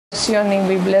bless your name,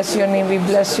 we bless your name, we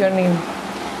bless your name.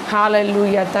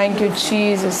 Hallelujah. Thank you,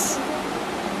 Jesus.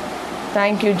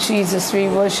 Thank you, Jesus. We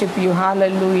worship you.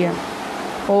 Hallelujah.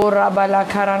 Oh, Rabala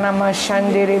Karanama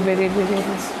Shandere Bere Bere.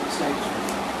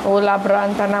 Oh, La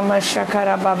Brantana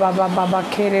Mashakara Baba Baba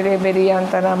Kere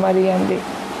Beriantana Mariande.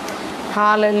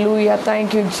 Hallelujah.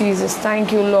 Thank you, Jesus.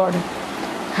 Thank you, Lord.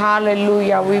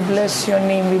 Hallelujah. We bless your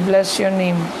name. We bless your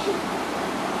name.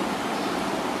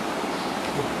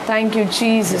 Thank you,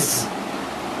 Jesus.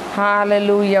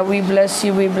 Hallelujah. We bless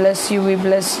you. We bless you. We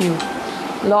bless you.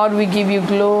 Lord, we give you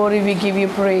glory. We give you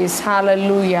praise.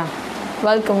 Hallelujah.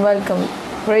 Welcome, welcome.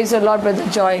 Praise the Lord, Brother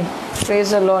Joy.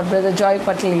 Praise the Lord, Brother Joy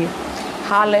Patli.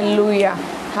 Hallelujah.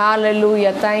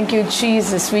 Hallelujah. Thank you,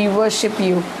 Jesus. We worship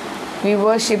you. We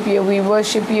worship you. We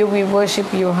worship you. We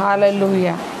worship you.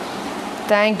 Hallelujah.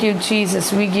 Thank you,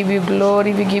 Jesus. We give you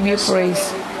glory. We give you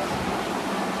praise.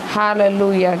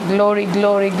 Hallelujah. Glory,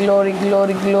 glory, glory,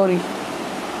 glory, glory.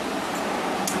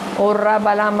 O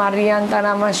Rabala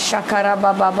Mariantana Mashakara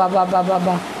Baba Baba Baba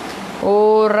Baba.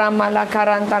 O Ramala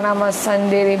Karantana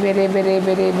Masandere Bere Bere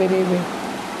Bere Bere Bere.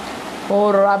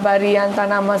 O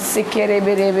Rabariantana Masikere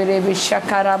Bere Bere Bere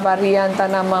Shakara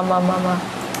Bariantana Mama Mama.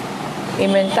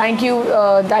 Amen. Thank you,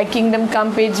 Thy Kingdom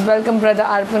Come page. Welcome, Brother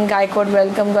Arpan Gaikwad.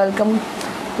 Welcome, welcome.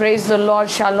 Praise the Lord.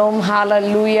 Shalom.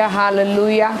 Hallelujah.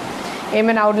 Hallelujah.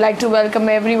 Amen. I would like to welcome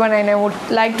everyone, and I would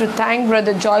like to thank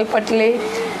Brother Joy Patle,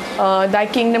 Thy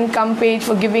Kingdom Come page,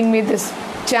 for giving me this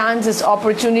chance, this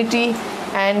opportunity,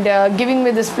 and giving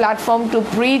me this platform to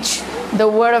preach the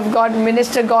Word of God,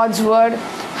 minister God's Word.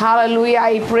 Hallelujah.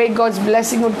 I pray God's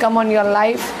blessing would come on your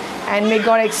life, and may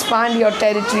God expand your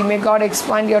territory. May God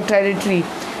expand your territory.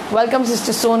 Welcome,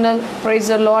 Sister Sonal. Praise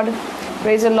the Lord.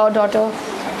 Praise the Lord, daughter.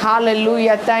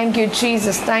 Hallelujah. Thank you,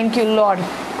 Jesus. Thank you, Lord.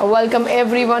 Welcome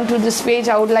everyone to this page.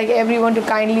 I would like everyone to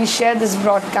kindly share this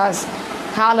broadcast.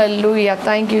 Hallelujah.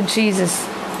 Thank you, Jesus.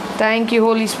 Thank you,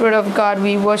 Holy Spirit of God.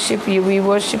 We worship you. We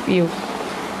worship you.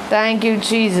 Thank you,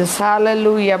 Jesus.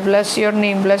 Hallelujah. Bless your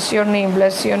name. Bless your name.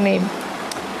 Bless your name.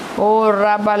 Oh,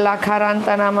 Rabala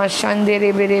Karantanama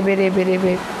Shandere Bere Bere Bere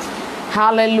Bere.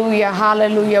 Hallelujah.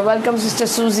 Hallelujah. Welcome, Sister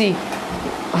Susie.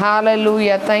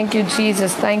 Hallelujah. Thank you,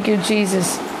 Jesus. Thank you,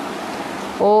 Jesus.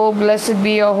 Oh, blessed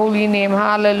be your holy name.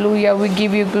 Hallelujah. We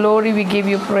give you glory. We give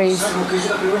you praise.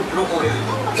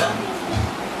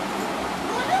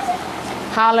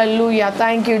 Hallelujah.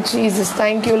 Thank you, Jesus.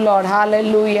 Thank you, Lord.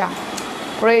 Hallelujah.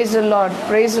 Praise the Lord.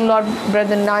 Praise the Lord,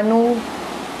 Brother Nanu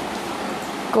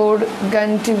Code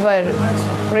Gantivar.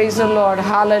 Praise the Lord.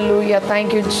 Hallelujah.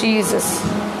 Thank you, Jesus.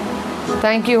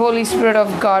 Thank you, Holy Spirit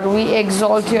of God. We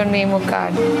exalt your name, O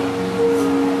God.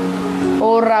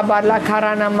 Oh, Rabala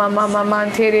Karana Mama Mama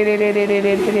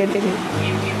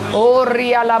Oh,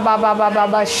 Riala Baba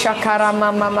Baba Shakara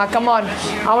Mama. Come on.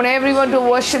 I want everyone to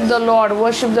worship the Lord.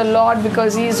 Worship the Lord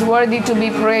because He is worthy to be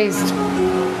praised.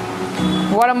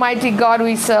 What a mighty God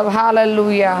we serve.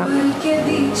 Hallelujah.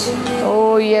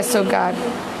 Oh, yes, oh God.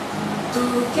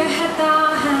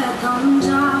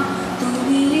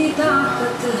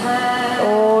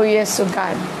 Oh, yes, oh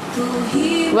God.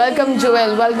 Welcome,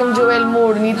 Joel. Welcome, Joel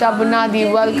Moore. Nita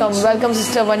Bunadi. Welcome. Welcome,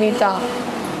 Sister Vanita.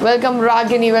 Welcome,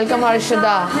 Ragini. Welcome,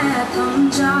 Harshada.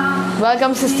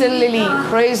 Welcome, Sister Lily.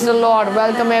 Praise the Lord.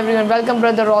 Welcome, everyone. Welcome,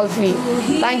 Brother Rolfi.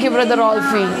 Thank you, Brother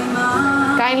Rolfi.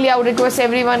 Kindly, I would request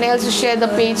everyone else to share the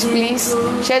page, please.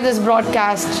 Share this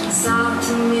broadcast.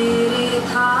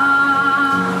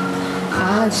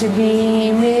 आज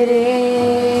भी मेरे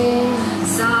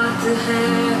साथ है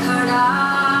खड़ा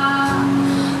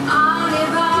आने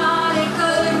वाले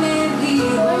कल में भी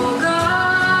होगा.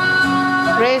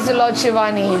 Praise the Lord,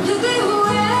 Shivani.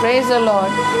 Praise the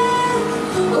Lord.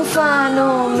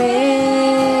 तूफानों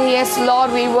में. Yes,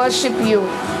 Lord, we worship you.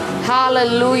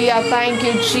 Hallelujah. Thank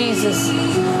you, Jesus.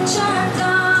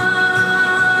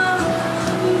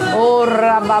 Oh,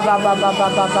 Rabba Baba Baba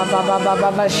Baba Baba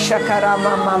Baba Shakara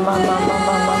Mama Mama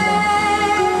Mama.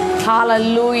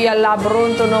 Hallelujah. La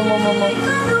Brunto no Momo.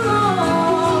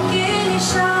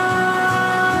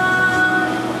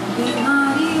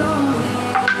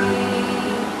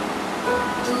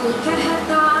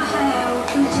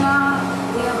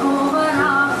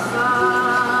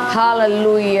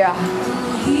 Hallelujah.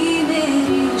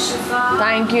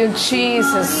 Thank you,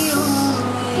 Jesus.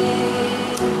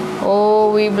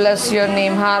 Oh, we bless your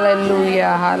name.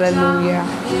 Hallelujah. Hallelujah.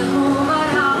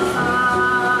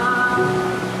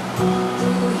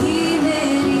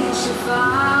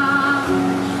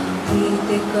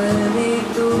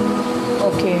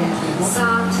 Okay.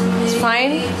 It's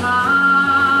fine.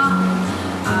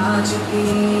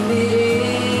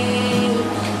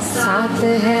 साथ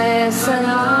है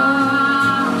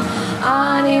सलाम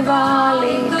आने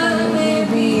वाले कल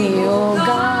में भी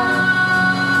होगा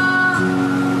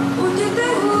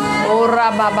ओ रा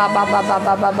बा बा बा बा बा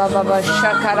बा बा बा बा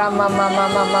शकरा मा मा मा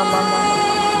मा मा मा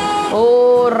ओ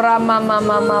रा मा मा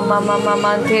मा मा मा मा मा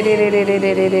मा थे रे रे रे रे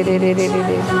रे रे रे रे रे रे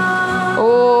रे ओ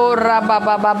रा बा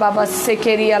बा बा बा बा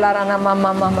sekeri ala rana ma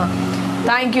ma ma ma.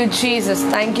 Thank you Jesus,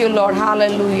 thank you Lord,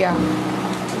 hallelujah.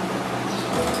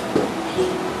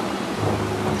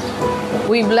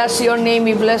 We bless your name,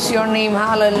 we bless your name,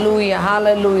 hallelujah,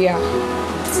 hallelujah.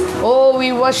 Oh,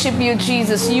 we worship you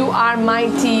Jesus, you are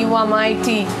mighty, you are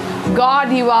mighty.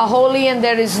 God, you are holy and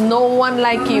there is no one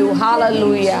like you,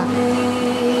 hallelujah.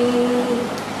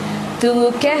 तू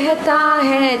कहता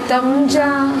है तम जा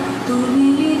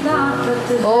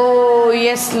Oh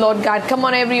yes Lord God, come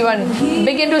on everyone,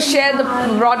 begin to share the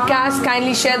broadcast,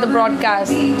 kindly share the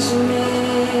broadcast.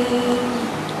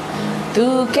 तू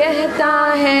कहता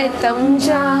है तम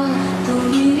जा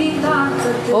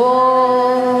ओ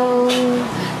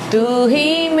तू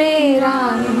ही मेरा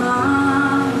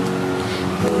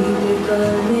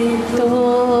तू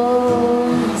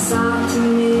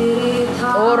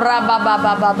ओ रा बा बा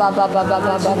बा बा बा बा बा बा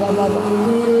बा बा बा बा.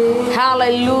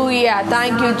 Hallelujah,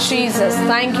 thank you Jesus,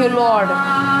 thank you Lord.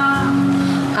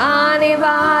 आने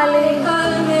वाले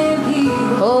कल में भी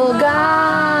होगा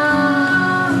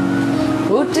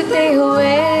उठते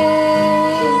हुए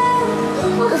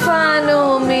तूफानों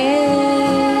में.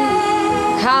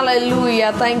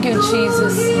 Hallelujah, thank you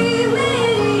Jesus.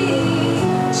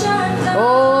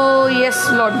 Oh yes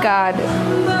Lord God.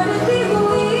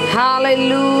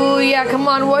 Hallelujah, come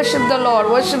on, worship the Lord,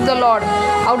 worship the Lord. I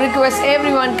would request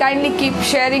everyone, kindly keep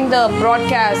sharing the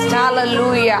broadcast.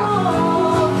 Hallelujah.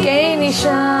 Ke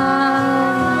nishan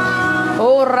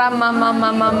oh rama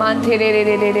mama mama tere re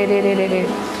re re re re re re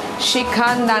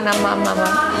shikhanda na mama mama.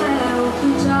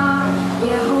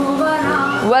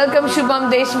 Welcome Shubham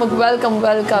Deshmukh, welcome,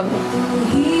 welcome.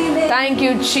 Thank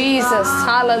you Jesus,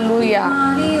 hallelujah.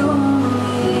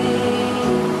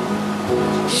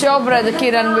 Sure, Brother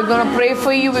Kiran, we're going to pray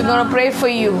for you. We're going to pray for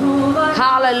you.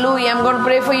 Hallelujah. I'm going to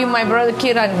pray for you, my Brother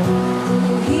Kiran.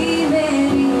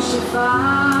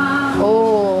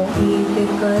 Oh.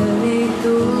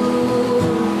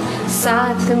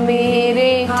 साथ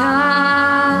मेरे था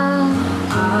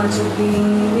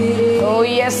Oh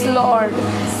yes Lord.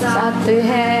 साथ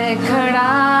है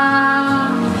खड़ा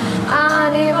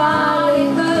आने वाले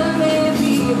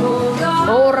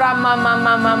Oh Rama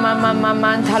mama mama mama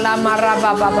manthala mara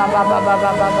ba ba ba ba ba ba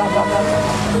ba ba ba ba.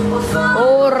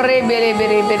 Oh re bere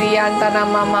bere bere antana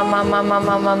mama mama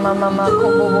mama mama mama ko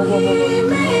bo bo bo bo.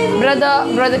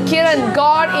 Brother Kiran,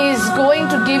 God is going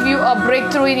to give you a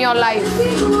breakthrough in your life.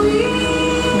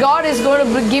 God is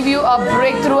going to give you a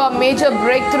breakthrough, a major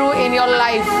breakthrough in your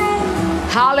life.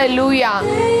 Hallelujah.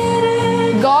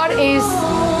 God is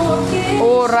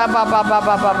Oh, rabba, ba, ba,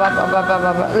 ba, ba, ba, ba, ba,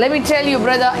 ba, ba. Let me tell you,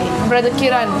 brother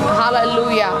Kiran,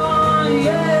 hallelujah.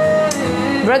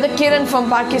 Brother Kiran from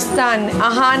Pakistan,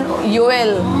 Ahan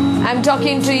Yoel, I'm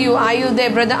talking to you. Are you there,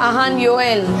 brother Ahan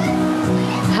Yoel?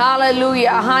 Hallelujah,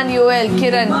 Ahan Yoel,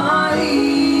 Kiran.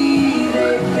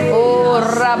 Oh,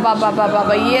 rabba, ba, ba, ba,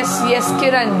 ba. Yes, yes,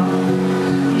 Kiran.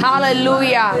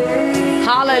 Hallelujah.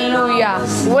 Hallelujah.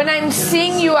 When I'm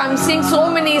seeing you, I'm seeing so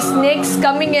many snakes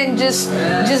coming and just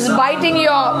biting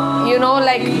your,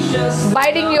 like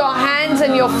biting your hands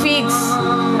and your feet.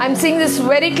 I'm seeing this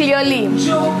very clearly.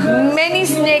 Many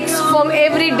snakes from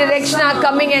every direction are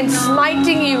coming and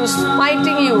smiting you.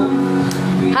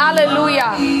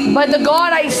 Hallelujah. But the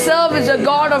God I serve is a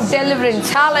God of deliverance.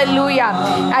 Hallelujah.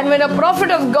 And when a prophet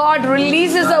of God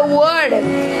releases a word,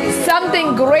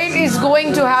 something great is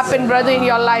going to happen, brother, in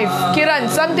your life. Kiran,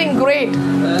 something great.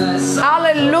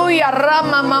 Hallelujah.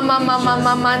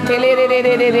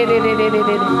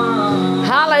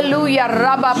 Hallelujah.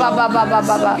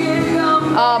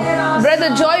 Brother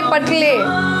Joy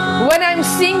Patle, when I'm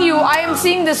seeing you, I am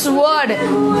seeing this word,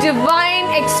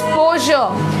 divine exposure.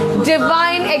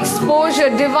 Divine exposure,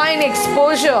 divine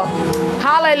exposure.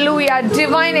 Hallelujah,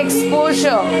 divine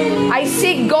exposure. I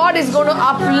see God is going to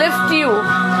uplift you.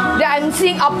 I'm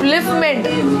seeing upliftment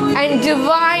and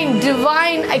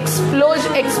divine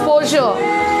exposure.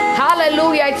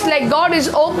 Hallelujah. It's like God is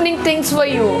opening things for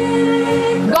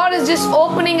you. God is just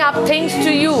opening up things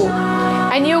to you.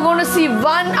 And you're going to see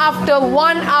one after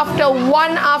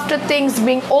things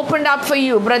being opened up for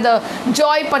you, brother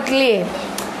Joy Patle.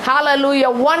 Hallelujah.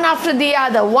 One after the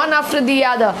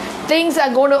other. Things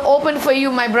are going to open for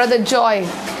you, my brother Joy.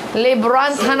 And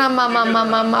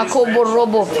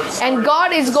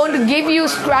God is going to give you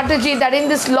strategy that in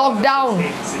this lockdown,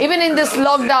 even in this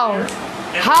lockdown,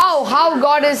 how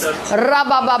God is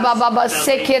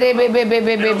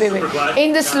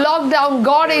in this lockdown.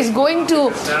 God is going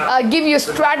to give you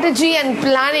strategy and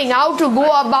planning how to go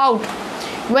about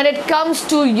when it comes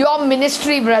to your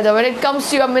ministry, brother, when it comes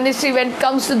to your ministry, when it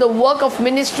comes to the work of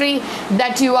ministry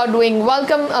that you are doing.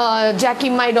 Welcome, Jackie,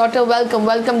 my daughter.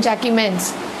 Welcome, Jackie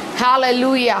Menz.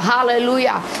 Hallelujah,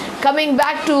 hallelujah. Coming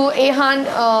back to Ehan,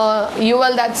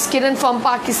 Yuval, that's Kiran from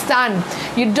Pakistan.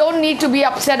 You don't need to be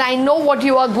upset. I know what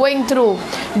you are going through.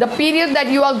 The period that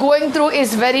you are going through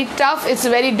is very tough. It's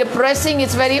very depressing.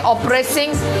 It's very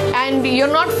oppressing. And you're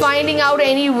not finding out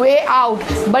any way out.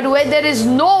 But where there is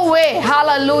no way,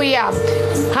 hallelujah.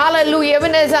 Hallelujah.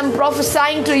 Even as I'm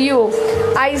prophesying to you,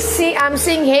 I'm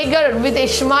seeing Hagar with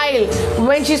Ishmael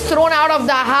when she's thrown out of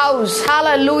the house.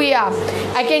 Hallelujah.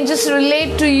 I can just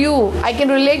relate to you. I can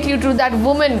relate you to that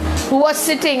woman who was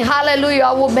sitting.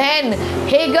 Hallelujah. वो बहन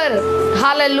हेगर,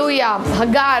 hallelujah,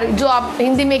 हगार, जो आप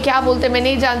हिंदी में क्या बोलते हैं मैं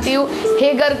नहीं जानती हूँ,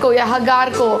 हेगर को या हगार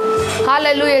को,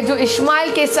 हालेलुया, जो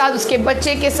इश्माइल के साथ उसके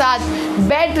बच्चे के साथ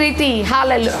बैठ रही थी.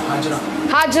 हालेलुया.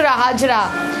 हाजरा.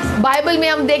 बाइबल में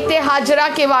हम देखते हैं हाजरा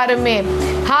के बारे में.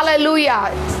 हालेलुया,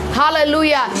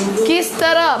 हालेलुया, किस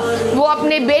तरह वो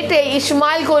अपने बेटे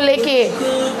इश्माइल को लेके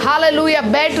हालेलुया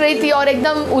बैठ रही थी और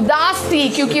एकदम उदास थी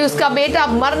क्योंकि उसका बेटा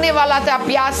मरने वाला था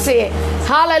प्यास से.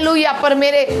 हालेलुया.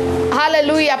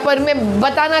 पर मैं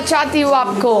बताना चाहती हूँ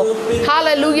आपको,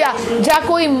 हालेलुया, जहाँ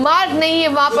कोई मार्ग नहीं है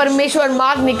वहाँ परमेश्वर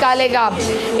मार्ग निकालेगा.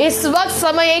 इस वक्त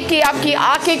समय है कि आपकी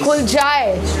आंखें खुल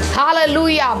जाए.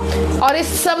 हालेलुया. और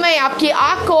इस समय आपकी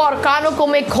आंखों और कानों को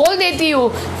मैं खोल देती हूँ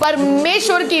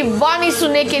परमेश्वर की वाणी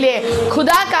सुनने के लिए,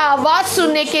 खुदा का आवाज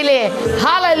सुनने के लिए.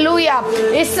 हालेलुया.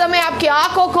 इस समय आपकी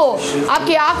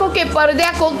आंखों के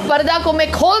पर्दा को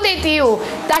मैं खोल देती हूँ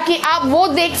ताकि आप वो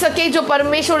देख सके जो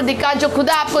परमेश्वर जो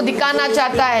खुदा आपको दिखाना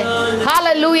चाहता है.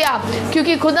 हालेलुया.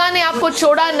 क्योंकि खुदा ने आपको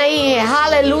छोड़ा नहीं है.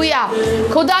 हालेलुया.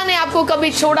 खुदा ने आपको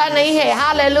कभी छोड़ा नहीं है.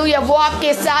 हालेलुया. वो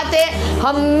आपके साथ है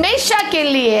हमेशा के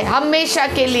लिए, हमेशा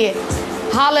के लिए.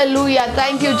 हालेलुया.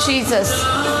 Thank you Jesus.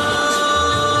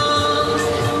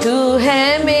 तू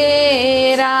है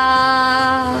मेरा.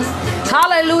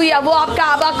 हालेलुया. वो आपका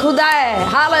आबा खुदा है.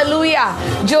 हालेलुया.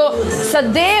 जो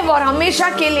सदैव और हमेशा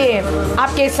के लिए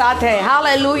आपके साथ है.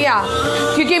 हालेलुया.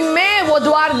 क्योंकि मैं वो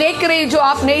द्वार देख रही जो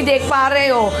आप नहीं देख पा रहे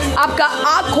हो. आपका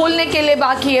आँख खोलने के लिए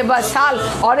बाकी है बस. हाल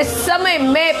और इस समय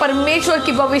मैं परमेश्वर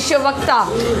की भविष्यवक्ता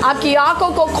आपकी आंखों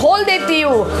को खोल देती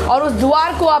हूँ और उस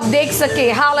द्वार को आप देख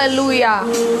सके. हालेलुया.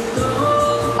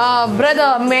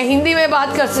 ब्रदर, मैं हिंदी में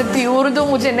बात कर सकती हूँ, उर्दू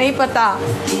मुझे नहीं पता.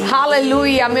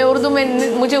 हालेलुया.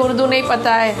 मुझे उर्दू नहीं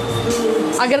पता है.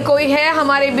 अगर कोई है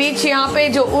हमारे बीच यहाँ पे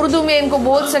जो उर्दू में इनको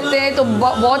बोल सकते हैं तो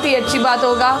बहुत ही अच्छी बात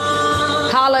होगा.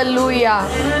 Hallelujah.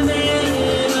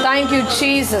 Thank you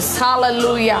Jesus.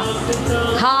 Hallelujah.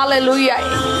 Hallelujah.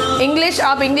 English,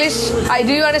 आप English,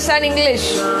 do you understand English?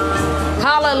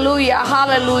 Hallelujah.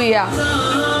 Hallelujah.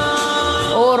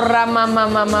 Oh Rama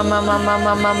mama mama mama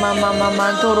mama mama mama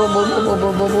toro bo bo bo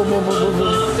bo bo bo bo bo.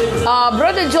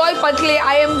 Brother Joy Patle,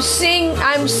 I'm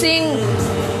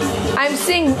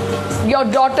seeing your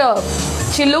daughter.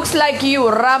 She looks like you.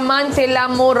 Raman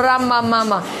telamo Rama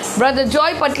mama. Brother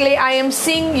Joy Patle, I am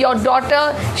seeing your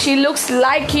daughter. She looks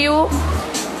like you,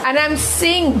 and I'm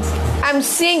seeing her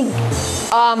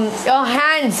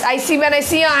hands. When I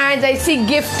see her hands, I see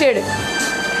gifted.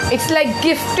 It's like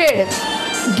gifted.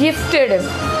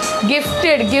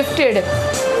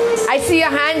 I see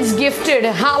her hands gifted.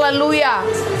 Hallelujah.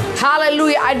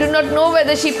 Hallelujah. I do not know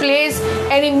whether she plays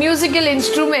any musical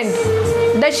instrument.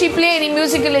 Does she play any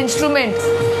musical instrument?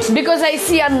 Because I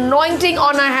see anointing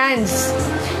on her hands.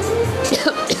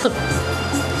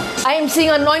 I am seeing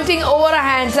anointing over her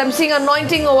hands. I'm seeing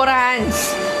anointing over her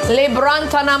hands.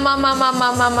 Lebrantana mama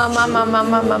mama mama mama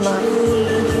mama mama.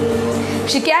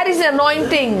 She carries the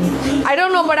anointing. I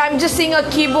don't know, but I'm just seeing a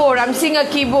keyboard. I'm seeing a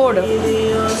keyboard.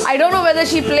 I don't know whether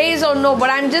she plays or no, but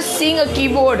I'm just seeing a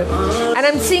keyboard. And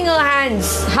I'm seeing her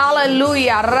hands.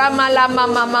 Hallelujah. Rama lama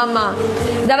mama.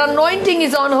 That anointing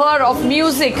is on her of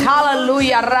music.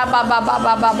 Hallelujah. Rabba baba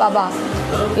baba baba.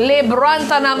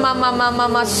 Lebrantana mama mama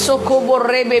mama sokobo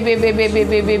rebe bebe bebe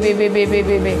bebe bebe bebe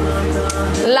bebe.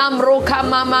 Lamroka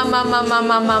mama mama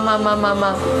mama mama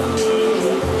mama.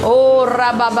 Oh,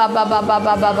 rabba baba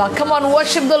baba baba. Come on,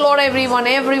 worship the Lord, everyone.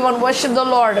 Everyone, worship the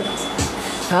Lord.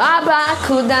 Abba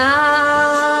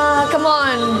Khuda. Come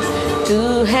on.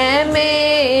 Tu hai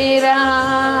mera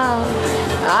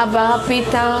Abba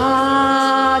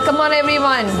Pita. Come on,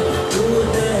 everyone.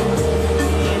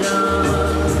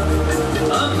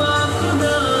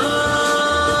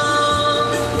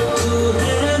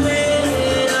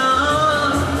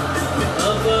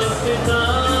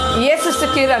 Yes, Sister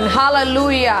children.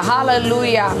 Hallelujah.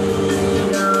 Hallelujah.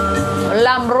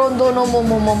 Lambrondo no mo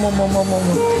mo mo mo mo mo mo.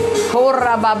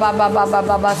 Hora ba ba ba ba ba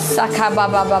ba ba saka ba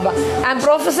ba ba ba. I'm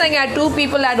prophesying at two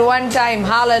people at one time.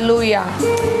 Hallelujah.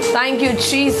 Thank you,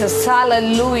 Jesus.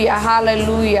 Hallelujah.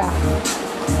 Hallelujah.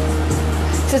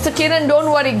 Sister Kiran,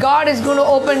 don't worry. God is going to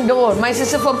open door. My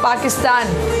sister from Pakistan.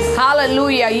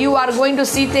 Hallelujah. You are going to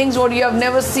see things what you have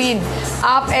never seen.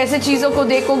 आप ऐसे चीज़ों को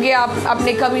देखोगे आप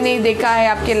आपने कभी नहीं देखा है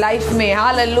आपके लाइफ में.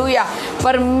 हालेलुया.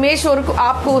 परमेश्वर को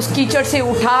आपको उस कीचड़ से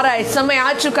उठा रहा है. समय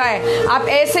आ चुका है. आप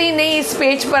ऐसे ही नहीं इस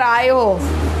पेज पर आए हो.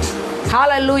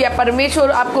 हालेलुया.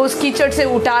 परमेश्वर आपको उस कीचड़ से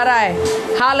उठा रहा है.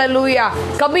 हालेलुया.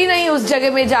 कभी नहीं उस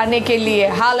जगह में जाने के लिए.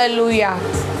 हालेलुया.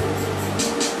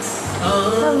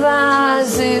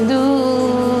 आवाज़ दूँ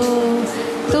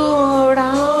तू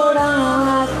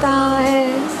उड़ाता है.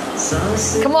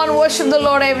 Come on, worship the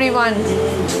Lord, everyone.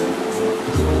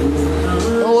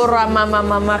 Oh, Rama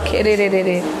Mama Mama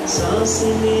Kerere.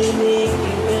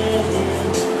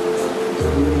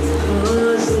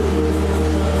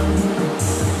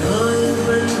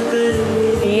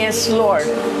 Yes, Lord.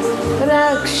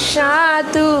 रक्षा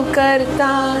तू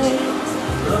करता है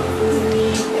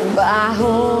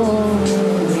बाहों.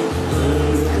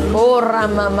 Oh,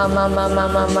 Rama Mama Mama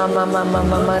Mama Mama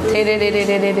Mama.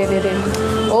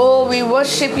 Oh, we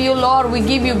worship you, Lord. We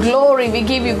give you glory. We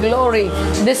give you glory.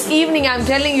 This evening, I'm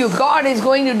telling you, God is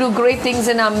going to do great things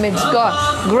in our midst. God,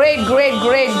 great, great,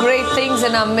 great, great things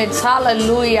in our midst.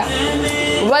 Hallelujah.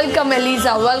 Welcome,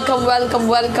 Eliza. Welcome, welcome,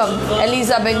 welcome,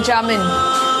 Eliza Benjamin.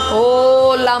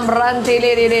 Oh, Lambrante.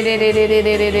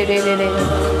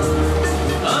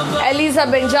 Eliza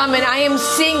Benjamin, I am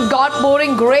seeing God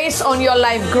pouring grace on your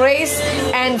life. Grace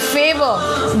and favor.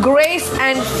 Grace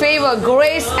and favor.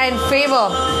 Grace and favor.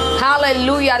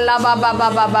 Hallelujah. La ba ba ba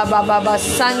ba ba ba ba ba.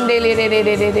 Sunday.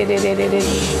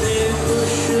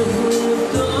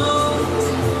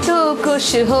 Tu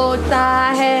kush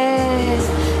hota hai.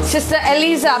 Sister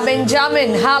Eliza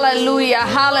Benjamin, hallelujah,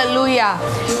 hallelujah.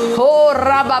 Oh,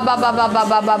 rabba ba ba ba ba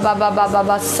ba ba ba ba ba ba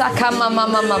ba saka mama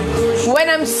mama. When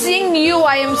I'm seeing you,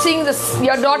 I am seeing this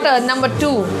your daughter number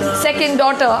 2, second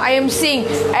daughter. I am seeing,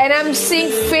 and I'm seeing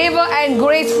favor and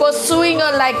grace pursuing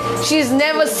her like she's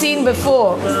never seen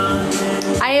before.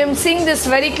 I am seeing this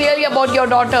very clearly about your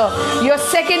daughter, your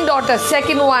second daughter,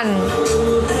 second one.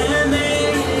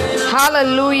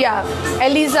 Hallelujah,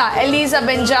 Eliza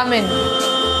Benjamin.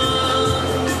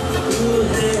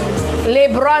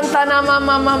 Lebrantana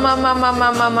mama mama mama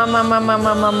mama mama mama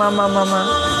mama mama mama.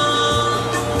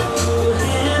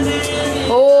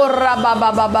 Oh rabba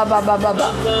ba ba ba ba ba ba.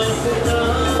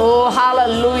 Oh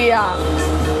hallelujah.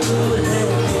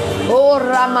 Oh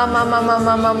rama mama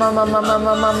mama mama mama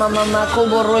mama mama mama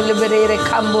koboro lebere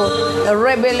kambo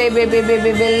rebele bebe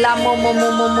bebe la momo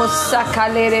momo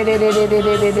sakale re re re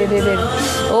re re.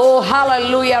 Oh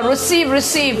hallelujah.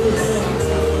 Receive.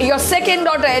 Your second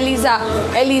daughter, Eliza,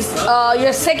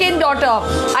 your second daughter,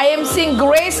 I am seeing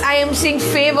grace, I am seeing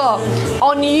favor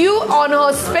on you, on her,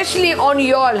 especially on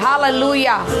you all.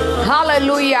 Hallelujah.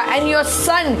 Hallelujah. And your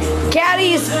son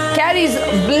carries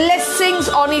blessings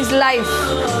on his life,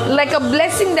 like a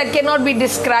blessing that cannot be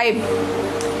described.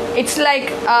 It's like,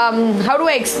 how do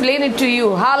I explain it to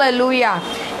you? Hallelujah.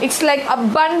 It's like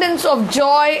abundance of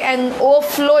joy and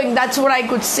overflowing. That's what I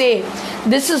could say.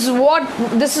 This is what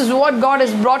God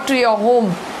has brought to your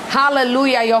home.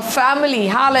 Hallelujah. Your family.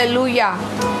 Hallelujah.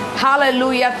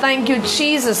 Hallelujah. Thank you,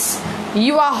 Jesus.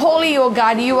 You are holy, oh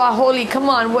God. You are holy. Come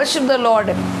on, worship the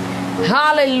Lord.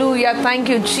 Hallelujah. Thank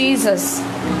you, Jesus.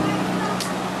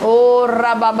 Oh,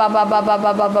 rabba ba ba ba ba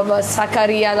ba ba ba ba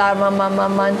sakaria la mama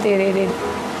mama tere.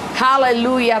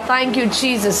 Hallelujah. Thank you,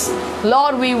 Jesus.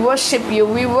 Lord, we worship you.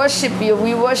 We worship you.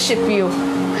 We worship you.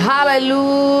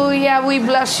 Hallelujah. We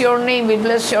bless your name. We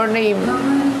bless your name.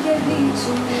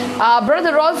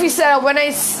 Brother Rolfi said,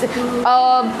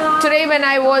 today when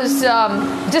I was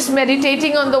just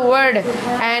meditating on the word,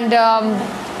 and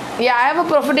I have a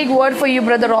prophetic word for you,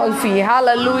 Brother Rolfi.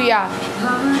 Hallelujah.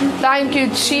 Thank you,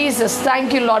 Jesus.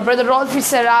 Thank you, Lord. Brother Rolfi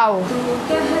Serao.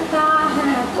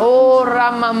 Oh,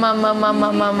 Rama Mama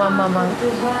Mama Mama Mama.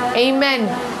 Amen.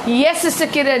 Yes, Sister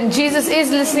Kiran, Jesus is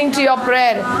listening to your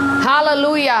prayer.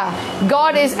 Hallelujah.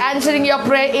 God is answering your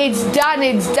prayer. It's done.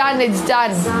 It's done. It's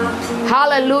done.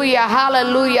 Hallelujah.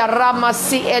 Hallelujah. Rama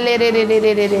si.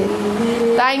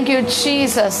 Thank you,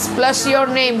 Jesus. Bless your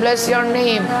name. Bless your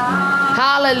name.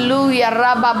 Hallelujah.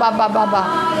 Rabba Baba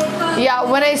Baba. Yeah,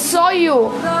 when I saw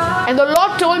you, and the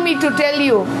Lord told me to tell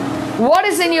you, what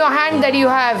is in your hand that you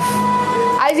have?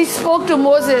 As He spoke to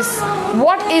Moses,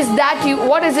 what is it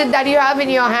that you have in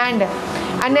your hand?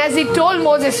 And as he told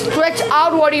Moses, stretch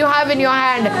out what you have in your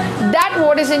hand. That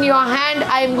what is in your hand,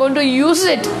 I am going to use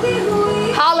it.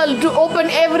 Hallelujah. To open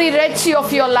every Red Sea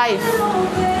of your life.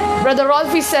 Brother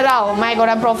Rolfi said, oh my God,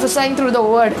 I'm prophesying through the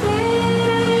word.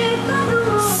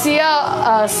 Seer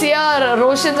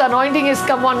Roshan's anointing has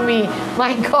come on me.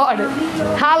 My God.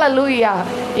 Hallelujah.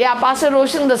 Yeah, Pastor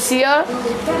Roshan, the seer.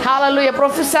 Hallelujah.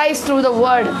 Prophesies through the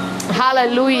word.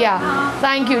 Hallelujah.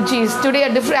 Thank you, Jesus. Today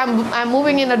I'm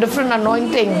moving in a different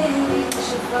anointing.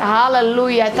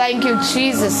 Hallelujah. Thank you,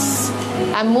 Jesus.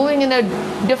 I'm moving in a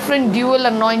different dual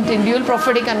anointing, dual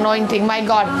prophetic anointing. My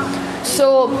God.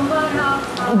 So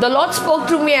the Lord spoke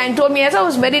to me and told me as I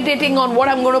was meditating on what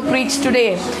I'm going to preach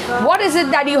today, what is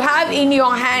it that you have in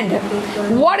your hand?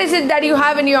 What is it that you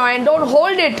have in your hand? Don't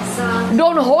hold it.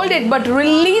 Don't hold it, but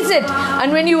release it.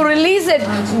 And when you release it,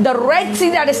 the Red Sea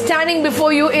that is standing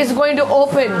before you is going to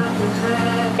open.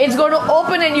 It's going to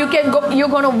open and you can go, you're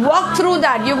going to walk through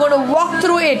that. You're going to walk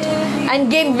through it and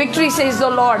gain victory, says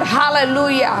the Lord.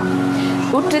 Hallelujah.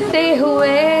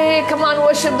 Come on,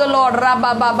 worship the Lord.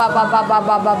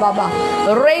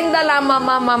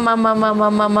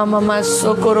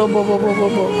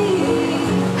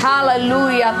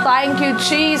 Hallelujah. Thank you,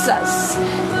 Jesus.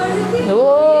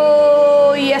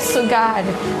 Oh, yes, God.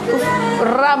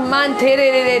 Raman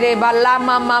terere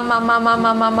balama mama mama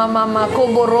mama mama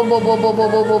kobo robo bobo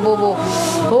bobo bobo.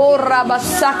 Oh,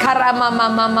 rabasakara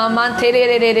mama mama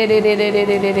terere.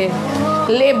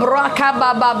 Lebraka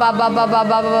baba baba baba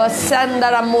baba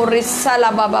sandara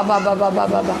morisala baba baba baba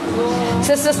baba.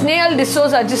 Sister Snail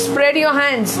D'Souza, just spread your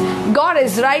hands. God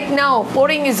is right now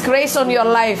pouring His grace on your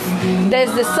life.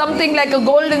 There's something like a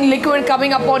golden liquid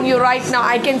coming upon you right now.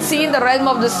 I can see in the realm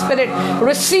of the Spirit.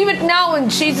 Receive it now in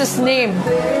Jesus' name.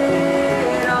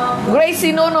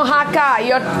 Gracie Nono Haka,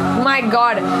 my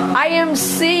God. I am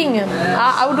seeing,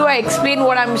 how do I explain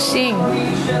what I'm seeing?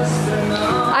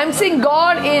 I'm seeing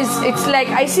God is, it's like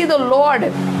I see the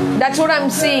Lord. That's what I'm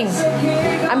seeing.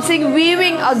 I'm seeing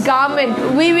weaving a garment,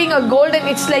 weaving a golden,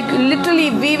 it's like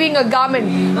literally weaving a garment.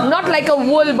 Not like a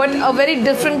wool, but a very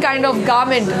different kind of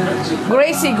garment.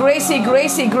 Gracie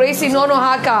Nono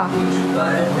Haka.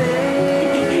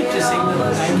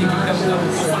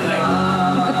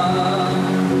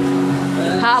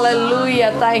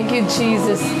 Hallelujah. Thank you,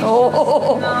 Jesus.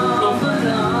 Oh,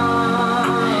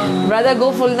 brother,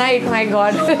 go full night, my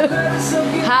God.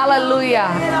 Hallelujah.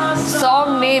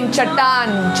 Song name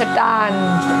Chatan.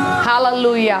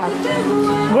 Hallelujah.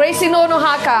 Gracie Nono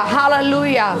Haka.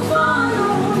 Hallelujah.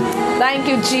 Thank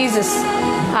you, Jesus.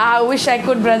 I wish I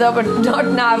could, brother, but not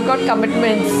now. I've got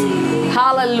commitments.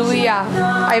 Hallelujah.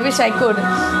 I wish I could.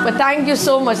 But thank you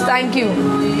so much. Thank you.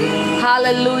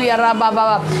 Hallelujah.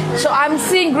 So I'm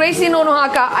seeing Gracie Nono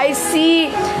Haka. I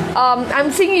see, I'm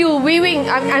seeing you weaving.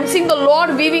 I'm seeing the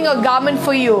Lord weaving a garment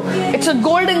for you. It's a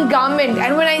golden garment.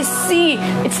 And when I see,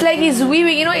 it's like He's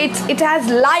weaving, it has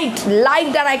light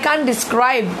that I can't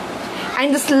describe.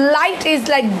 And this light is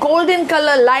like golden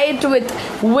color light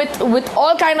with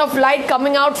all kind of light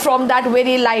coming out from that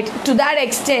very light. To that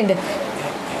extent,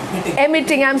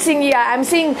 emitting. I'm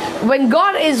seeing when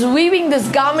God is weaving this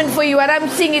garment for you, and I'm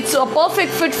seeing it's a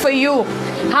perfect fit for you.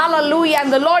 Hallelujah.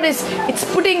 And the Lord is, it's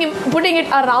putting it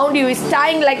around you. He's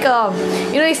tying like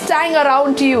He's tying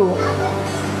around you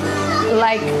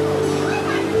like,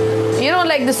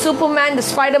 like the Superman, the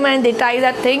Spider-Man, they tie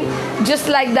that thing just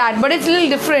like that, but it's a little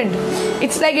different.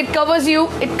 It's like it covers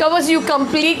you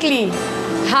completely.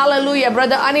 Hallelujah.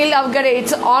 Brother Anil Avgare,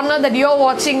 it's an honor that you're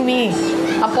watching me,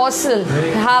 Apostle.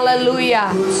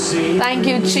 Hallelujah. Thank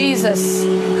you, Jesus.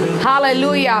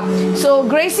 Hallelujah. So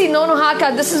Gracie Nono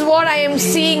Haka, this is what I am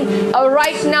seeing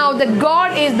right now, that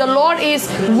the Lord is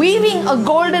weaving a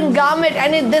golden garment,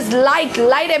 and this light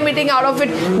emitting out of it.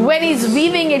 When He's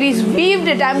weaving it, He's weaved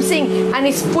it, I'm seeing, and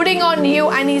He's putting on you,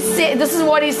 and this is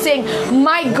what He's saying: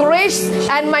 my grace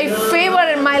and my favor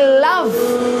and my love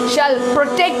shall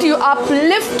protect you,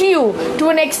 uplift you to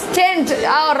an extent,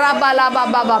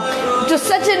 to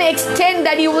such an extent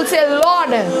that you will say,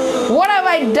 Lord, what have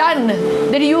I done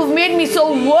that you've made me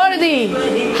so worthy?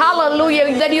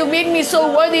 Hallelujah. That you made me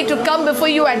so worthy to come before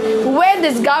you and wear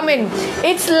this garment.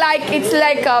 It's like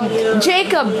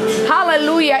Jacob.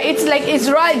 Hallelujah. It's like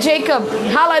Israel, Jacob.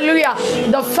 Hallelujah.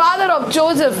 The father of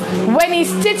Joseph, when he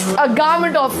stitched a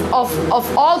garment of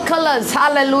all colors.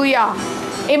 Hallelujah.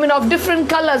 Amen, of different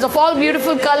colors, of all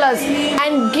beautiful colors,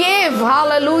 and gave,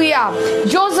 hallelujah,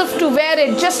 Joseph to wear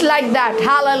it just like that.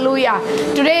 Hallelujah.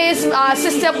 Today is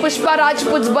Sister Pushpa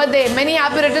Rajput's birthday. Many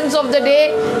happy returns of the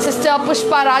day, Sister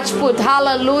Pushpa Rajput.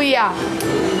 Hallelujah.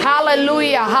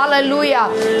 Hallelujah. Hallelujah.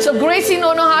 So Gracie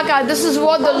Nonohaka, this is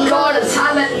what the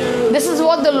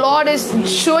Lord is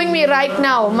showing me right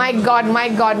now. My God.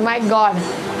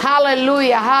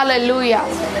 Hallelujah. Hallelujah.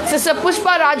 Sister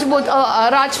Pushpa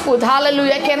Rajput.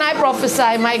 Hallelujah. Can I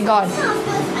prophesy? My God.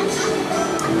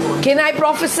 Can I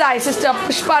prophesy, Sister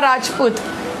Pushpa Rajput?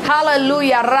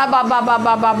 Hallelujah. Rabba baba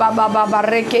baba baba baba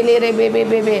rekele bebe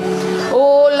bebe.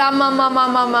 Oh la mama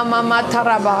mama mama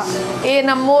taraba.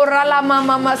 Enamora la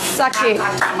mama sake.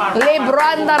 Le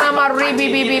branda na mari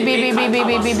bibi bibi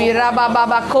bibi bibi rabba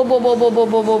baba kobo bo bo bo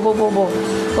bo bo bo bo.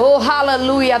 Oh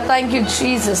hallelujah. Thank you,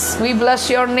 Jesus. We bless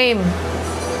your name.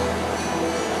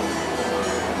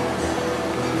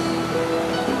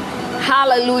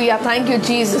 Hallelujah. Thank you,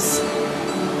 Jesus.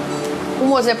 Who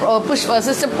was it?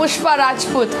 Sister Pushpa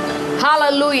Rajput.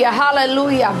 Hallelujah.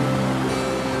 Hallelujah.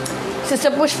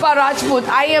 Sister Pushpa Rajput,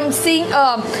 I'm seeing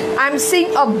a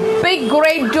big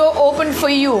great door open for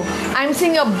you. I'm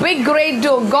seeing a big great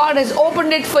door. God has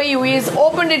opened it for you. He has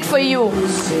opened it for you.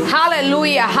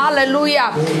 Hallelujah.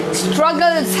 Hallelujah.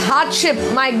 Struggles, hardship,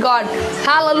 my God.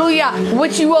 Hallelujah.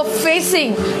 Which you were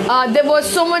facing. There was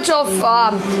so much of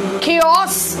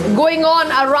chaos going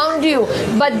on around you.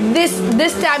 But this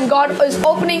time God is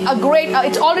opening a great,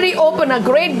 it's already open, a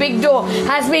great big door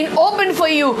has been opened for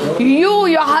you. You,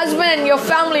 your husband and your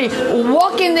family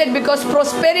walk in it, because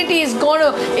prosperity is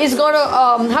gonna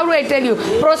how do I tell you,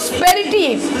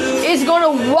 prosperity is gonna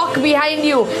walk behind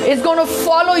you. It's gonna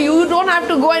follow you. You don't have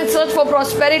to go and search for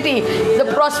prosperity. The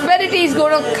prosperity is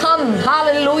gonna come.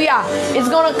 Hallelujah. It's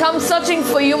gonna come searching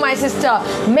for you, my sister.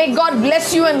 May God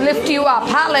bless you and lift you up.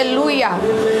 Hallelujah.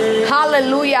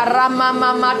 Hallelujah.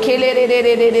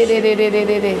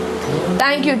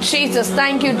 Thank you, Jesus.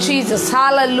 Thank you, Jesus.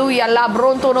 Hallelujah. La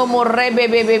bronto no morre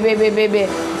bebe.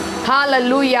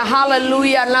 Hallelujah.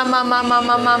 Hallelujah. La mama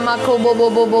mama mama ko bo bo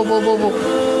bo bo bo bo.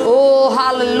 Oh,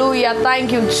 hallelujah.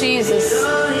 Thank you, Jesus.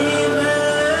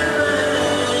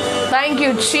 Thank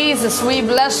you, Jesus. We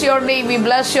bless your name. We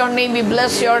bless your name. We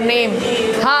bless your name.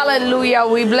 Hallelujah.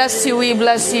 We bless you. We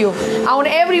bless you. I want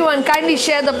everyone kindly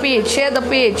share the page. Share the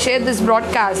page. Share this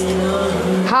broadcast.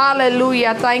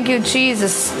 Hallelujah. Thank you,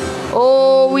 Jesus.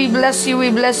 Oh, we bless you. We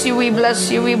bless you. We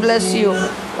bless you. We bless you.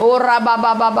 Oh,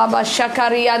 rababa baba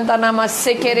shakari antanama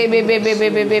sekere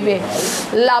bebe.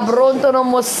 La bronto no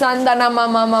mosanda na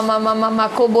mama mama mama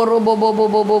koboro bo bo bo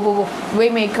bo bo bo.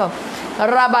 Waymaker.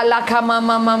 Rabalaka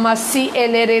mama mama si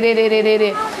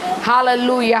ele.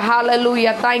 Hallelujah.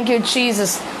 Hallelujah. Thank you,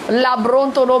 Jesus. La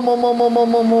bronto no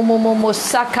mo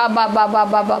saka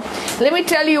baba. Let me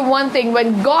tell you one thing.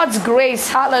 When God's grace,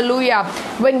 hallelujah,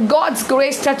 when God's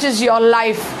grace touches your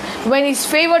life, when His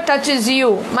favor touches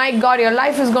you, my God, your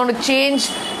life is going to change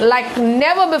like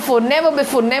never before.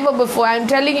 I'm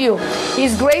telling you,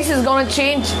 His grace is going to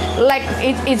change like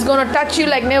it's going to touch you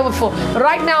like never before.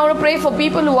 Right now, I want to pray for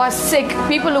people who are sick.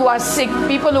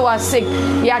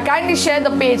 Yeah, kindly share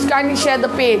the page.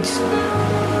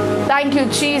 Thank you,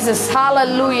 Jesus.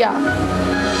 Hallelujah.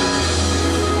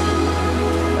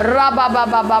 Rabba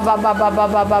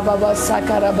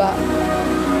sakaraba.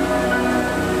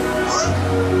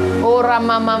 Ora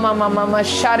mama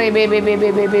share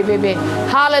bebe.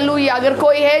 Hallelujah. अगर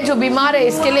कोई है जो बीमार है,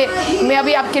 इसके लिए मैं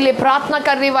अभी आपके लिए प्रार्थना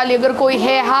करने वाली. अगर कोई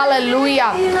है, हालेलुया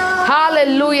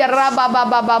हालेलुया. रा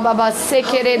बाबा से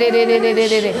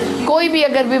रे. कोई भी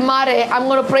अगर बीमार है, I am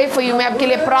gonna pray for you. मैं आपके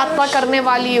लिए प्रार्थना करने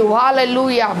वाली हूँ.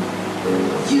 Hallelujah.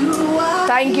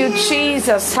 Thank you,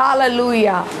 Jesus.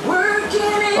 Hallelujah.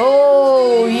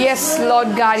 Oh, yes,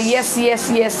 Lord God. Yes.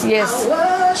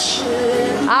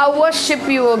 I worship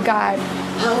you, oh God.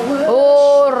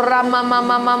 Oh, Rama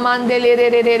Mama Mandele.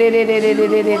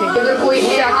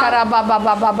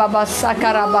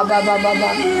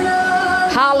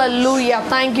 Hallelujah.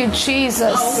 Thank you,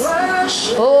 Jesus.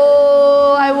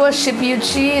 Oh, I worship you,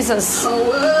 Jesus.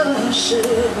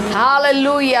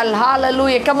 Hallelujah.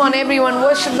 Come on, everyone.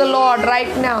 Worship the Lord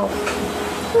right now.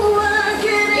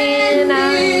 In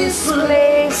this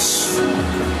place,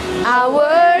 I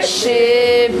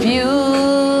worship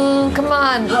you. Come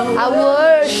on. I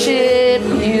worship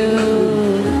you.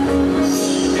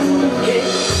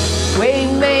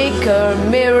 Waymaker,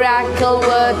 miracle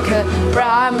worker,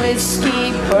 promise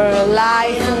keeper,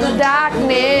 light in the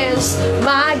darkness.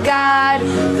 My God,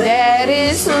 that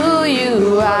is who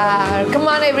you are. Come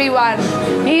on, everyone.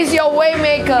 He's your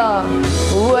waymaker.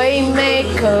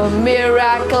 Waymaker,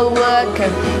 miracle worker,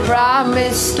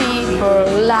 promise keeper,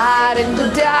 light in the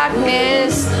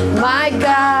darkness. My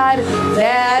God,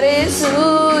 that is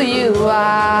who you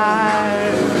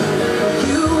are.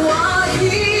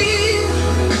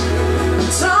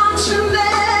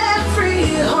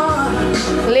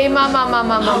 Le mama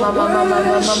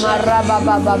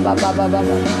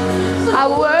I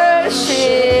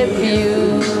worship you.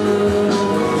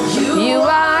 You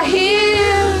are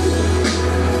here.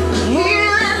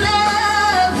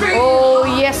 Oh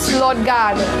yes, Lord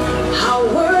God.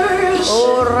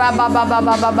 Oh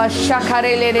rabababababa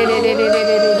shakarele.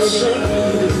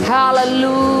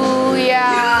 Hallelujah.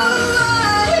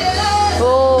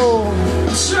 Oh,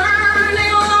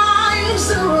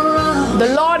 the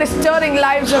Lord is turning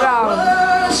lives around.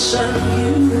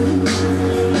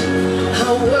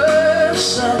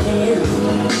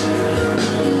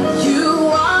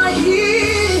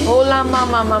 Oh la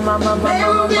mama.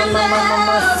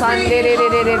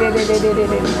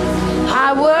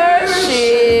 I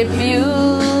worship you.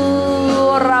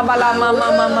 Rabala mama.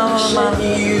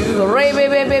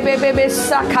 Rebe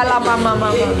sakala mama.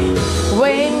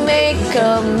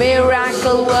 Waymaker,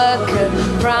 miracle worker,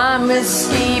 promise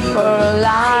keeper,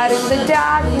 light in the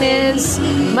darkness.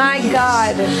 My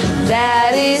God,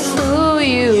 that is who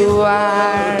you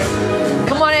are.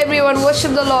 Come on, everyone,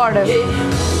 worship the Lord.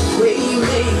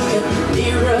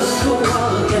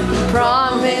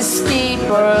 Promise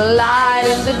keeper, light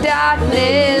in the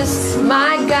darkness.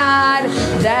 My God,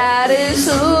 that is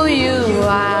who you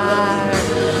are.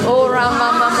 Oh,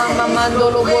 Rama,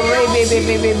 Mandolo, baby.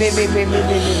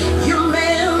 You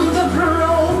mend the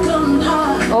broken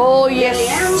heart. Oh, yes. The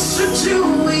answer to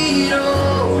it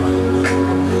all.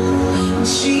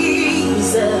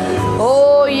 Jesus.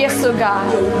 Oh, yes, oh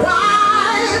God. You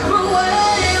wipe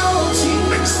away all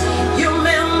tears. You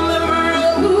mend the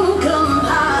broken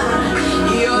heart.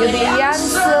 You're the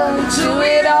answer to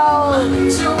it all.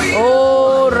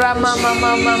 Oh, Rama, mama.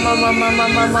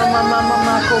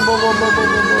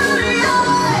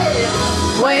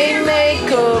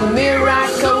 Waymaker,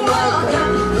 miracle worker,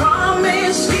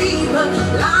 promise keeper,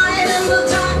 light in the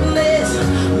darkness.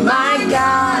 My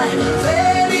God,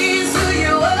 that is who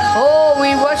you are. Oh, we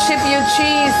worship you,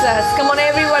 Jesus. Come on,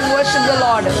 everyone, worship the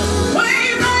Lord.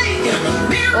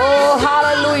 Oh,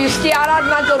 hallelujah. उसकी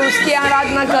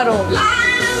आराधना करो,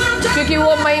 क्योंकि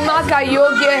वो महिमा का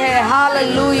योग्य है.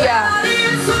 Hallelujah.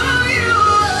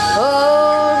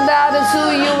 Oh, that is who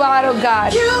you are, oh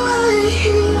God.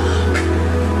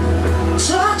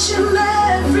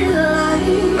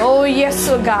 Oh yes,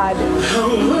 oh God.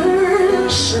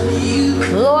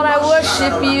 Lord, I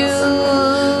worship you.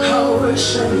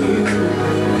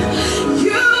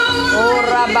 Oh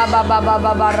Rabba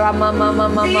Rama Mama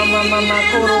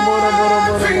Koro Boro.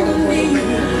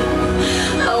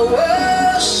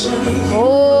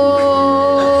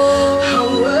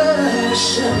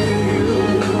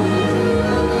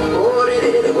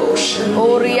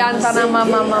 Oh Riantana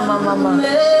Mama.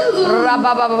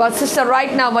 Sister,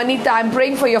 right now, Vanita, I'm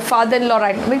praying for your father-in-law.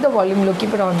 Right, make the volume low,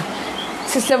 keep it on.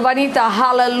 Sister Vanita,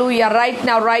 hallelujah, right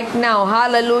now,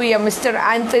 hallelujah. Mr.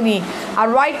 Anthony,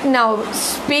 right now,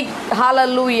 speak,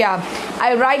 hallelujah.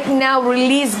 I right now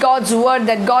release God's word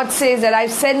that God says that I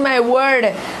send my word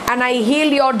and I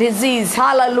heal your disease.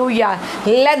 Hallelujah.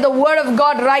 Let the word of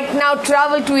God right now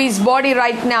travel to his body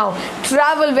right now.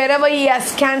 Travel wherever he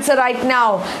has cancer right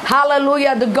now.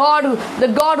 Hallelujah. The God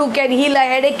who can heal a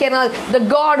headache, the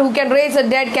God who can raise the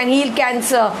dead can heal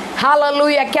cancer.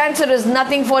 Hallelujah. Cancer is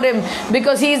nothing for him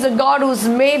because he is the God who's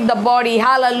made the body.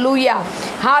 Hallelujah.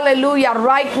 Hallelujah.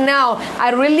 Right now,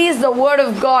 I release the word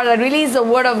of God.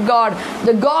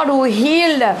 The God who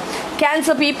healed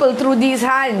cancer people through these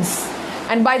hands.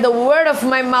 And by the word of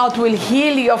my mouth will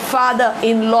heal your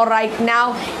father-in-law right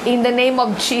now in the name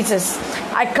of Jesus.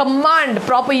 I command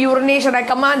proper urination. I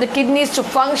command the kidneys to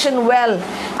function well.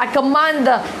 I command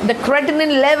the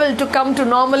creatinine level to come to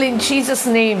normal in Jesus'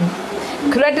 name.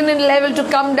 Creatinine level to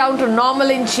come down to normal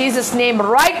in Jesus' name.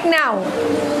 Right now,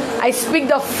 I speak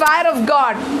the fire of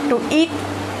God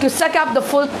to suck up the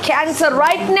full cancer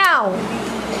right now.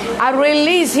 I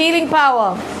release healing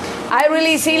power. I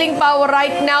release healing power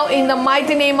right now in the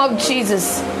mighty name of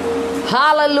Jesus.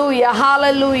 Hallelujah.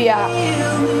 Hallelujah.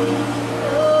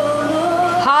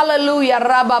 Hallelujah.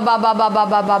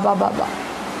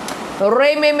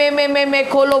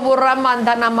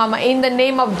 In the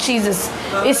name of Jesus.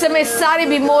 इस समय सारी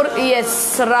बीमार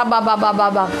yes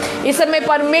इस समय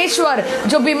परमेश्वर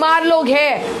जो बीमार लोग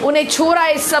हैं उन्हें छू रहा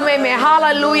है इस समय में.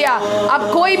 हालेलुया.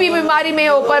 अब कोई भी बीमारी में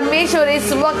हो परमेश्वर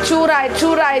इस वक्त छू रहा है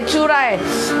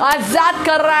आजाद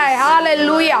कर रहा है.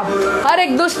 हालेलुया. हर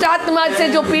एक दुष्ट आत्मा से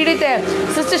जो पीड़ित है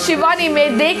सिस्टर शिवानी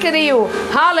मैं देख रही हूँ.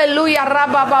 हालेलुया.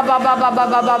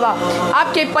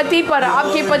 आपके पति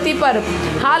पर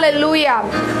hallelujah.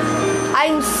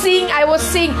 I was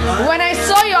seeing, when I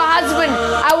saw your husband,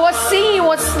 I was seeing he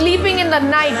was sleeping in the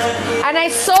night, and I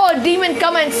saw a demon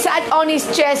come and sat on his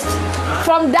chest.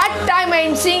 From that time, I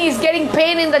am seeing he's getting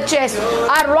pain in the chest.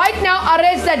 I right now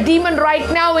arrest that demon right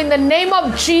now in the name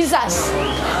of Jesus.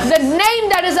 The name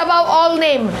that is above all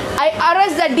name. I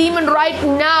arrest that demon right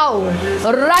now.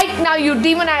 Right now, you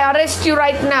demon, I arrest you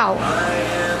right now.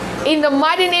 In the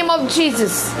mighty name of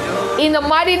Jesus. In the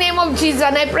mighty name of Jesus.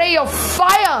 And I pray your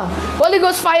fire, Holy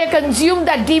Ghost fire, consume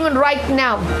that demon right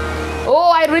now.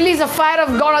 Oh, I release the fire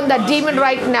of God on that demon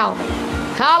right now.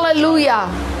 Hallelujah.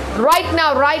 Right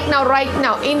now, right now, right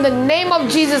now. In the name of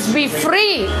Jesus, be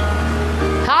free.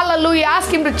 Hallelujah.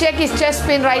 Ask him to check his chest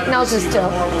pain right now, sister.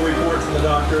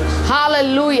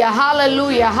 Hallelujah.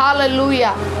 Hallelujah.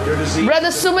 Hallelujah.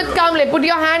 Brother Sumit Kamble, put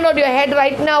your hand on your head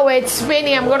right now where it's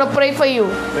paining. I'm going to pray for you.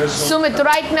 Sumit,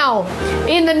 right now.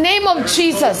 In the name of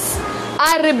Jesus,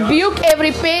 I rebuke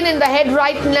every pain in the head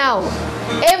right now.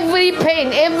 Every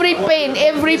pain, every pain,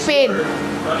 every pain.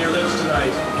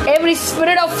 Every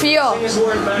spirit of fear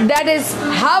that is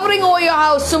hovering over your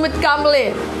house, Sumit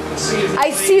Kamble.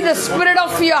 I see the spirit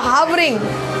of fear hovering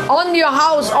on your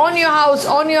house, on your house,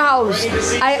 on your house.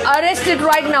 I arrest it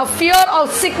right now. Fear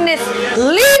of sickness,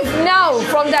 leave now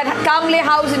from that Kamble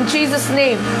house in Jesus'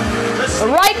 name.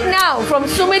 Right now, from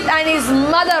Sumit and his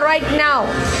mother right now.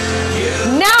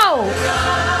 Now,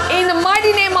 in the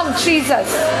mighty name of Jesus.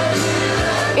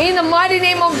 In the mighty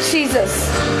name of Jesus.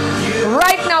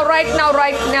 Right now, right now,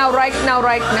 right now, right now,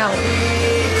 right now.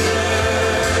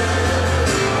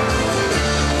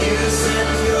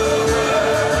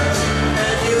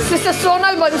 Sister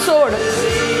Sonal Bansod.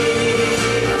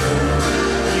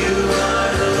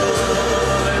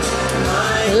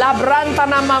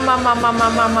 Labrantana mama mama mama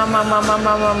mama mama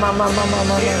mama mama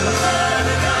mama.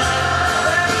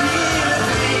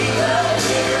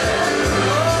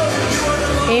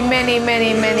 Amen, amen,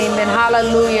 amen, amen.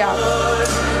 Hallelujah.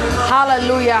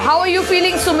 Hallelujah. How are you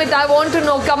feeling, Sumit? I want to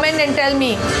know. Comment and tell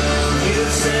me.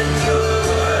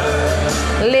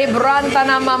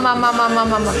 लेब्रांतना mama mama mama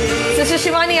mama. Sister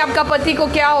Shivani, आपका पति को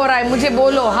क्या हो रहा है? मुझे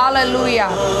बोलो. Hallelujah.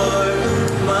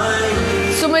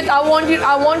 Sumit, I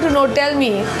want to know. Tell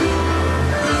me.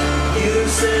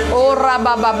 Oh,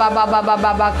 rabba ba ba ba ba ba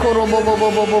ba ba koro bo bo bo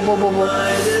bo bo bo bo bo.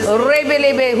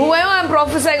 Rebelebe. Whoever I'm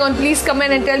prophesying on, please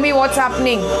comment and tell me what's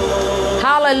happening.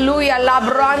 Hallelujah.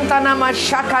 Labrantana ma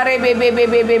shakare be be be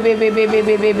be be be be be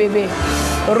be be be be.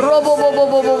 Robo bo bo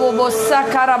bo bo bo bo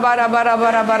sakara bara bara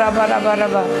bara bara bara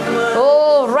bara.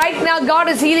 Oh, right now God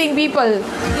is healing people.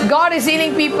 God is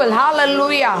healing people.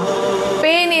 Hallelujah.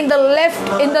 Pain in the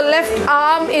left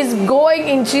arm is going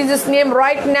in Jesus' name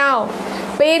right now.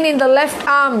 Pain in the left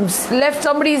arms.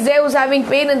 Somebody is there who's having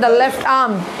pain in the left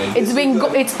arm.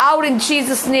 It's out in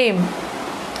Jesus' name.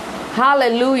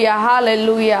 Hallelujah.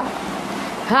 Hallelujah.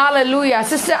 Hallelujah.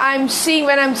 Sister, I'm seeing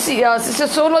Sister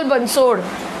Sonal Bansod.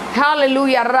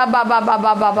 Hallelujah. Rabba ba ba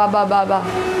ba ba ba ba ba ba.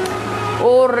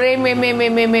 Oh re me me me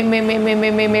me me me me me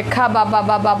me me me ka ba ba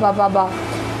ba ba ba ba ba.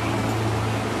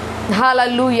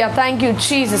 Hallelujah. Thank you,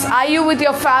 Jesus. Are you with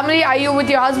your family? Are you with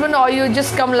your husband, or you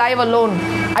just come live alone?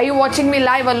 Are you watching me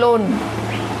live alone?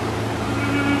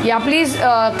 Yeah, please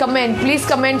comment. Please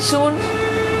comment soon.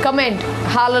 Comment.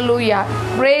 Hallelujah.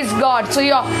 Praise God. So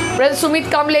your brother Sumit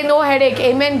Kamble, no headache.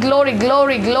 Amen. Glory,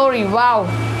 glory, glory. Wow.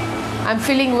 I'm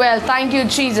feeling well. Thank you,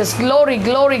 Jesus. Glory,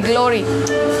 glory, glory.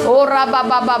 Oh, rabba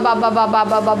ba ba ba ba ba ba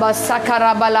ba ba ba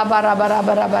sakara ba la ba ra ba ra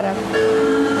ba ra ba ra.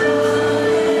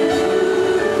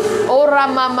 Oh,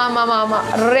 rama mama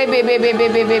mama re be be be be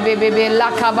be be be be be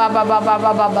la ka ba ba ba ba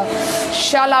ba ba ba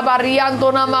shala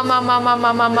barianto na mama mama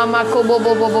mama mama ko bo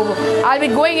bo bo bo. I'll be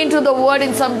going into the word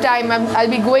in some time. I'll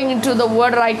be going into the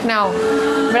word right now,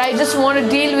 but I just want to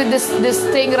deal with this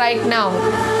thing right now.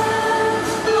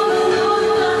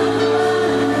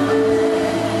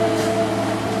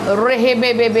 Re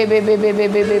be be be be be be be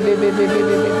be be be be be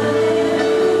be.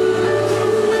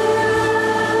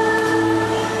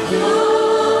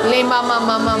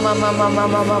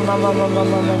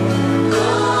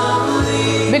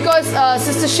 Because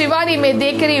Sister Shivani, may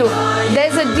dekh rahi hu,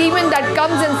 there's a demon that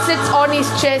comes and sits on his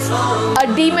chest.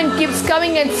 A demon keeps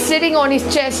coming and sitting on his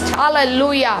chest.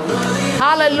 Hallelujah.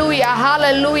 Hallelujah.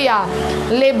 Hallelujah.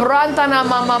 Lebrantana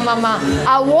mama mama.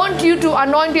 I want you to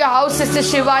anoint your house, Sister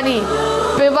Shivani.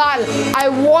 Pival, I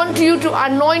want you to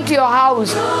anoint your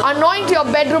house. Anoint your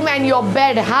bedroom and your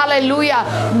bed. Hallelujah.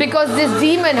 Because this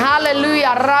demon,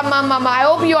 hallelujah, Rama mama. I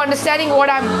hope you are understanding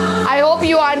I hope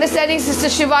you are understanding, Sister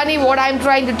Shivani, what I'm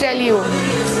trying to tell you.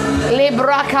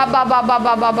 Lebraka baba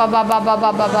baba baba baba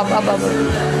baba baba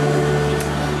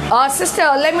baba. Sister,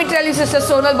 let me tell you, Sister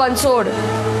Sonal Bansod.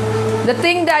 The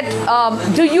thing that,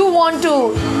 do you want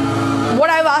to, what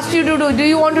I've asked you to do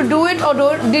you want to do it, or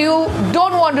do you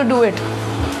don't want to do it?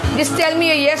 Just tell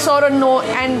me a yes or a no,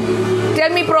 and tell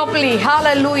me properly.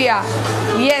 Hallelujah.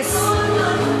 Yes.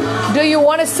 Do you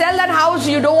want to sell that house?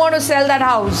 You don't want to sell that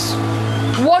house?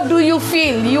 What do you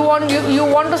feel? You want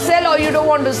to sell, or you don't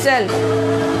want to sell?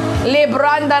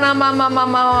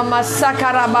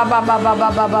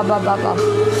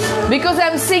 Because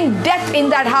I'm seeing death in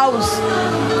that house.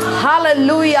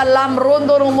 Hallelujah.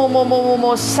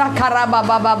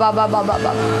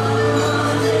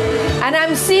 And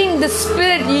I'm seeing the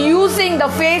spirit using the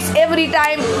face every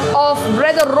time of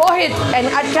Brother Rohit and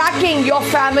attacking your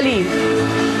family.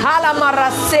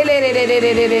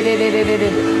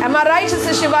 Am I right,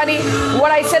 Sister Shivani,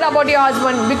 what I said about your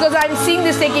husband? Because I'm seeing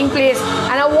this taking place,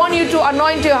 and I want you to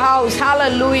anoint your house.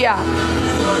 Hallelujah.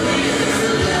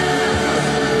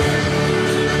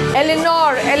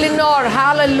 Eleanor,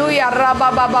 hallelujah.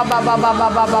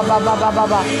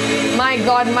 My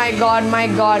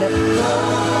God.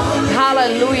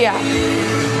 Hallelujah.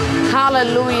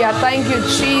 Hallelujah. Thank you,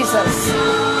 Jesus.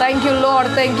 Thank you, Lord.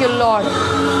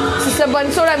 Sister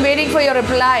Bansur, I'm waiting for your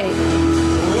reply.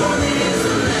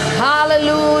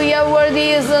 Hallelujah.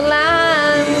 Worthy is the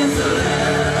Lamb.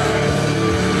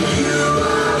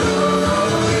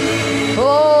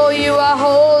 Oh, you are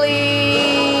holy.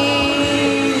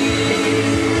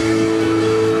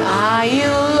 Are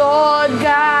you Lord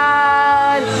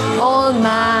God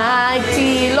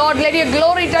Almighty? Lord, let your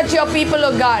glory touch your people,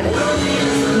 oh God.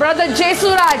 Brother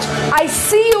Jesuraj, I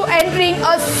see you entering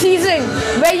a season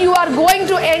where you are going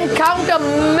to encounter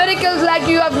miracles like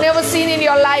you have never seen in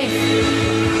your life.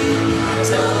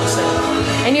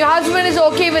 And your husband is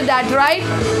okay with that, right?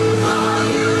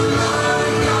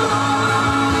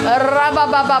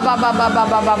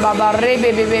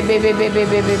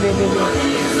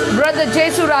 Brother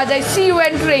Jesuraj, I see you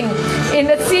entering in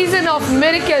the season of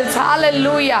miracles.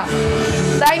 Hallelujah.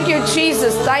 Thank you,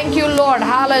 Jesus. Thank you, Lord.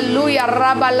 Hallelujah.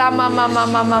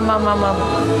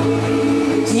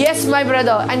 Yes, my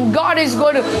brother. And God is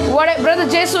going to, Brother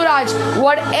Jesuraj,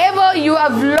 whatever you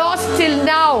have lost till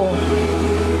now,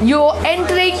 you're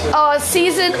entering a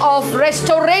season of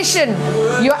restoration.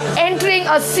 You are entering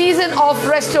a season of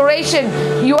restoration.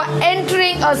 You are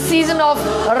entering a season of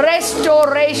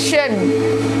restoration.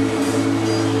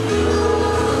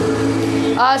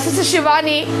 Sister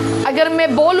Shivani, अगर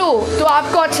मैं बोलूं तो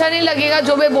आपको अच्छा नहीं लगेगा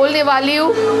जो मैं बोलने वाली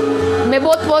हूँ. मैं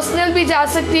बहुत पर्सनल भी जा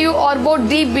सकती हूँ और बहुत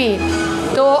डीप भी.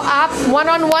 तो आप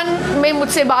 1-on-1 में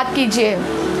मुझसे बात कीजिए.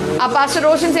 आप पास्टर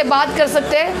रोशन से बात कर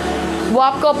सकते हैं. वो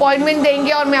आपको अपॉइंटमेंट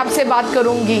देंगे और मैं आपसे बात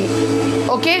करूँगी.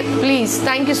 Okay, please.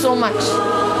 Thank you so much.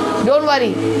 Don't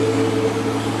worry.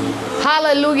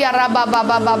 Hallelujah. रबा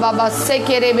बाबा बाबा बा से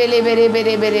केरे बेले बेरे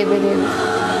बेरे बेरे बेरे.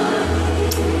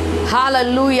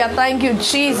 Hallelujah. Thank you,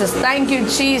 Jesus. Thank you,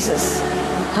 Jesus.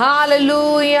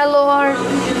 Hallelujah, Lord.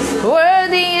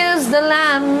 Worthy is the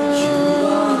Lamb.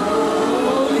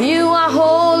 You are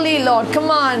holy, Lord. Come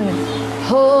on.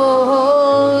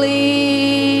 Holy.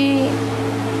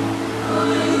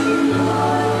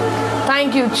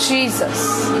 Thank you,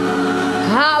 Jesus.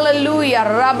 Hallelujah.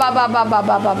 Rabba.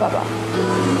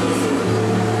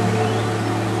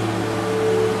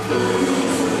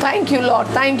 Thank you, Lord.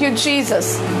 Thank you,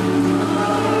 Jesus.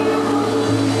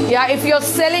 Yeah, if you're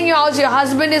selling your house, your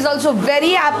husband is also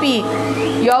very happy.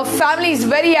 Your family is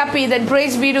very happy. Then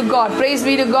praise be to God. Praise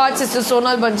be to God, Sister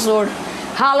Sonal Bansur.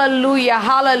 Hallelujah.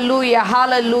 Hallelujah.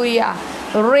 Hallelujah.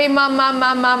 Rema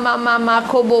mama mama mama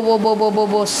kobo bo bo bo bo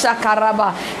bo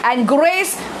sakaraba. And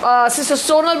grace, Sister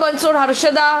Sonal Bansur,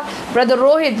 Harshada, Brother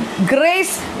Rohit,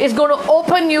 grace is going to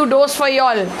open you doors for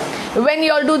y'all when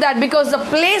y'all do that, because the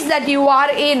place that you are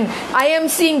in, I am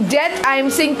seeing death, I am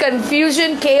seeing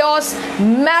confusion, chaos,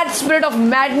 mad spirit of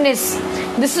madness.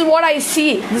 This is what I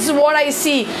see. This is what I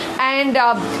see. And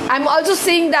I'm also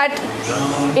seeing that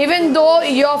even though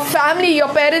your family, your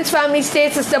parents' family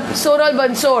stays Sister Sonal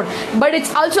Bansur, but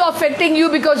it's also affecting you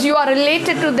because you are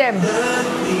related to them,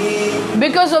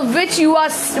 because of which you are,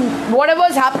 whatever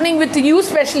is happening with you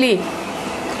especially,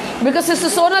 because Sister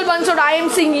Sonal Bansur, I am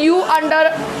seeing you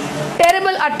under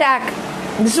terrible attack.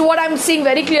 This is what I'm seeing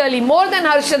very clearly. More than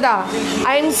Harshada,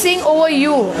 I am seeing over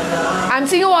you. I'm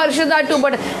seeing over Harshada too,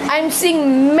 but I'm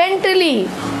seeing mentally,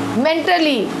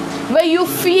 where you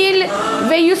feel,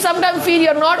 where you sometimes feel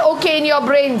you're not okay in your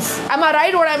brains. Am I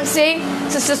right what I'm saying?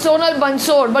 Sister Sonal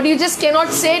Bansur, but you just cannot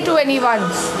say to anyone.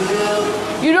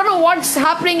 You don't know what's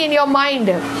happening in your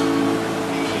mind.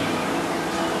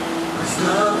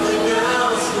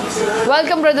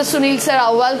 Welcome, Brother Sunil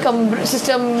Sara. Welcome,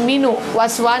 Sister Minu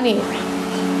Waswani.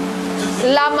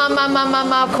 La mama mama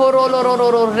mama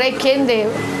korolororo rekende.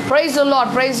 Praise the Lord,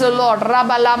 praise the Lord.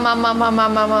 Rabba la mama mama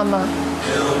mama.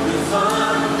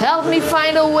 Help me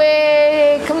find a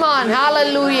way. Come on,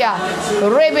 hallelujah.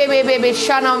 Rebe bebe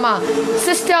shanama.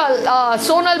 Sister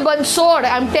Sonal Bansod,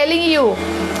 I'm telling you.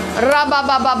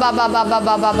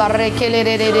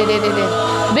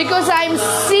 Because I'm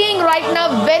seeing right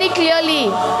now very clearly.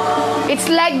 It's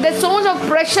like there's so much of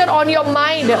pressure on your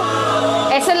mind.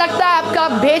 ऐसा लगता है आपका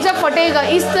भेजा फटेगा.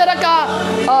 इस तरह का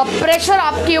pressure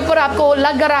आपके ऊपर आपको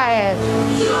लग रहा है.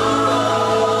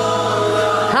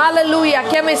 Hallelujah.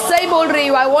 क्या मैं सही बोल रही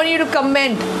हूँ? I want you to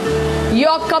comment.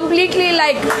 You're completely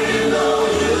like,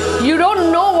 you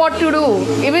don't know what to do.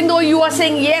 Even though you are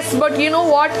saying yes, but you know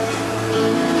what?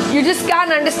 You just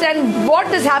can't understand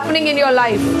what is happening in your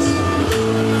life.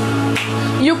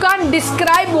 You can't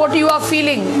describe what you are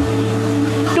feeling.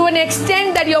 To an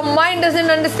extent that your mind doesn't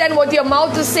understand what your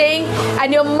mouth is saying,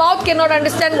 and your mouth cannot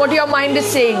understand what your mind is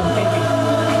saying.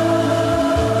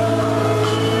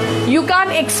 You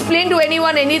can't explain to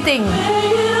anyone anything.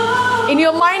 In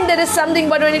your mind there is something,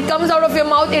 but when it comes out of your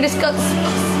mouth, it is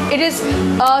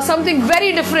something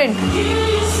very different,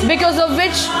 because of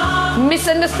which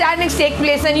misunderstandings take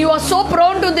place. And you are so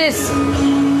prone to this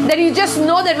that you just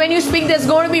know that when you speak there's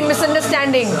going to be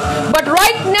misunderstanding. But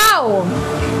right now,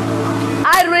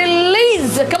 I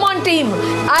release, come on team,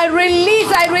 I release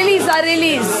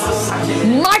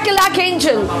Michael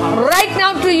Archangel right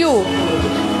now to you.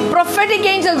 Prophetic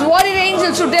angels, warrior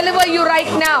angels to deliver you right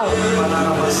now.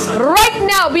 Right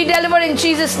now, be delivered in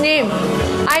Jesus' name.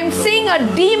 I'm seeing a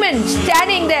demon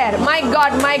standing there. My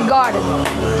God, my God.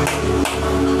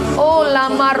 Oh,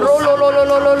 lama ro lo lo lo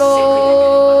lo lo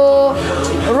lo.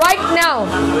 Right now,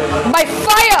 by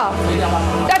fire.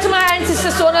 Touch my hand, Sister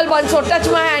Sonal Bansod. Touch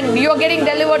my hand. You are getting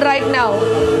delivered right now.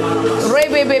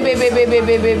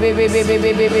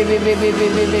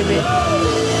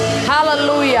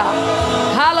 Hallelujah.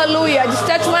 Hallelujah. Just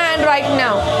touch my hand right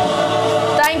now.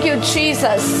 Thank you,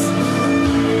 Jesus.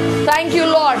 Thank you,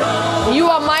 Lord. You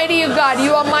are mighty, God.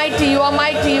 You are mighty. You are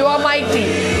mighty. You are mighty.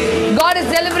 God is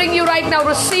delivering you right now.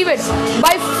 Receive it.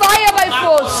 By fire, by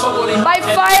force. By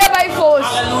fire, by force.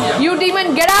 You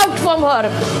demon, get out from her.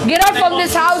 Get out from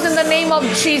this house in the name of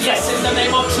Jesus.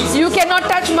 You cannot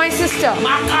touch my sister.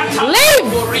 Leave.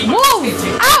 Move.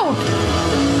 Out.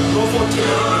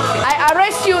 I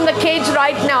arrest you in the cage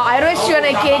right now. I arrest you and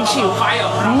I cage you.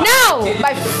 Now,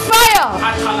 by fire,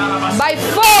 by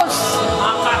force.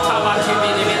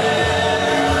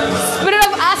 Spirit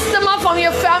of asthma from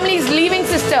your family is leaving,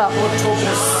 sister.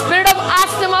 Spirit of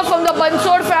asthma from the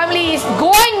Bansod family is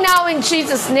going now in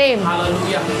Jesus' name.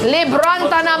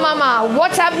 Lebrantana mama.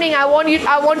 What's happening? I want you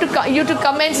to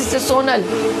comment, Sister Sonal.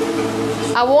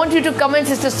 I want you to comment,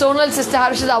 Sister Sonal, Sister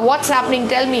Harshada. What's happening?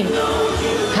 Tell me.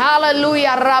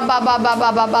 Hallelujah. Rabba ba ba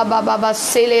ba ba ba ba ba ba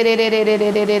sele re re re re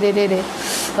re re re re re.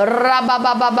 Rabba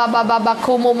ba ba ba ba ba ba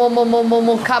kumo mo mo mo mo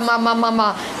mo kama mama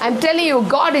ma. I'm telling you,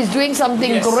 God is doing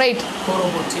something great.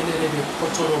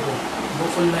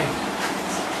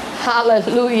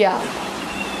 Hallelujah.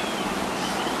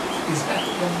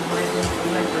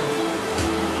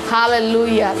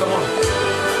 Hallelujah.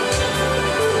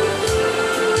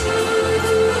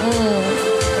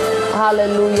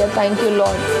 Hallelujah. Thank you,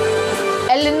 Lord.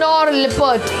 Eleanor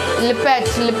Lippert.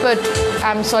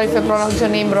 I'm sorry if I pronounce your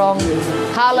name wrong.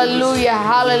 Hallelujah.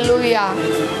 Hallelujah.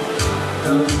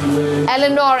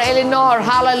 Eleanor.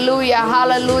 Hallelujah.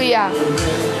 Hallelujah.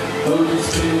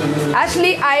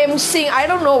 Actually, I am seeing, I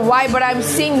don't know why, but I'm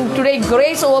seeing today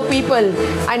grace over people.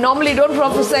 I normally don't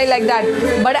prophesy like that,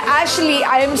 but actually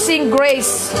I am seeing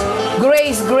grace.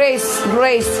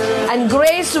 And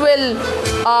grace will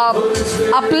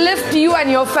uplift you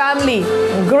and your family.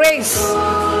 Grace,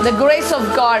 the grace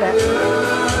of God.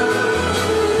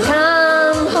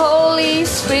 Come, Holy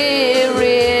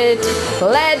Spirit,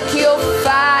 let your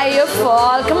fire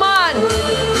fall. Come on.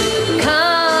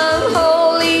 Come,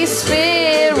 Holy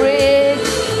Spirit,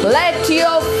 let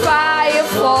your fire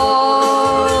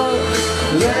fall.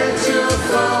 Let your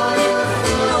fire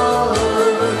fall.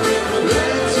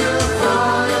 Let your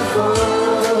fire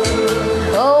fall.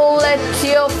 Oh, let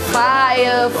your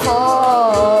fire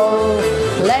fall.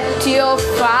 Let your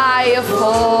fire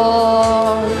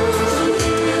fall.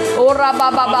 Ora ba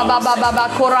ba ba ba ba ba ba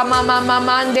kora mama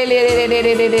mama ndele.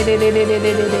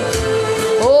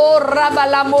 Oh,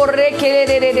 rabalamore ke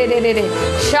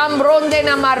shambronde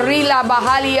na marila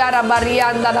bahalia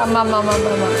rabarianda na mama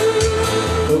mama.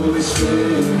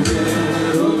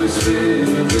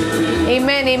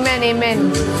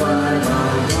 Amen.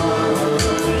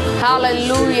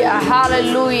 Hallelujah.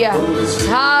 Hallelujah.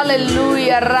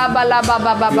 Hallelujah.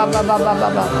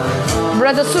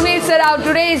 Brother Sunil said out,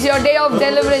 today is your day of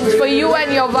deliverance for you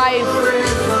and your wife.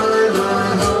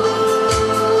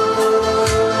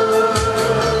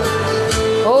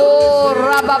 Oh,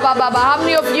 how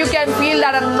many of you can feel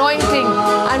that anointing?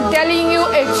 I'm telling you,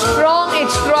 it's strong,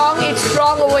 it's strong, it's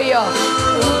strong over here.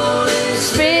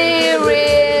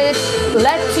 Spirit,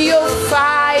 let your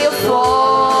fire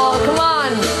fall. Come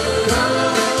on.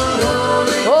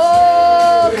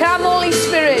 Oh, come Holy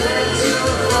Spirit.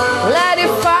 Let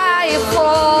your fire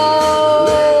fall.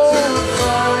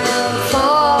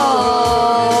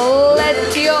 Fall.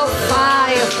 Let your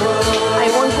fire fall. I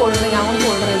won't hold ring. I won't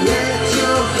hold ring.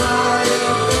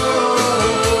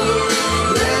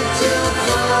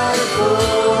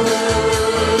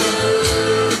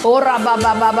 Oh, rama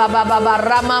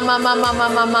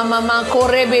mama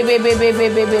kore bebe.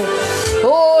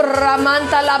 Oh,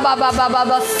 ramanta la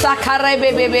baba sakare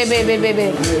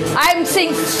bebe. I'm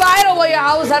seeing fire over your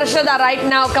house, Harshada, right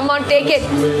now. Come on, take it.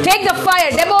 Take the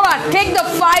fire. Deborah, take the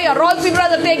fire. Rolfi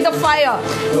brother, take the fire.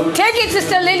 Take it,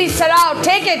 Sister Lily Sarao.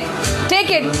 Take it.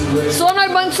 Take it. Sonal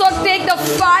Bansor, take the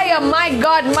fire. My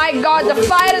God, the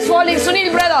fire is falling.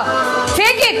 Sunil brother,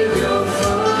 take it.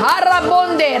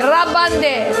 Harabonde,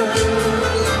 rabande.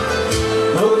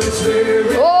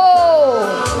 Oh.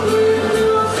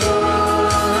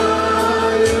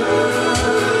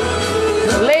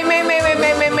 Le me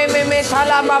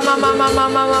thala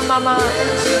mama.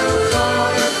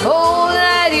 Oh,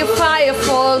 let your fire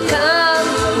fall, come,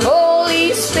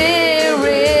 Holy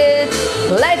Spirit,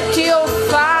 let your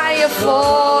fire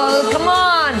fall. Come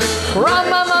on,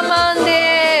 Rama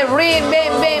mamande, re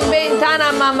ben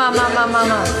tana mama.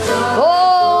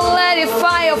 Oh, let your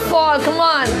fire fall. Come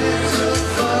on.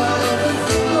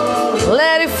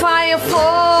 Let it fire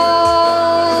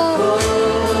fall.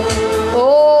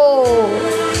 Oh,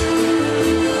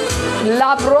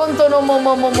 la pronto no mo.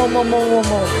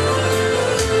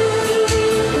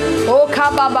 Oh,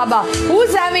 kababa.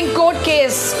 Who's having court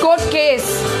case?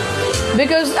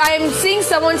 Because I am seeing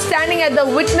someone standing at the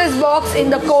witness box in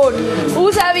the court.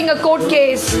 Who's having a court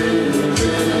case?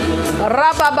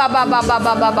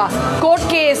 Court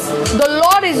case. The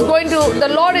Lord is going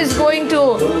to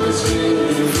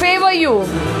favor you.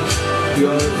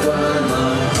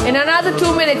 In another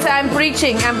 2 minutes, I'm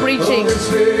preaching.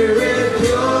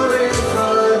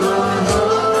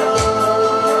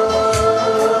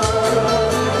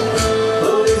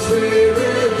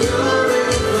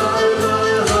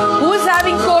 Who's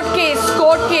having court case?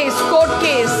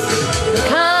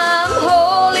 Come,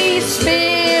 Holy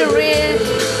Spirit.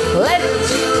 Let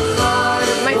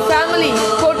my family,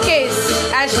 court case.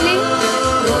 Ashley?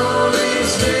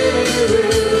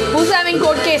 Who's having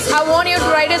court case? I want you to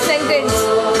write a sentence.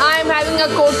 I am having a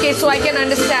court case so I can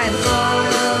understand.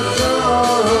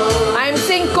 I am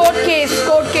saying court case.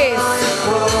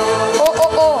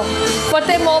 Oh.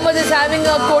 Fateh Mohammed is having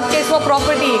a court case for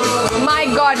property. My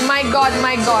God.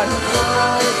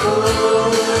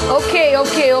 Okay.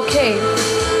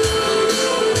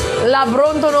 La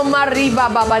Bronto no Mariba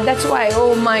Baba. That's why.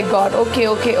 Oh my God. Okay.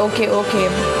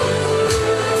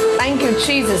 Thank you,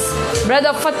 Jesus.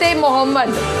 Brother Fateh Mohammed,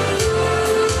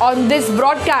 on this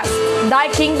broadcast, thy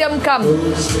kingdom come.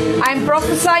 I'm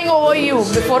prophesying over you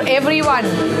before everyone.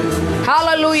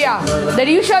 Hallelujah. That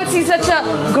you shall see such a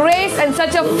grace and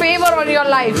such a favor on your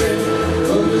life.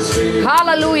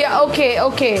 Hallelujah.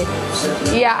 Okay.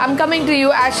 Yeah, I'm coming to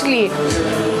you, Ashley.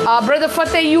 Brother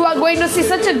Fateh, you are going to see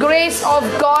such a grace of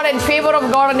God and favor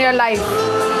of God on your life.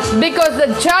 Because the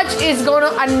judge is going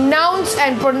to announce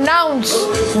and pronounce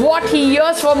what he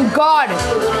hears from God.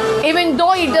 Even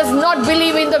though he does not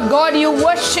believe in the God you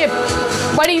worship,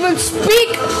 but he will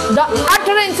speak the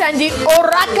utterance and the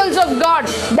oracles of God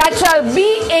that shall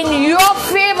be in your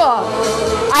favor.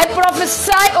 I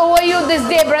prophesy over you this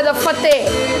day, Brother Fateh.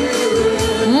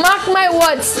 Mark my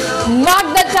words,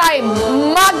 mark the time,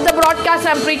 mark the broadcast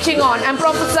I'm preaching on, I'm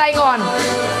prophesying on.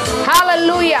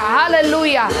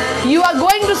 Hallelujah. You are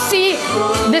going to see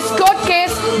this court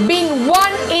case being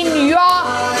won in your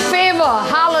favor.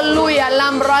 Hallelujah.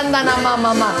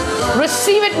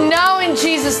 Receive it now in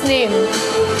Jesus' name.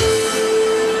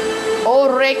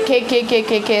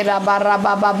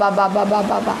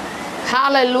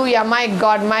 Hallelujah. My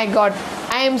God.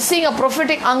 I am seeing a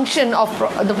prophetic unction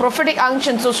the prophetic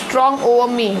unction so strong over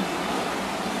me.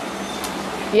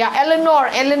 Yeah,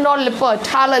 Eleanor Lippert.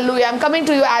 Hallelujah. I'm coming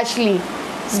to you, Ashley.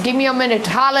 Just give me a minute.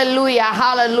 Hallelujah.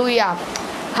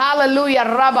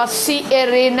 Rabba si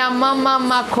erena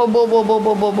mama kobo.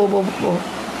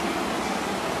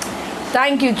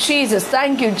 Thank you, Jesus.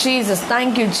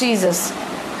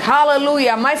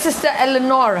 Hallelujah. My sister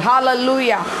Eleanor.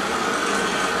 Hallelujah.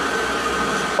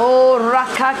 Oh,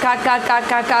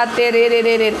 rakakakakakaka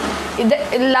tererere.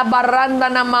 La baranda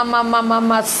na mama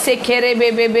mama sekere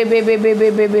bebe bebe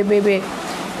bebe bebe bebe.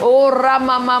 Oh,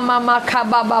 rama mama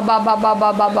kaba baba baba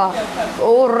baba.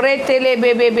 Oh, retele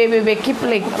bebe bebe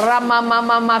kipling. Rama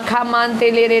mama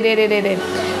kamantele.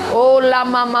 Oh, la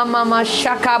mama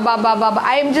shaka baba baba.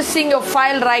 I am just seeing your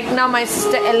file right now, my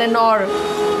sister Eleanor.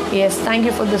 Yes, thank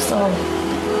you for the song.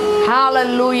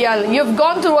 Hallelujah. You've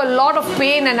gone through a lot of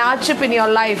pain and hardship in your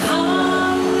life.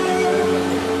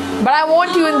 But I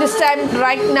want you in this time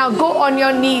right now, go on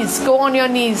your knees. Go on your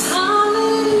knees.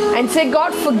 And say,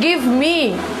 God, forgive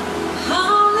me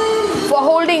for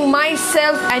holding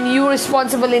myself and you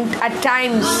responsible at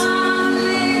times.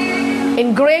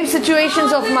 In grave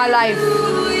situations of my life.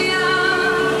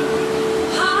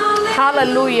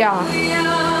 Hallelujah.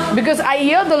 Because I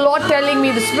hear the Lord telling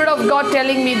me, the Spirit of God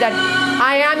telling me that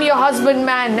I am your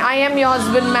husbandman. I am your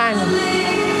husbandman.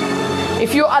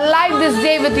 If you're alive this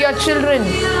day with your children,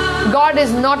 God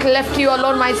has not left you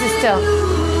alone, my sister.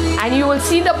 And you will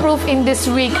see the proof in this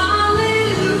week.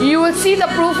 You will see the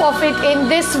proof of it in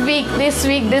this week.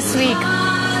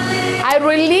 I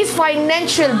release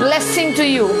financial blessing to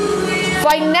you.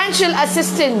 Financial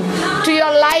assistance to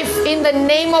your life in the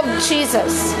name of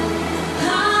Jesus.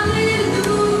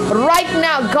 Right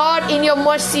now, God, in your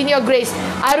mercy, in your grace,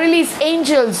 I release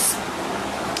angels.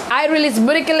 I release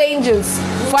miracle angels.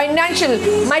 Financial.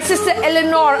 My sister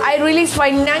Eleanor, I release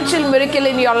financial miracle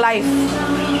in your life.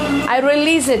 I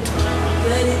release it.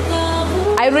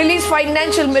 I release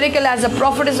financial miracle as a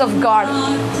prophetess of God.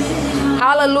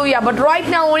 Hallelujah. But right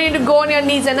now, I want you to go on your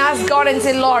knees and ask God and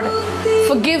say, Lord,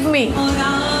 forgive me.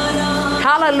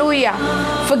 Hallelujah.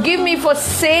 Forgive me for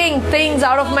saying things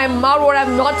out of my mouth what I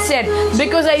have not said.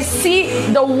 Because I see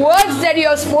the words that you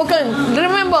have spoken.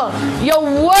 Remember, your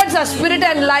words are spirit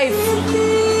and life.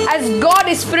 As God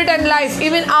is spirit and life,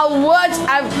 even our words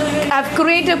have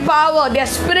creative power. They are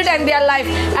spirit and they are life.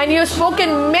 And you have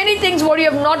spoken many things what you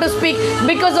have not to speak,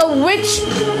 because of which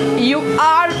you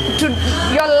are to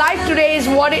your life today is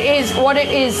what it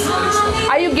is.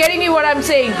 Are you getting me what I'm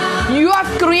saying? You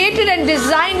have created and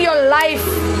designed your life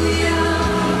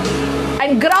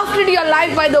and grafted your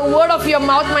life by the word of your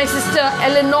mouth, my sister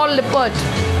Eleanor Lippert.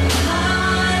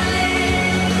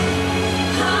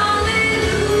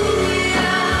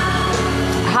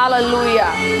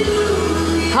 Hallelujah.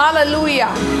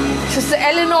 Hallelujah. Sister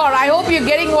Eleanor, I hope you're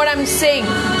getting what I'm saying.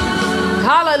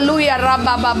 Hallelujah.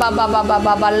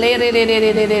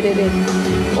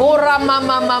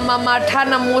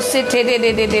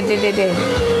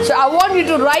 So I want you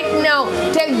to right now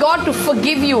tell God to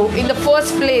forgive you in the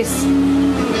first place.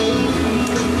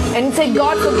 And say,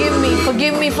 God,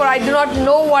 forgive me for I do not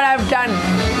know what I've done.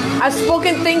 I've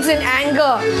spoken things in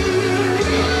anger.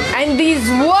 And these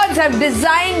words have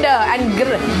designed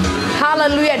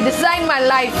designed my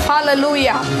life.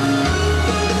 Hallelujah.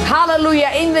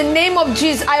 Hallelujah. In the name of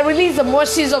Jesus, I release the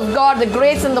mercies of God, the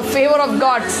grace and the favor of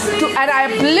God. And I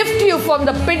uplift you from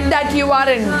the pit that you are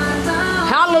in.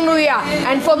 Hallelujah.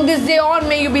 And from this day on,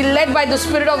 may you be led by the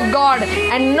Spirit of God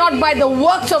and not by the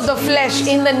works of the flesh,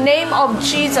 in the name of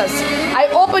Jesus. I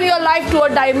open your life to a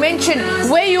dimension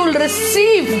where you will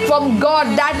receive from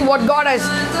God that what God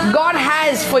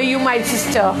has for you, my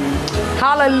sister.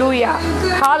 Hallelujah.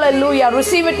 Hallelujah.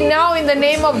 Receive it now in the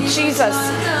name of Jesus.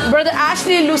 Brother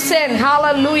Ashley Lucen.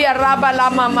 Hallelujah. Rabba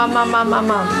lama mama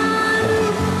mama.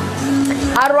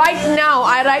 Right now,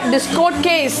 I write this court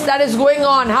case that is going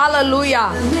on.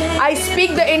 Hallelujah. I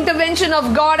speak the intervention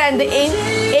of God and the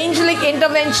angelic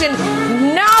intervention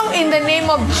now in the name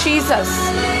of Jesus.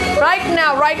 Right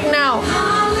now. Right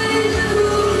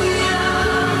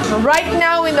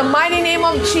now in the mighty name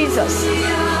of Jesus.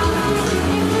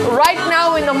 Right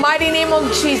now in the mighty name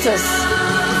of Jesus.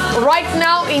 Right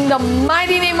now in the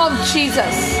mighty name of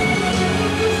Jesus.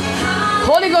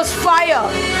 Holy Ghost fire.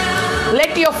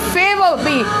 Let your favor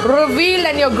be revealed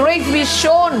and your grace be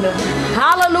shown.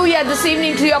 Hallelujah. This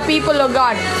evening to your people, oh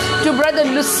God. To Brother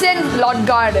Lucen, Lord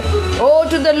God. Oh,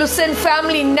 to the Lucen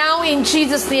family now in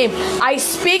Jesus' name. I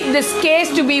speak this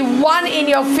case to be won in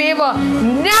your favor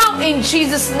now in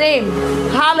Jesus' name.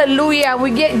 Hallelujah.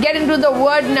 We get into the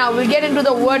word now. We get into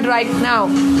the word right now.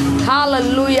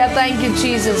 Hallelujah. Thank you,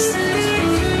 Jesus.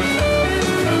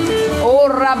 Oh,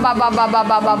 rabba ba ba ba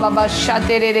ba ba ba ba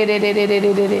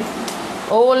shatere.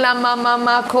 Oh, la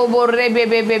mama kobo rebe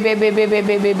be be be be be be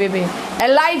be be be.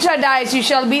 Elijah dies, you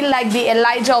shall be like the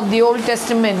Elijah of the Old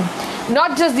Testament.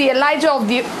 Not just the Elijah of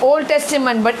the Old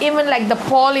Testament, but even like the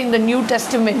Paul in the New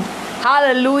Testament.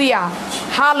 Hallelujah.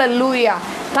 Hallelujah.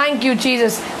 Thank you,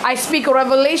 Jesus. I speak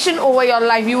revelation over your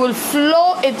life. You will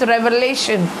flow with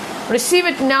revelation. Receive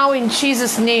it now in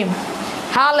Jesus' name.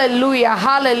 Hallelujah.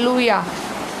 Hallelujah.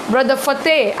 Brother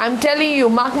Fateh, I'm telling you,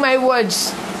 mark my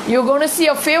words. You're going to see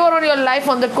a favor on your life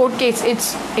on the court case.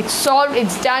 It's solved.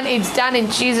 It's done in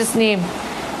Jesus' name.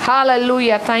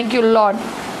 Hallelujah. Thank you, Lord.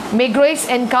 May grace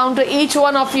encounter each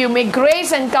one of you. May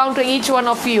grace encounter each one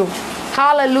of you.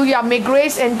 Hallelujah. May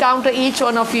grace encounter each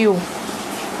one of you.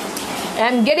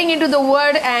 I'm getting into the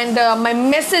word, and my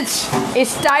message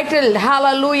is titled,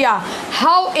 hallelujah,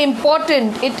 how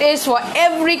important it is for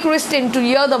every Christian to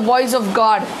hear the voice of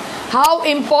God. How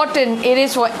important it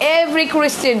is for every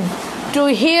Christian to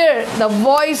hear the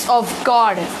voice of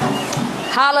God.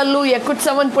 Hallelujah. Could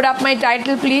someone put up my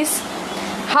title, please?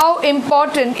 How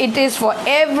important it is for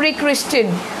every Christian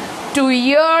to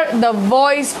hear the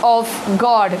voice of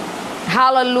God.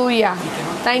 Hallelujah.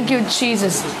 Thank you,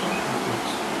 Jesus.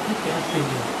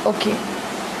 Okay.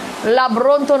 La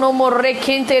bronto no morre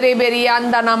kente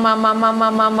reberianda na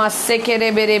mama seke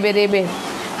reberebe.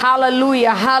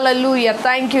 Hallelujah. Hallelujah.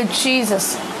 Thank you,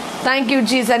 Jesus. Thank you,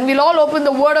 Jesus. And we'll all open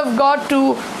the word of God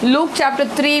to Luke chapter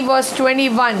 3 verse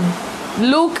 21.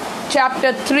 Luke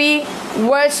chapter 3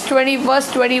 verse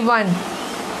 21.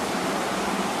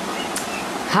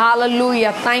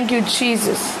 Hallelujah. Thank you,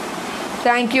 Jesus.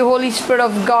 Thank you, Holy Spirit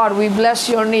of God. We bless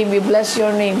your name. We bless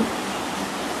your name.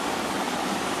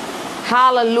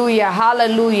 Hallelujah.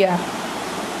 Hallelujah.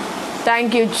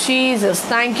 Thank you, Jesus.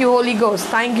 Thank you, Holy Ghost.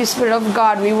 Thank you, Spirit of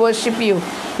God. We worship you.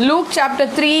 Luke chapter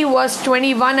 3 verse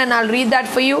 21, and I'll read that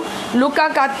for you. Luka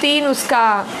ka 3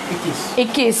 uska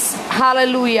 21.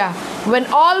 Hallelujah. When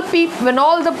all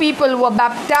the people were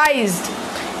baptized,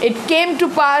 it came to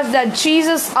pass that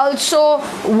Jesus also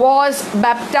was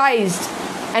baptized.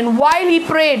 And while he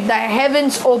prayed, the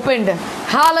heavens opened.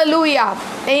 Hallelujah.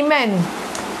 Amen.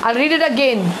 I'll read it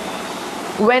again.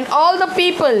 When all the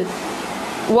people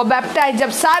were baptized, जब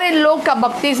सारे लोग का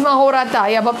बपतिस्मा हो रहा था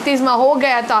या बपतिस्मा हो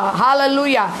गया था,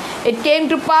 hallelujah, it came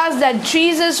to pass that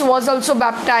Jesus was also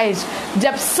baptized.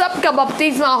 जब सब का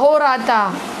बपतिस्मा हो रहा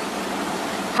था,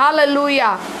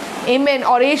 हालेलुया, आमेन,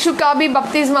 और यीशु का भी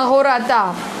बपतिस्मा हो रहा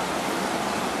था.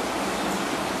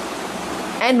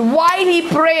 And while he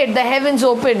prayed, the heavens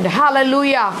opened.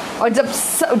 Hallelujah. और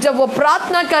जब वो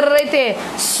प्रार्थना कर रहे थे,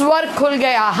 स्वर्ग खुल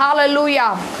गया.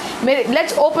 Hallelujah.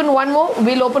 Let's open one more.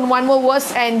 We'll open one more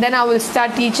verse and then I will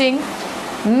start teaching.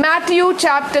 Matthew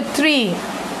chapter 3.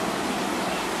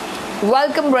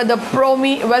 Welcome, brother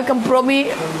Promi. Welcome,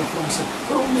 Promi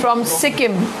from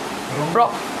Sikkim.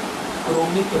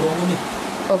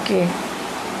 Okay.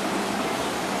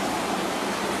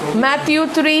 Matthew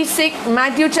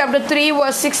chapter 3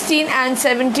 verse 16 and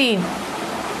 17.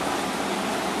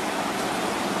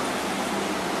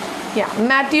 Yeah,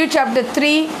 Matthew chapter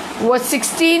 3 verse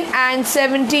 16 and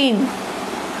 17.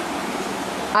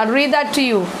 I'll read that to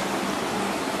you.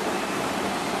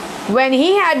 When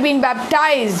he had been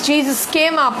baptized, Jesus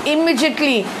came up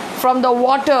immediately from the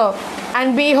water,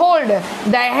 and behold,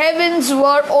 the heavens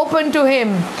were opened to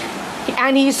him.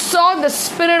 And he saw the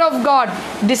Spirit of God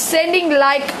descending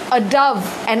like a dove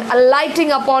and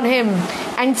alighting upon him.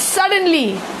 And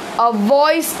suddenly a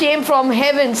voice came from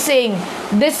heaven saying,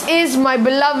 "This is my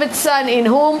beloved Son, in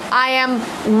whom I am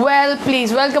well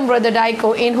pleased." Welcome, Brother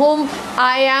Daiko. In whom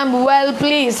I am well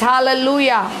pleased.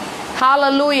 Hallelujah.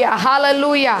 Hallelujah.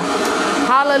 Hallelujah.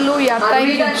 Hallelujah.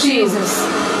 Thank you, Jesus.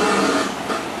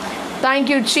 Thank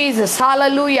you, Jesus.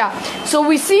 Hallelujah. So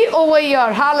we see over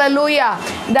here, hallelujah,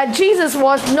 that Jesus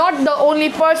was not the only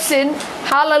person,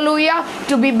 hallelujah,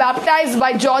 to be baptized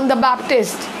by John the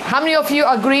Baptist. How many of you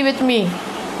agree with me?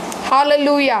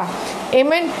 Hallelujah.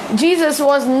 Amen. Jesus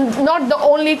was not the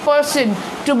only person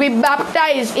to be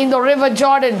baptized in the river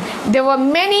Jordan. There were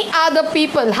many other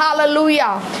people,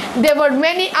 hallelujah. There were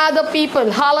many other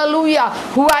people, hallelujah,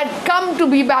 who had come to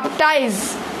be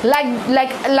baptized.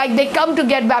 Like they come to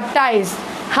get baptized.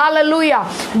 Hallelujah.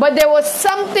 But there was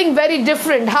something very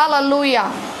different. Hallelujah.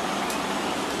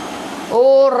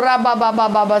 Oh, Rabba Baba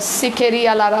Baba Sikeri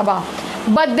Ala Rabba.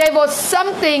 But there was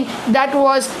something that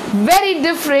was very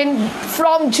different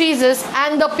from Jesus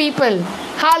and the people.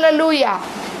 Hallelujah.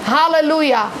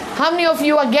 Hallelujah. How many of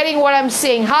you are getting what I'm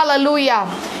saying? Hallelujah.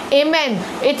 Amen.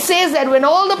 It says that when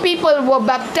all the people were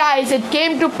baptized, it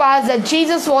came to pass that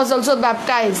Jesus was also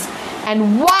baptized.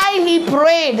 And while he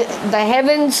prayed, the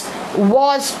heavens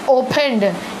was opened.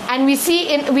 And we see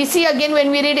again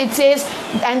when we read, it says,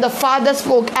 and the Father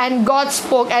spoke, and God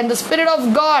spoke, and the Spirit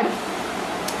of God.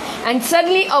 And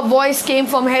suddenly a voice came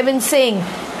from heaven saying,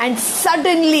 and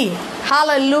suddenly,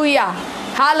 hallelujah,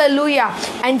 hallelujah,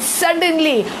 and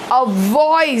suddenly a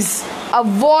voice a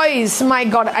voice, my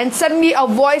God, and suddenly a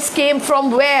voice came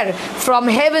from where? From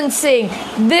heaven, saying,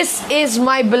 "This is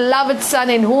my beloved Son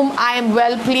in whom I am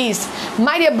well pleased."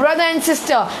 My dear brother and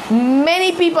sister,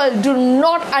 many people do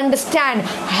not understand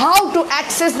how to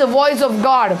access the voice of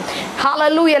God.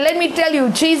 Hallelujah. Let me tell you,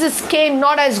 Jesus came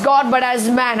not as God but as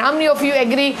man. How many of you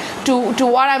agree to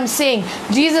what I'm saying?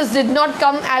 Jesus did not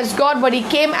come as God, but he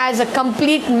came as a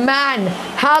complete man.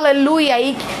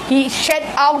 Hallelujah. He shed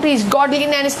out his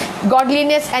godliness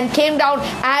and came down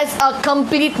as a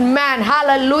complete man.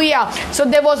 Hallelujah. So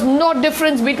there was no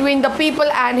difference between the people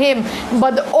and him,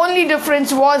 but the only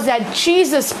difference was that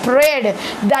Jesus prayed,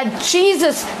 that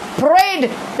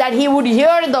he would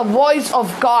hear the voice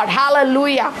of God.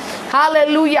 Hallelujah.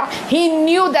 Hallelujah. He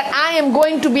knew that I am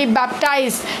going to be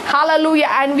baptized. Hallelujah.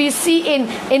 And we see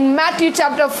in Matthew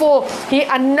chapter 4, he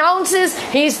announces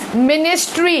his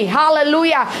ministry.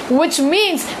 Hallelujah. Which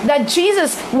means that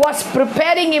Jesus was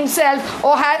preparing himself,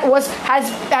 or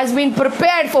has been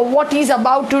prepared for what he's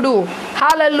about to do.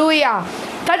 Hallelujah.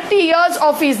 30 years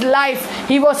of his life,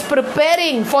 he was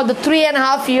preparing for the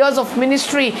 3.5 years of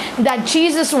ministry that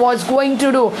Jesus was going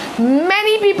to do.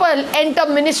 Many people enter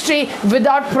ministry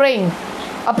without praying.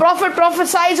 A prophet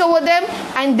prophesies over them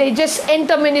and they just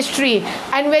enter ministry.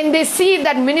 And when they see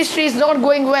that ministry is not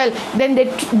going well, then they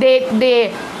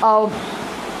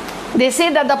say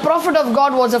that the prophet of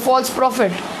God was a false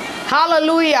prophet.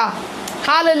 Hallelujah.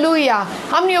 Hallelujah.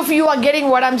 How many of you are getting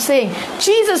what I'm saying?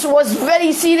 Jesus was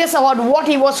very serious about what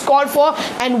he was called for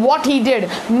and what he did.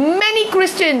 Many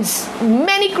Christians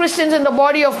in the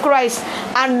body of Christ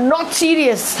are not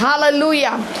serious.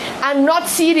 Hallelujah. Are not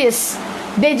serious.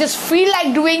 They just feel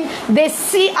like doing, they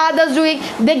see others doing,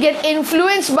 they get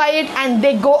influenced by it, and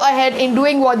they go ahead in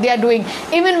doing what they are doing,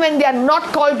 even when they are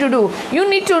not called to do. You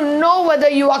need to know whether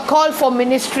you are called for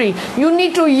ministry. You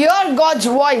need to hear God's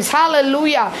voice.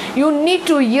 Hallelujah. You need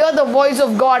to hear the voice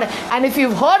of God. And if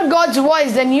you've heard God's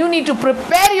voice, then you need to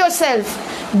prepare yourself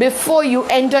before you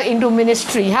enter into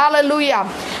ministry. Hallelujah.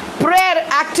 Prayer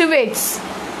activates.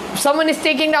 Someone is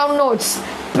taking down notes.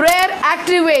 Prayer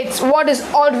activates what is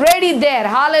already there.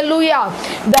 Hallelujah.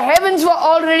 The heavens were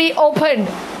already opened.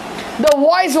 The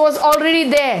voice was already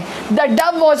there. The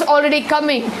dove was already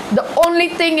coming. The only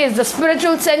thing is the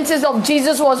spiritual senses of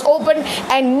Jesus was open,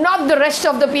 and not the rest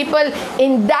of the people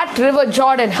in that river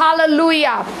Jordan.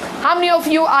 Hallelujah. How many of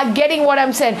you are getting what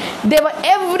I'm saying? There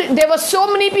were so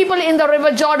many people in the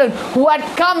river Jordan who had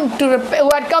come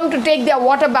to take their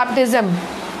water baptism.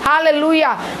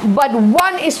 Hallelujah. But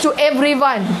one is to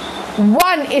everyone.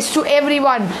 One is to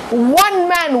everyone. One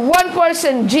man, one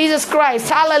person, Jesus Christ,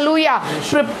 hallelujah,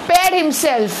 prepared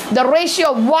himself. The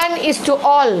ratio of one is to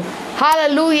all.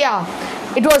 Hallelujah.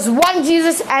 It was one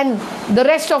Jesus and the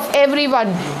rest of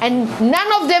everyone. And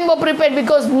none of them were prepared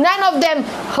because none of them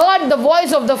heard the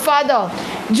voice of the Father.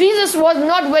 Jesus was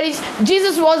not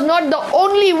the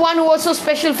only one who was so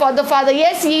special for the Father.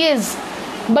 Yes, he is.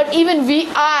 But even we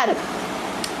are.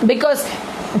 Because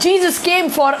Jesus came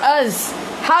for us.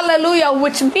 Hallelujah.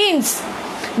 Which means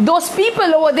those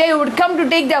people over there who would come to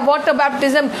take their water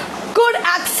baptism could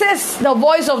access the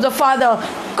voice of the Father,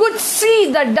 could see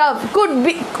the dove,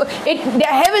 their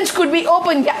heavens could be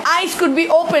open, their eyes could be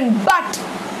open. But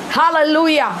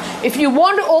hallelujah, if you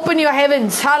want to open your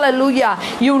heavens, hallelujah,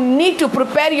 you need to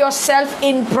prepare yourself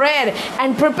in prayer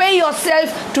and prepare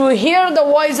yourself to hear the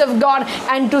voice of God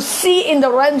and to see in the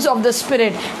realms of the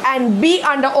Spirit and be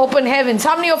under open heavens.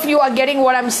 How many of you are getting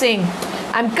what I'm saying?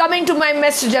 I'm coming to my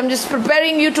message. I'm just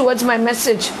preparing you towards my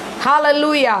message.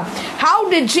 Hallelujah. How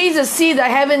did Jesus see the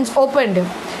heavens opened?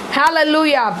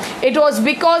 Hallelujah. It was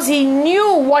because he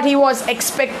knew what he was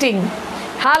expecting.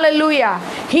 Hallelujah.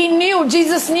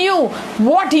 Jesus knew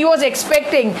what he was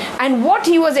expecting, and what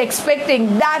he was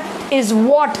expecting, that is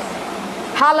what,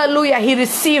 hallelujah, he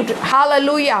received.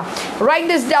 Hallelujah. Write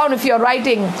this down if you're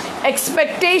writing.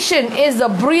 Expectation is the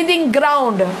breathing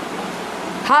ground.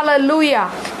 Hallelujah.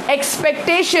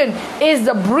 Expectation is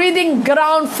the breathing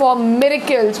ground for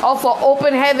miracles or for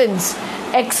open heavens.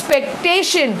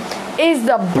 Expectation is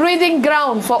the breathing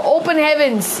ground for open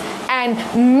heavens and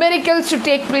miracles to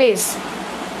take place.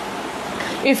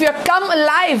 If you come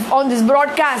alive on this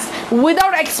broadcast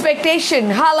without expectation,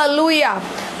 hallelujah,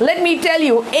 Let me tell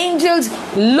you, angels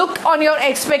look on your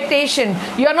expectation.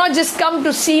 You're not just come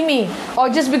to see me or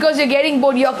just because you're getting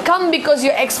bored. You're come because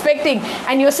you're expecting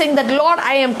and you're saying that, Lord,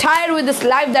 I am tired with this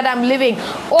life that I'm living.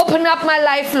 Open up my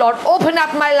life, Lord. Open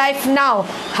up my life now.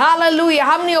 Hallelujah.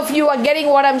 How many of you are getting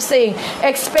what I'm saying?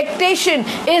 Expectation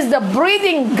is the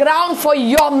breathing ground for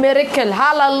your miracle.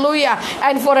 Hallelujah.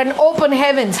 And for an open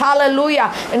heavens.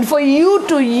 Hallelujah. And for you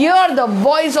to hear the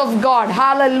voice of God.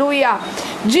 Hallelujah.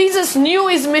 Jesus knew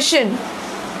his mission.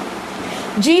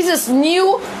 Jesus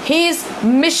knew his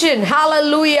mission.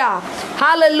 Hallelujah.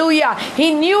 Hallelujah.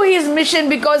 He knew his mission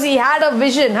because he had a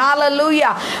vision.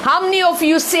 Hallelujah. How many of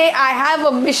you say, I have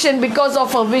a mission because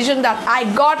of a vision that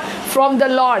I got from the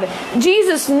Lord?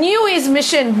 Jesus knew his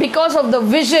mission because of the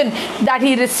vision that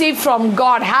he received from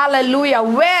God. Hallelujah.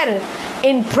 Where?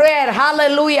 In prayer.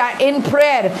 Hallelujah. In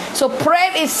prayer. So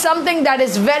prayer is something that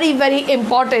is very, very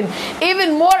important.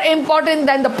 Even more important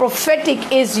than the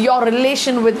prophetic is your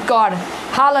relation with God.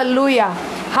 Hallelujah.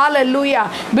 Hallelujah.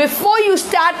 Before you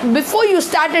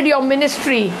started your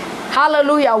ministry,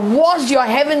 hallelujah, was your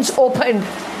heavens opened?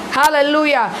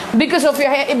 Hallelujah. Because if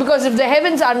the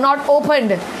heavens are not opened,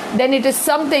 then it is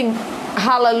something.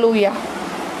 Hallelujah.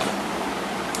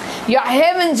 Your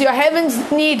heavens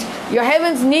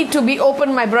need to be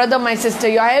open, my brother, my sister.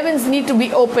 Your heavens need to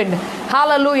be opened.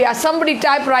 Hallelujah. Somebody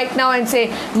type right now and say,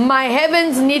 my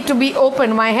heavens need to be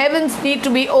opened. My heavens need to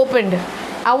be opened.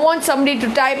 I want somebody to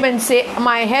type and say,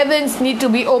 my heavens need to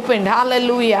be opened.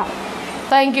 Hallelujah.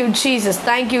 Thank you, Jesus.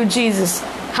 Thank you, Jesus.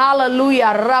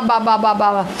 Hallelujah.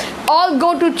 All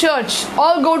go to church.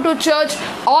 All go to church.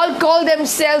 All call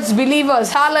themselves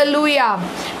believers. Hallelujah.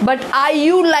 But are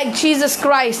you like Jesus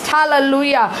Christ?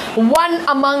 Hallelujah. One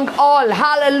among all.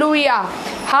 Hallelujah.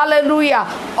 Hallelujah.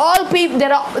 All people.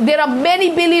 There are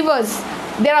many believers.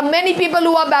 There are many people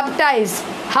who are baptized.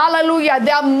 Hallelujah.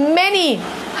 There are many.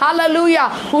 Hallelujah.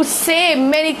 Who say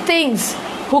many things.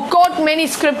 Who quote many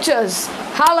scriptures.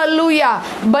 Hallelujah.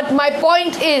 But my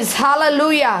point is,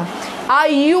 hallelujah, are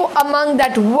you among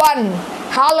that one,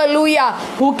 hallelujah,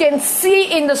 who can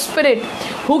see in the spirit,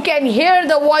 who can hear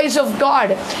the voice of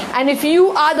God? And if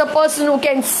you are the person who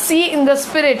can see in the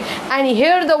spirit and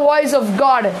hear the voice of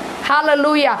God,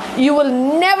 hallelujah, you will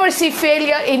never see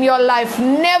failure in your life.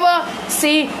 Never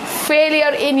see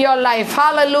failure in your life.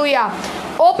 Hallelujah.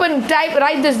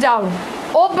 Write this down.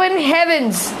 Open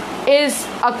heavens is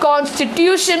a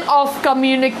constitution of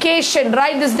communication.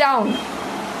 Write this down.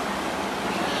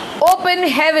 Open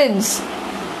heavens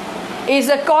is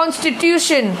a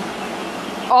constitution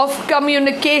of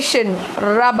communication.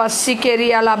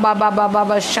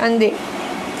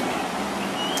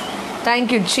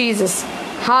 Thank you, Jesus.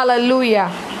 Hallelujah.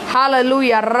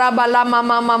 Hallelujah.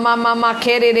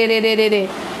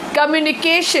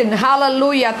 Communication.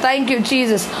 Hallelujah. Thank you,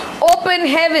 Jesus. Open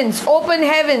heavens. Open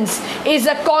heavens is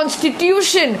a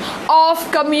constitution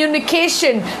of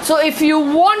communication. So if you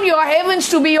want your heavens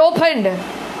to be opened,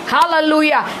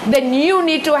 hallelujah, then you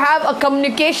need to have a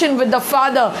communication with the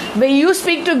Father where you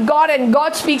speak to God and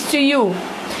God speaks to you.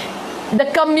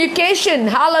 The communication,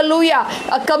 hallelujah,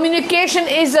 a communication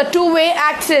is a two-way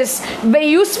access where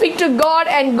you speak to God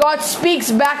and God speaks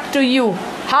back to you.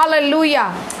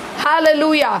 Hallelujah.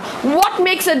 Hallelujah. What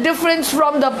makes a difference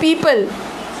from the people?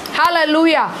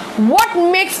 Hallelujah. What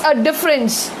makes a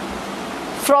difference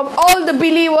from all the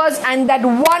believers and that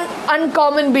one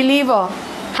uncommon believer?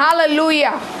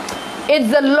 Hallelujah.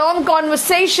 It's the long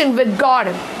conversation with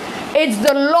God. It's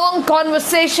the long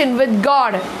conversation with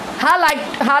God.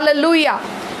 Hallelujah.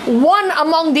 One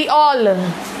among the all.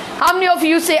 How many of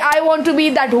you say, I want to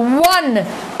be that one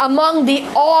among the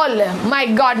all? My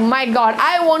God,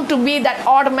 I want to be that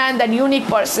odd man, that unique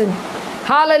person.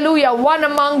 Hallelujah. One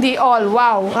among the all.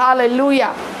 Wow.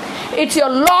 Hallelujah. It's your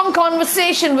long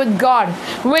conversation with God.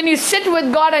 When you sit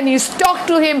with God and you talk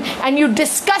to Him and you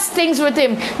discuss things with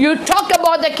Him, you talk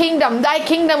about the kingdom. Thy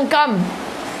kingdom come.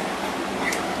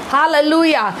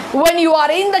 Hallelujah. When you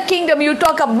are in the kingdom, you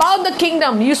talk about the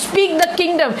kingdom. You speak the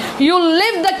kingdom. You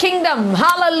live the kingdom.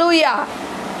 Hallelujah.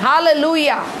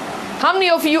 Hallelujah. How many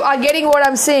of you are getting what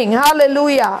I'm saying?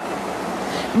 Hallelujah.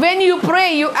 When you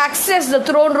pray, you access the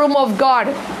throne room of God.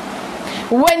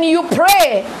 When you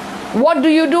pray, what do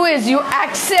is you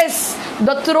access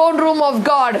the throne room of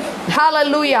God.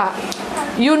 Hallelujah.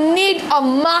 You need a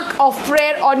mark of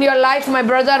prayer on your life, my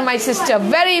brother and my sister.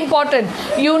 Very important.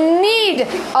 You need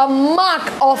a mark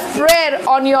of prayer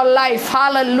on your life.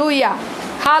 Hallelujah.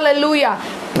 Hallelujah.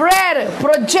 Prayer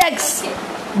projects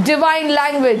divine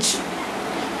language.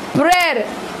 Prayer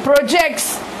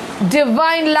projects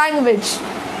divine language.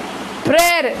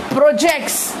 Prayer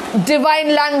projects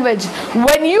divine language.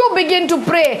 When you begin to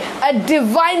pray a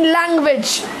divine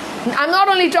language, I'm not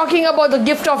only talking about the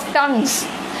gift of tongues,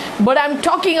 but I'm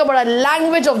talking about a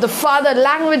language of the Father,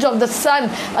 language of the Son,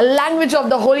 a language of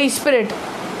the Holy Spirit.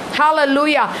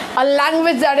 Hallelujah. A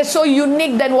language that is so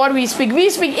unique than what we speak. We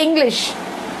speak English.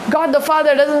 God the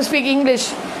Father doesn't speak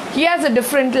English. He has a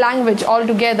different language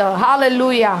altogether.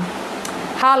 Hallelujah.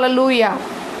 Hallelujah.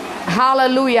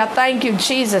 Hallelujah. Thank you,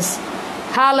 Jesus.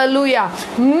 Hallelujah.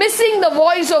 Missing the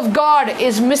voice of God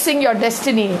is missing your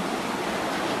destiny.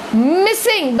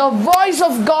 Missing the voice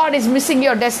of God is missing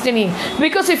your destiny.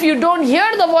 Because if you don't hear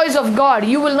the voice of God,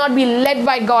 you will not be led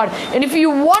by God. And if you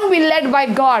won't be led by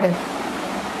God,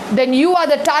 then you are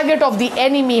the target of the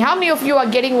enemy. How many of you are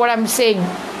getting what I'm saying?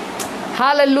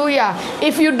 Hallelujah.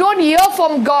 If you don't hear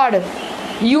from God,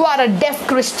 you are a deaf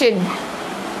Christian.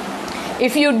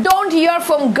 If you don't hear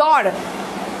from God,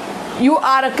 you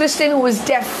are a Christian who is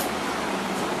deaf.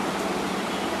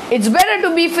 It's better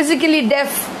to be physically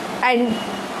deaf and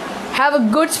have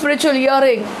a good spiritual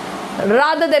hearing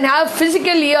rather than have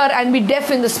physical ear and be deaf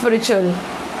in the spiritual.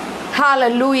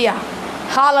 Hallelujah.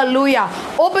 Hallelujah.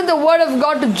 Open the word of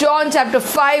God to John chapter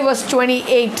 5 verse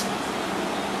 28.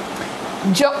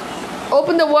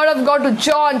 Open the word of God to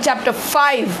John chapter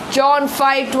 5. John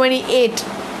 5:28.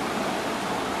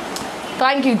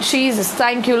 Thank you, Jesus.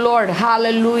 Thank you, Lord.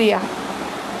 Hallelujah.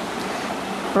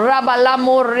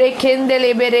 Rabalamo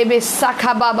rekendele berebe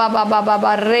saka baba baba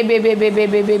baba rebe bebe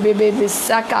bebe bebe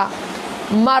saka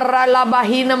marala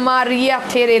bahina maria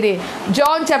terere.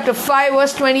 John chapter 5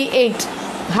 verse 28.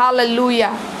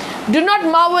 Hallelujah. Do not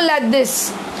marvel at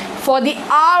this, for the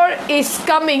hour is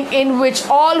coming in which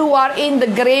all who are in the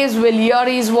graves will hear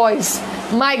his voice.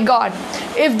 My God,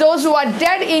 if those who are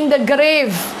dead in the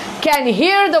grave can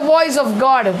hear the voice of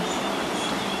God,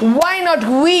 why not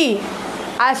we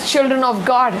as children of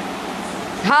God?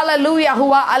 Hallelujah,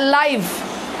 who are alive,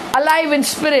 alive in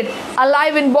spirit,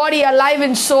 alive in body, alive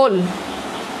in soul.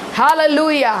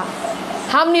 Hallelujah.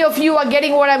 How many of you are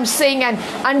getting what I'm saying and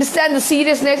understand the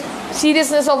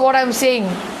seriousness of what I'm saying?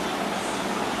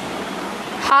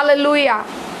 Hallelujah.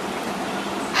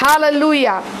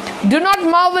 Hallelujah. Do not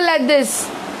marvel at this,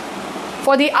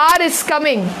 for the hour is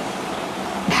coming.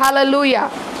 Hallelujah.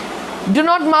 Do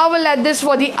not marvel at this,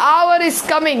 for the hour is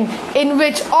coming in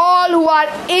which all who are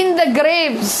in the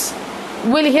graves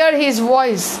will hear his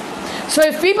voice. So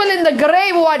if people in the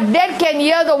grave who are dead can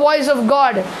hear the voice of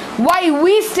God, why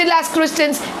we still as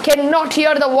Christians cannot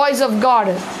hear the voice of God?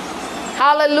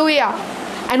 Hallelujah.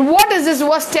 And what is this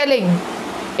verse telling?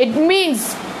 It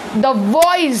means the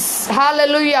voice,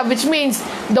 hallelujah, which means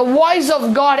the voice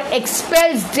of God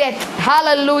expels death.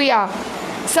 Hallelujah.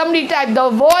 Somebody type, the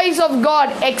voice of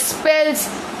God expels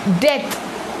death.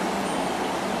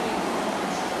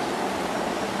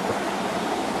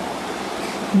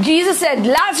 Jesus said,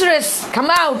 Lazarus, come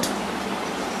out.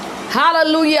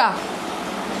 Hallelujah.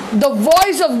 The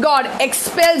voice of God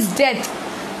expels death.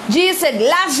 Jesus said,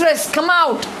 Lazarus, come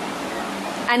out.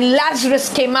 And Lazarus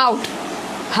came out.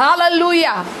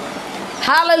 Hallelujah.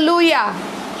 Hallelujah.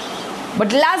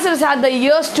 But Lazarus had the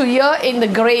ears to hear in the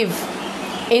grave,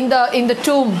 in the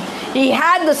tomb. He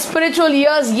had the spiritual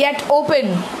ears yet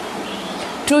open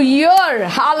to hear.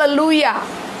 Hallelujah.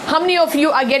 How many of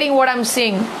you are getting what I'm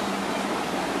saying?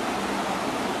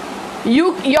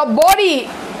 Your body,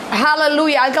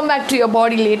 hallelujah. I'll come back to your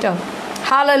body later.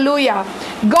 Hallelujah.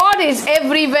 God is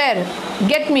everywhere.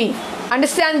 Get me?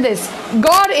 Understand this.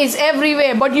 God is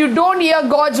everywhere, but you don't hear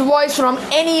God's voice from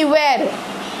anywhere.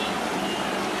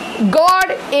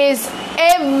 God is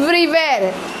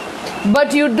everywhere,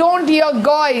 but you don't hear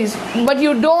God's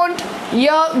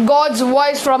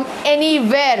voice from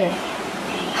anywhere.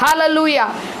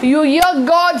 Hallelujah. You hear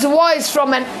God's voice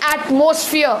from an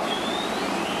atmosphere.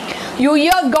 You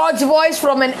hear God's voice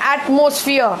from an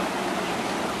atmosphere.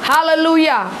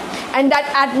 Hallelujah. And that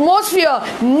atmosphere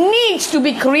needs to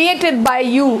be created by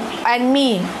you and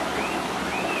me.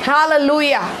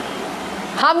 Hallelujah.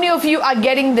 How many of you are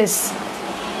getting this?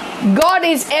 God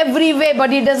is everywhere,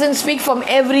 but He doesn't speak from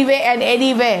everywhere and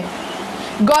anywhere.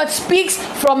 God speaks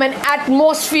from an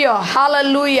atmosphere.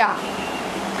 Hallelujah.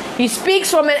 He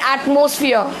speaks from an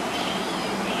atmosphere.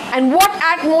 And what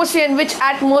atmosphere and which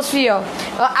atmosphere?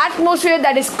 An atmosphere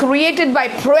that is created by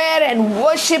prayer and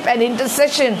worship and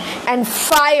intercession and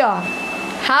fire.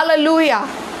 Hallelujah.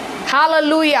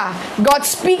 Hallelujah. God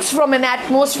speaks from an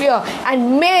atmosphere,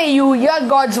 and may you hear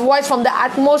God's voice from the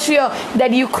atmosphere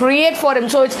that you create for Him.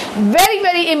 So it's very,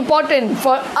 very important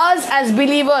for us as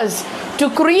believers to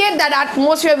create that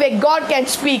atmosphere where God can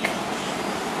speak.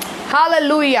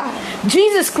 Hallelujah.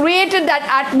 Jesus created that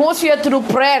atmosphere through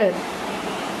prayer.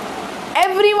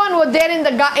 Everyone was there in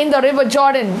the river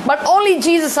Jordan, but only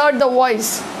Jesus heard the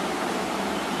voice.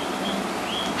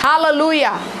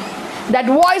 Hallelujah. That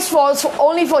voice was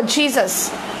only for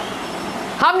Jesus.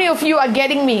 How many of you are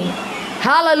getting me?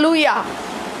 Hallelujah.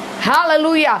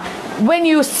 Hallelujah. When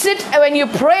you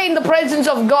pray in the presence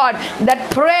of God,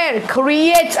 that prayer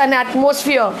creates an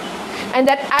atmosphere. And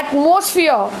that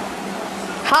atmosphere,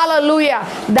 hallelujah,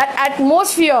 that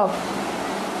atmosphere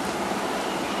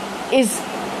is,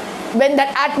 when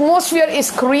that atmosphere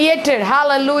is created,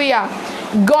 hallelujah,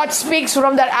 God speaks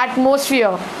from that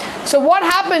atmosphere. So what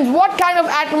happens? What kind of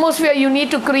atmosphere you need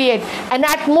to create? An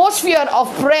atmosphere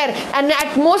of prayer, an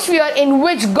atmosphere in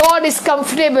which God is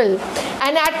comfortable,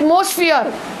 an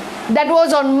atmosphere that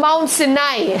was on Mount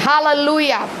Sinai.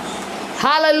 Hallelujah.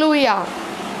 Hallelujah.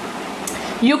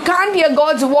 You can't hear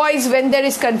God's voice when there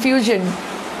is confusion.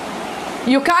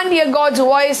 You can't hear God's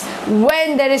voice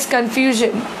when there is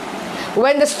confusion.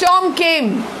 When the storm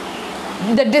came,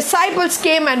 the disciples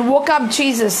came and woke up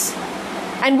Jesus.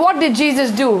 And what did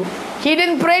Jesus do? He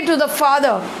didn't pray to the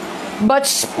Father, but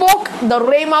spoke the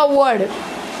Rhema word,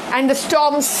 and the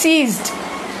storm ceased.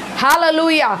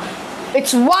 Hallelujah.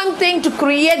 It's one thing to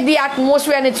create the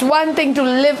atmosphere, and it's one thing to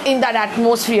live in that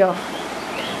atmosphere.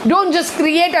 Don't just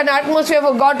create an atmosphere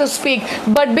for God to speak,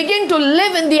 but begin to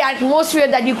live in the atmosphere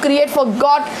that you create for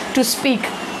God to speak.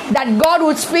 That God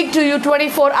would speak to you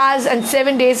 24 hours and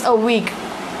 7 days a week.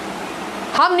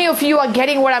 How many of you are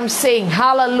getting what I'm saying?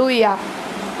 Hallelujah.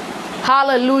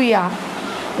 Hallelujah.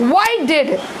 Why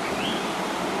did?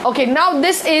 Okay, now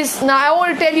I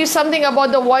want to tell you something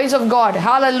about the voice of God.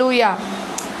 Hallelujah.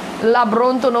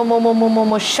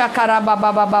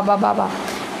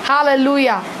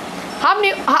 Hallelujah. How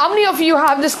many of you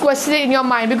have this question in your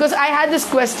mind? Because I had this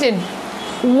question.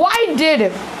 Why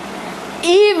did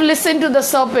Eve listen to the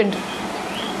serpent?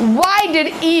 Why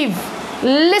did Eve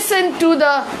listen to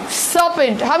the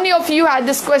serpent? How many of you had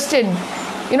this question?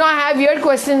 You know, I have weird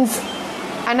questions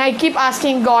and I keep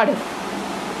asking God.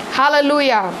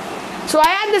 Hallelujah. So I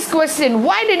had this question.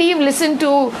 Why did Eve listen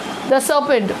to the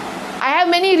serpent? I have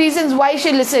many reasons why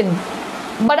she listened.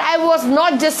 But I was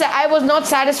not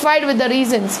satisfied with the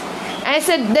reasons. And I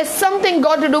said, there's something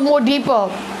God to do more deeper.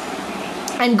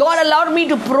 And God allowed me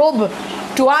to probe,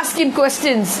 to ask Him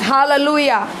questions.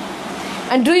 Hallelujah.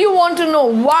 And do you want to know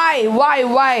why? Why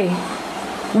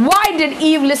did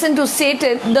Eve listen to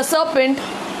Satan, the serpent,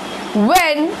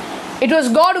 when it was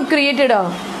God who created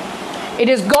her? It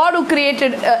is God who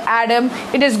created Adam.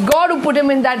 It is God who put him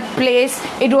in that place.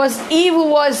 It was Eve who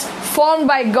was formed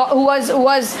by God, who was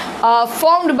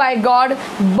formed by God,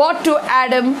 brought to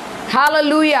Adam.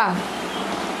 Hallelujah.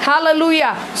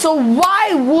 Hallelujah. So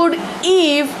why would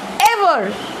Eve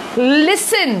ever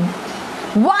listen?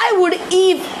 Why would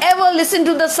Eve ever listen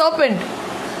to the serpent?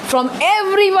 From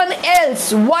everyone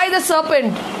else, why the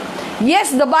serpent?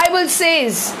 Yes, the Bible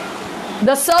says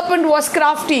the serpent was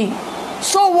crafty.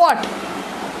 So what?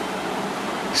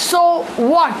 So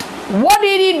what? What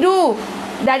did he do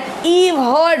that Eve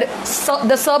heard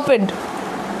the serpent?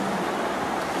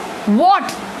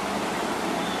 What?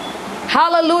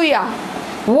 Hallelujah.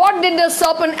 What did the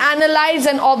serpent analyze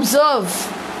and observe?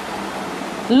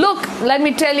 Look, let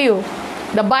me tell you.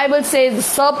 The Bible says the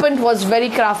serpent was very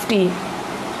crafty.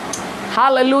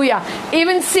 Hallelujah.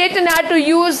 Even Satan had to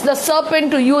use the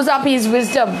serpent to use up his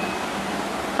wisdom.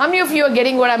 How many of you are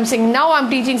getting what I'm saying? Now I'm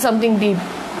teaching something deep.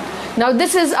 Now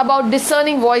this is about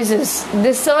discerning voices.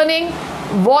 Discerning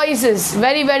voices.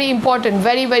 Very, very important.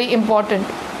 Very, very important.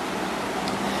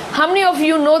 How many of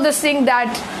you know this thing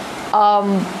that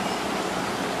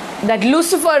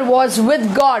Lucifer was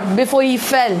with God before he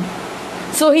fell?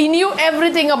 So he knew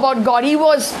everything about God. He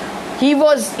was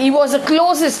the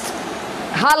closest.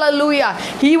 Hallelujah.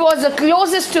 He was the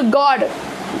closest to God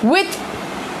with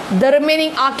the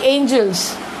remaining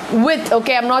archangels.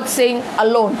 I'm not saying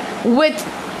alone. With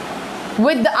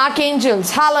the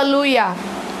archangels. Hallelujah.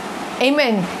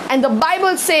 Amen. And the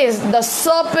Bible says the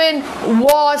serpent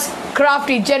was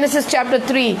crafty. Genesis chapter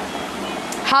 3.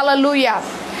 Hallelujah.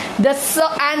 The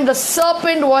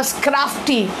serpent was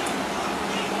crafty.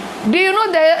 Do you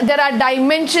know there are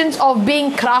dimensions of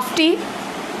being crafty?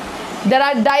 There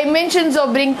are dimensions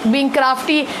of being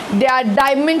crafty. There are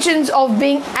dimensions of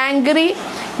being angry.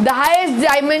 The highest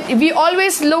dimension, we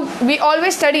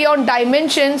always study on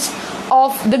dimensions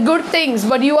of the good things,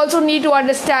 but you also need to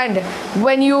understand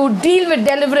when you deal with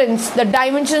deliverance, the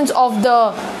dimensions of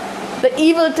the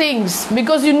evil things,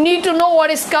 because you need to know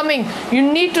what is coming. You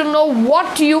need to know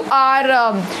what you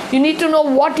are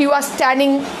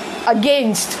standing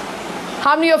against.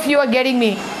 How many of you are getting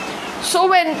me? So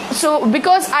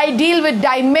because I deal with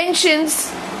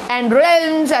dimensions and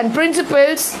realms and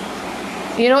principles,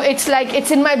 it's like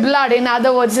it's in my blood. In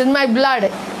other words, in my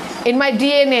blood, in my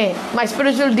DNA, my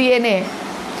spiritual DNA.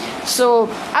 So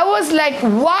I was like,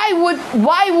 why would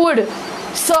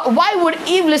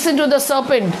Eve listen to the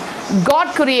serpent?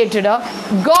 God created her,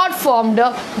 God formed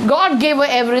her, God gave her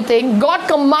everything, God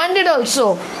commanded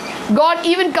also. God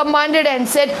even commanded and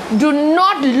said, do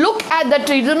not look at the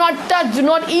tree, do not touch, do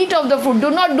not eat of the fruit, do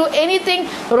not do anything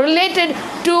related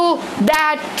to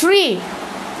that tree.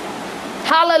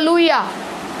 Hallelujah.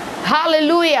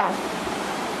 Hallelujah.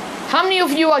 How many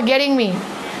of you are getting me?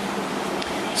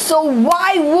 So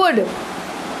why would?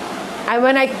 And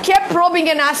when I kept probing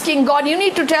and asking God, you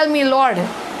need to tell me, Lord.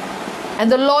 And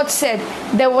the Lord said,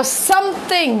 there was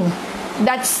something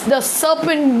that the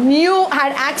serpent knew,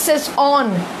 had access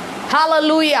on.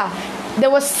 Hallelujah. There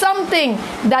was something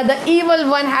that the evil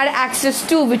one had access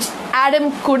to, which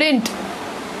Adam couldn't.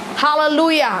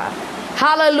 Hallelujah.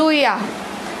 Hallelujah.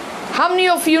 How many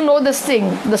of you know this thing?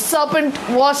 The serpent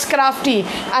was crafty,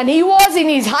 and he was in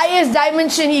his highest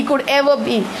dimension he could ever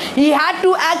be. He had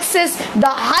to access the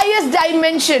highest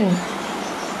dimension.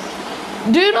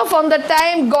 Do you know, from the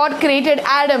time God created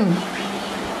Adam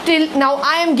till now,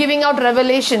 I am giving out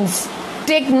revelations.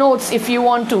 Take notes if you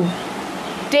want to.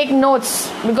 Take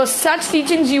notes, because such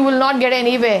teachings you will not get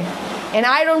anywhere. And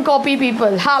I don't copy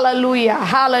people. Hallelujah.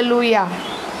 Hallelujah.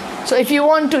 So if you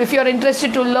want to, if you're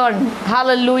interested to learn,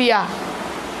 hallelujah.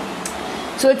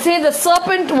 So it says the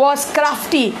serpent was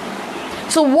crafty.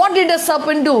 So what did the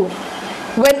serpent do?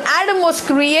 When Adam was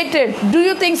created, do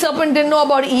you think serpent didn't know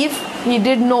about Eve? He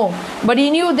did know. But he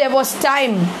knew there was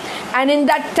time. And in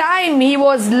that time, he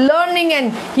was learning,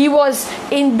 and he was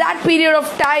in that period of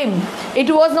time. It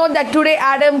was not that today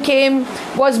Adam came,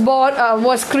 was born,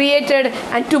 was created,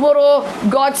 and tomorrow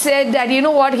God said that, you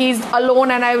know what, he's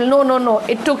alone and I will. No.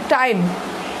 It took time.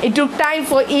 It took time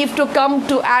for Eve to come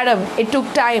to Adam. It took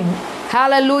time.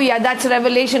 Hallelujah. That's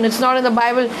revelation. It's not in the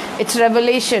Bible. It's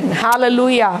revelation.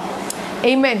 Hallelujah.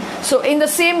 Amen. So in the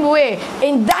same way,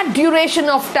 in that duration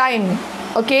of time,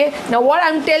 okay, now what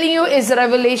I'm telling you is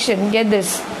revelation. Get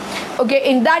this.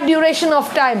 Okay, in that duration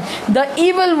of time, the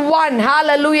evil one,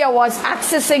 hallelujah, was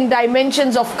accessing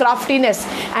dimensions of craftiness,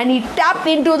 and he tapped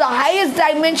into the highest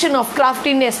dimension of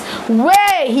craftiness,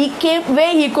 where he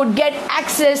could get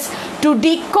access to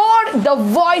decode the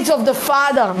voice of the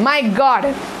Father. My God,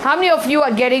 how many of you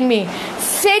are getting me?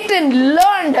 Satan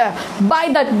learned by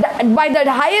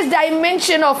the highest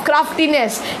dimension of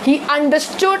craftiness. He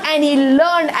understood and he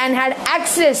learned and had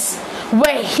access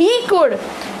where he could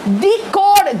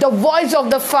decode the voice of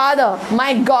the Father.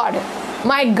 My God,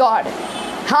 my God.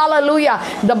 Hallelujah.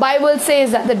 The Bible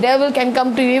says that the devil can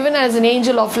come to you even as an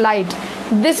angel of light.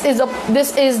 This is the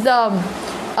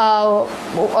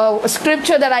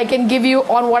scripture that I can give you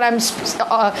on what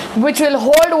which will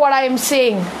hold what I am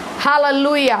saying.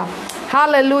 Hallelujah.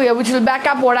 Hallelujah. Which will back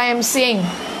up what I am saying.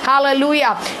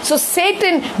 Hallelujah. So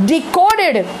Satan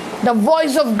decoded the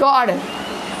voice of God,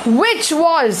 which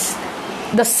was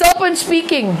the serpent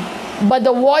speaking, but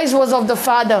the voice was of the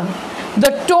Father.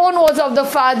 The tone was of the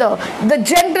Father. The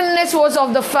gentleness was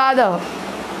of the Father.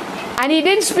 And he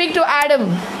didn't speak to Adam.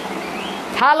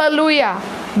 Hallelujah.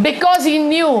 Because he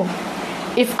knew,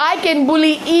 if I can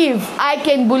bully Eve, I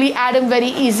can bully Adam very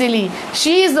easily.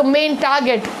 She is the main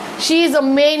target. She is the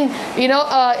main,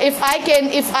 if I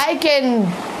can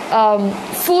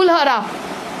fool her up,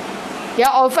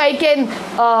 or if I can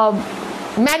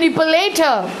manipulate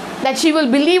her, that she will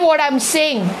believe what I'm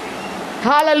saying.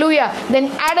 Hallelujah.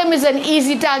 Then Adam is an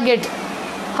easy target.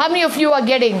 How many of you are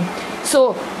getting?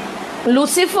 So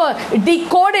Lucifer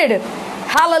decoded,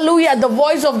 hallelujah, the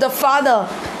voice of the Father.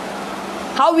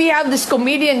 How we have these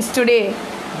comedians today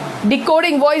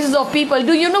decoding voices of people.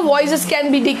 Do you know voices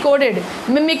can be decoded?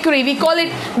 Mimicry. We call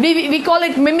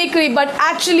it mimicry, but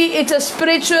actually it's a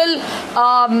spiritual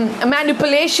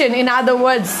manipulation. In other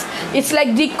words, it's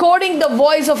like decoding the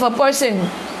voice of a person.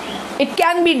 It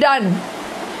can be done.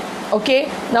 Okay.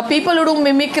 Now people who do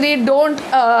mimicry don't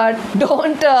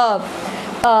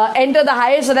enter the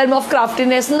highest realm of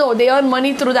craftiness. No, they earn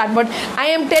money through that. But I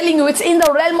am telling you, it's in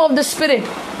the realm of the spirit.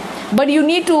 But you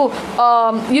need to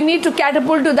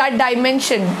catapult to that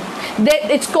dimension.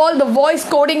 It's called the voice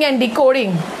coding and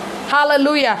decoding.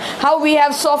 Hallelujah. How we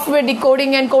have software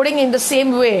decoding and coding in the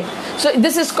same way. So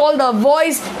this is called the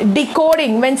voice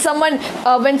decoding. When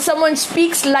someone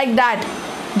speaks like that,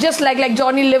 just like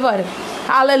Johnny Liver.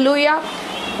 Hallelujah.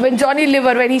 When Johnny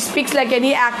Liver, when he speaks like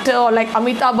any actor, or like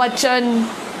Amitabh Bachchan,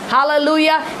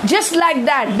 Hallelujah. Just like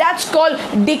that. That's called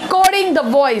decoding the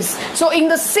voice. So in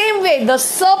the same way, the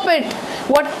serpent,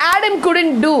 what Adam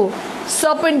couldn't do,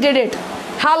 serpent did it.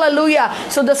 Hallelujah.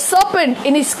 So the serpent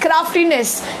in his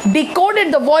craftiness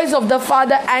decoded the voice of the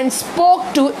Father and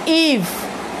spoke to Eve.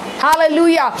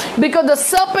 Hallelujah. Because the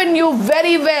serpent knew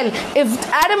very well,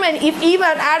 if Eve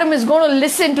and Adam is going to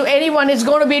listen to anyone, it's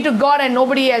going to be to God and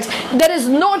nobody else. There is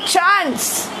no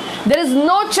chance. There is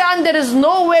no chance. There is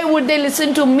no way would they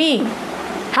listen to me.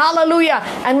 Hallelujah.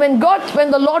 And when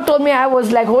the Lord told me, I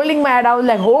was like holding my head. I was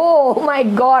like, oh my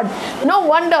God. No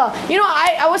wonder.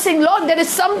 I was saying, Lord, there is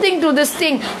something to this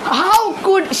thing. How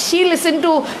could she listen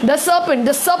to the serpent?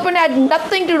 The serpent had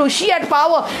nothing to do. She had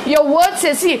power. Your word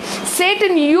says, see,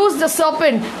 Satan used the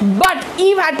serpent, but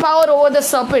Eve had power over the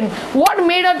serpent. What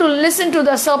made her to listen to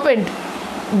the serpent?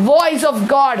 Voice of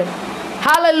God.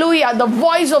 Hallelujah. The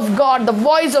voice of God. The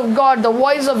voice of God. The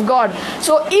voice of God.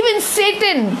 So even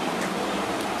Satan,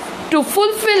 to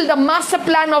fulfill the master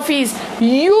plan of his,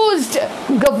 used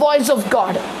the voice of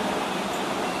God.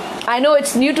 I know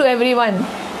it's new to everyone.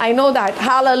 I know that.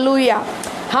 Hallelujah.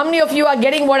 How many of you are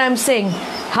getting what I'm saying?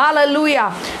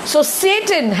 Hallelujah. So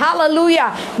Satan,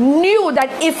 hallelujah, knew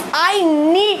that if I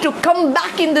need to come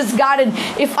back in this garden,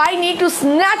 if I need to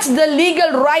snatch the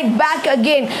legal right back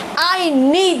again, I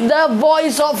need the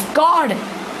voice of God.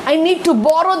 I need to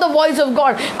borrow the voice of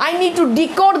God. I need to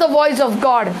decode the voice of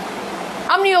God.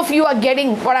 How many of you are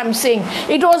getting what I'm saying?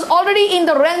 It was already in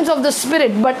the realms of the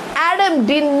spirit, but Adam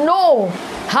didn't know.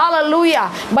 Hallelujah.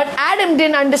 But Adam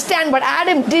didn't understand, but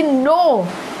Adam didn't know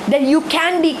that you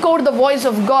can decode the voice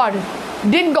of God.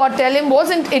 Didn't God tell him?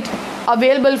 Wasn't it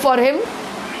available for him?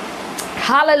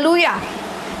 Hallelujah.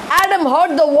 Adam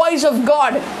heard the voice of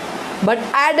God, but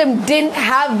Adam didn't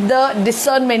have the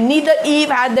discernment. Neither Eve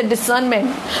had the discernment.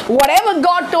 Whatever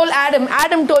God told Adam,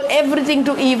 Adam told everything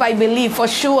to Eve, I believe, for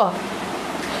sure.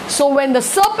 So when the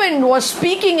serpent was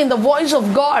speaking in the voice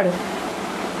of God,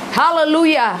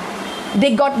 hallelujah,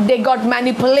 they got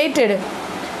manipulated.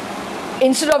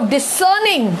 Instead of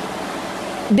discerning,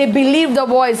 they believed the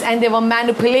voice and they were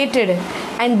manipulated.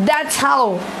 And that's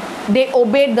how they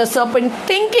obeyed the serpent,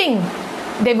 thinking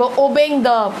they were obeying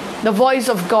the voice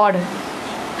of God.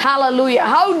 Hallelujah.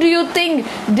 How do you think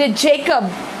did Jacob,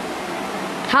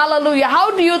 hallelujah,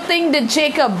 how do you think did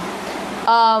Jacob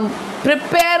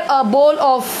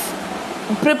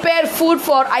prepare food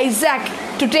for Isaac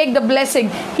to take the blessing?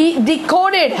 He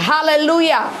decoded,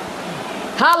 hallelujah,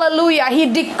 hallelujah,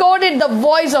 he decoded the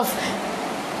voice of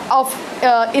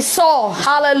Esau,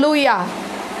 hallelujah.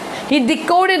 He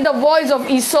decoded the voice of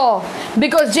Esau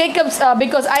because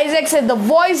Isaac said the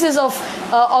voices of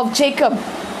Jacob,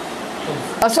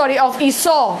 of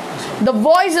Esau. The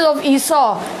voices of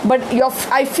Esau, but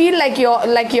I feel I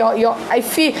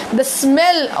feel the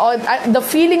smell or the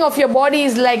feeling of your body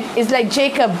is like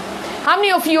Jacob. How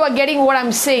many of you are getting what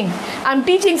I'm saying? I'm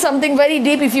teaching something very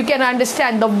deep if you can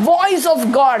understand. The voice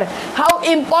of God. How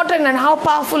important and how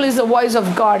powerful is the voice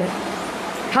of God.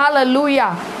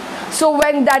 Hallelujah. So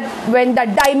when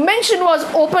that dimension was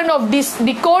open of this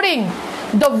decoding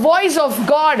the voice of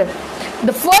God,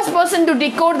 the first person to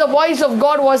decode the voice of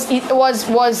God was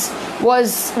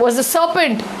the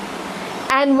serpent.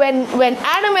 And when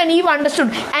Adam and Eve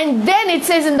understood, and then it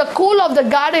says in the cool of the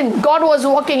garden, God was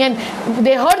walking and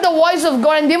they heard the voice of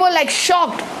God and they were like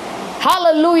shocked.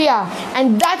 Hallelujah.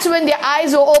 And that's when their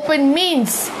eyes were open,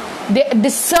 means they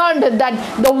discerned that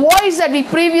the voice that we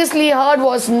previously heard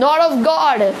was not of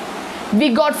God. We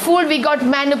got fooled, we got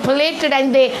manipulated,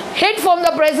 and they hid from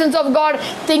the presence of God,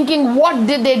 thinking, what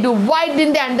did they do? Why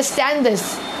didn't they understand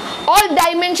this? All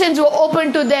dimensions were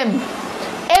open to them.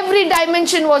 Every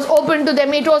dimension was open to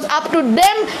them. It was up to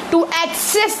them to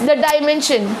access the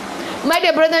dimension. My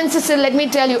dear brother and sister, let me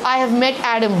tell you, I have met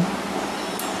Adam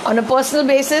on a personal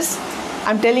basis.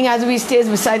 I'm telling as we stays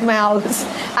beside my house.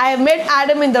 I have met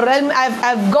Adam in the realm.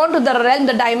 I've gone to the realm,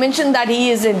 the dimension that he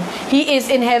is in. He is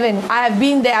in heaven. I have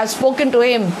been there. I've spoken to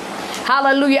him.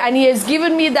 Hallelujah. And he has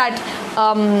given me that.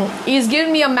 He's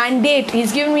given me a mandate.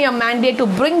 He's given me a mandate to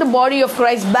bring the body of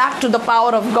Christ back to the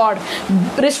power of God.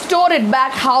 Restore it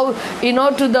back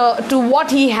to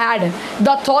what he had.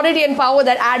 The authority and power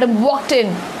that Adam walked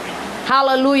in.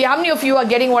 Hallelujah. How many of you are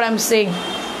getting what I'm saying?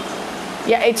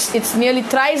 Yeah, it's nearly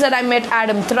thrice that I met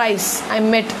Adam. Thrice I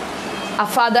met our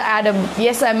father Adam.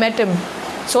 Yes, I met him.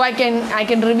 So I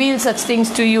can reveal such things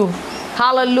to you.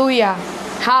 Hallelujah.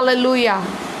 Hallelujah.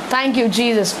 Thank you,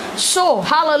 Jesus. So,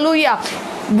 hallelujah.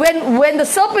 When the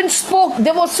serpent spoke,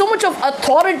 there was so much of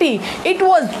authority. It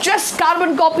was just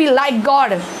carbon copy like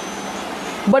God.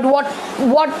 But what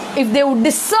if they would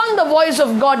discern the voice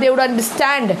of God, they would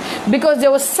understand, because there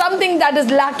was something that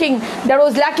was lacking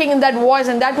in that voice,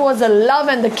 and that was the love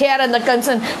and the care and the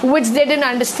concern, which they didn't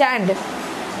understand.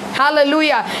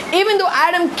 Hallelujah. Even though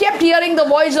Adam kept hearing the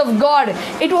voice of God,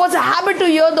 it was a habit to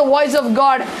hear the voice of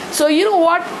God. So you know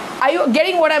what? Are you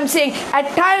getting what I'm saying?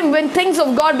 At time when things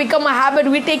of God become a habit,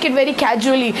 we take it very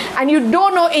casually. And you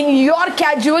don't know, in your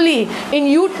casually, in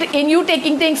you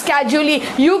taking things casually,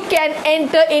 you can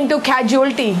enter into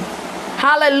casualty.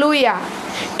 Hallelujah.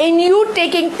 In you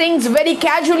taking things very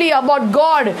casually about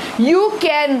God, you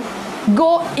can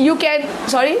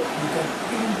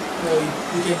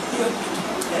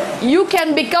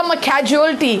become a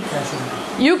casualty.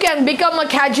 You can become a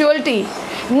casualty.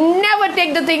 Never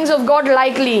take the things of God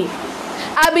lightly.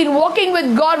 I've been walking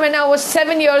with God when I was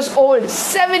 7 years old.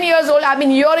 7 years old, I've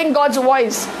been hearing God's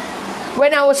voice.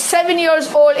 When I was 7 years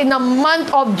old, in the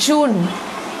month of June.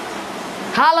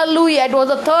 Hallelujah. It was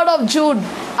the 3rd of June.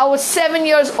 I was 7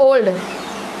 years old.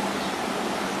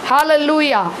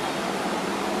 Hallelujah.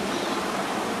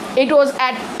 It was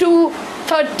at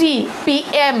 2:30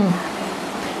 p.m.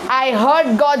 I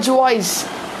heard God's voice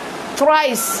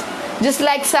thrice, just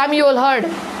like Samuel heard.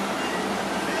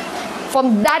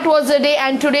 From that was the day,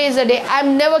 and today is the day.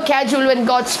 I'm never casual when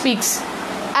God speaks.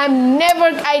 I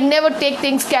never take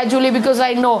things casually, because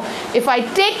I know if I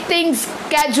take things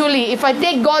casually, if I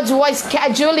take God's voice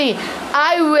casually,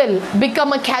 I will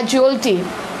become a casualty.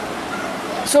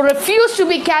 So refuse to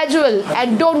be casual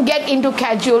and don't get into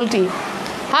casualty.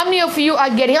 How many of you are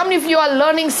getting? How many of you are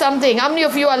learning something? How many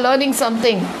of you are learning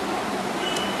something?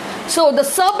 So the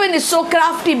serpent is so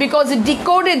crafty because it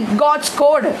decoded God's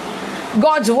code,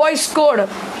 God's voice code.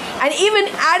 And even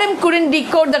Adam couldn't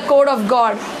decode the code of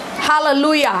God.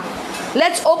 Hallelujah.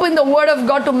 Let's open the word of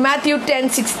God to Matthew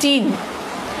 10:16.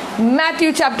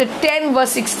 Matthew chapter 10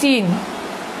 verse 16.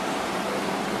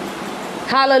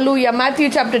 Hallelujah. Matthew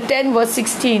chapter 10 verse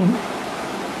 16.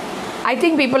 I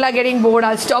think people are getting bored.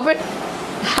 I'll stop it.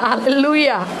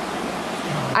 Hallelujah.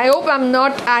 I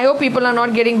hope people are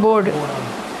not getting bored.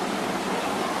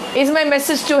 Is my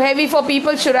message too heavy for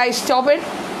people? Should I stop it?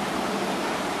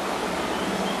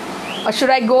 Or should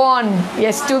I go on?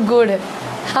 Yes, too good.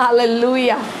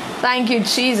 Hallelujah. Thank you,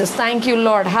 Jesus. Thank you,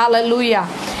 Lord. Hallelujah.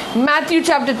 Matthew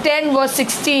chapter 10 verse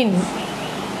 16.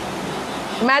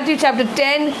 Matthew chapter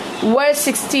 10 verse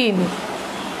 16.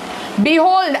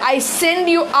 Behold, I send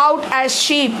you out as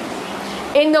sheep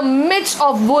in the midst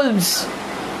of wolves.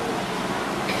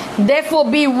 Therefore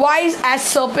be wise as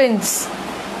serpents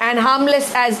and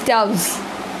harmless as doves.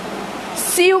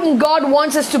 See whom God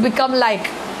wants us to become like.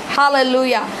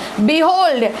 Hallelujah.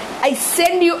 Behold, I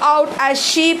send you out as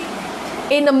sheep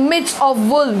in the midst of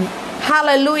wolves.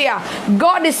 Hallelujah.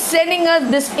 God is sending us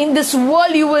this. In this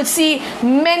world you will see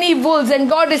many wolves, and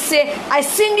God is saying, I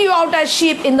send you out as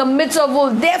sheep in the midst of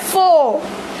wolves. Therefore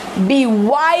be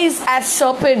wise as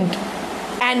serpent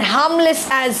and harmless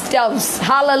as doves.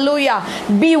 Hallelujah.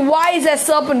 Be wise as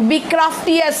serpent. Be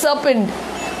crafty as serpent.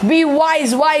 Be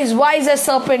wise as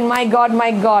serpent. My God,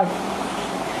 my God.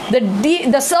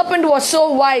 The serpent was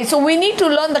so wise. So we need to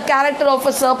learn the character of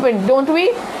a serpent, don't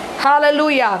we?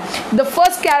 Hallelujah. The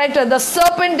first character, the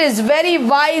serpent is very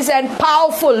wise and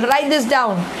powerful. Write this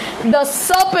down. The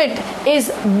serpent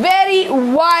is very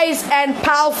wise and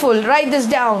powerful. Write this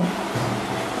down.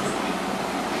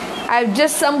 I have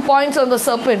just some points on the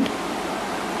serpent,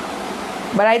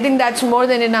 but I think that's more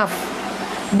than enough.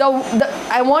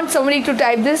 I want somebody to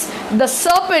type this. The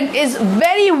serpent is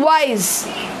very wise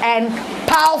and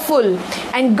powerful,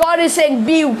 and God is saying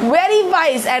be very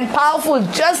wise and powerful,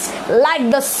 just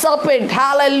like the serpent.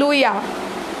 Hallelujah.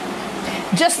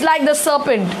 Just like the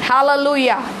serpent.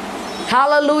 Hallelujah.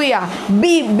 Hallelujah.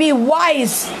 Be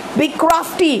wise, be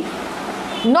crafty,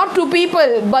 not to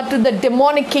people but to the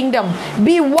demonic kingdom.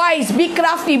 Be wise, be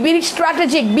crafty, be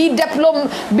strategic, be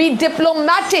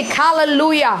diplomatic.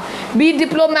 Hallelujah. Be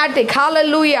diplomatic.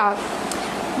 Hallelujah.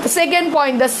 The second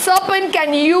point, the serpent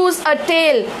can use a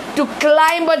tail to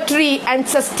climb a tree and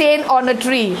sustain on a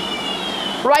tree.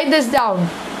 Write this down.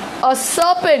 A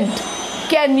serpent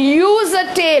can use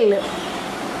a tail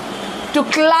to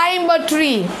climb a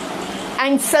tree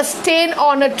and sustain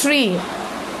on a tree.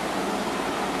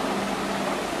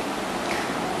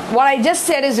 What I just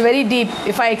said is very deep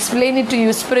if I explain it to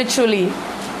you spiritually.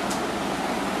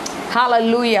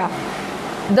 Hallelujah.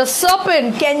 The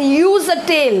serpent can use a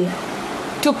tail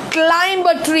to climb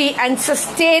a tree and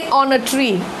sustain on a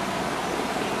tree.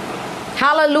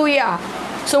 Hallelujah.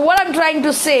 So what I'm trying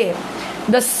to say,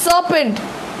 the serpent,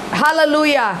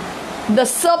 hallelujah, the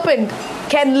serpent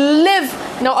can live.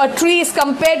 Now a tree is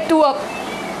compared to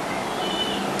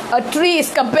A tree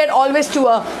is compared always to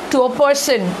a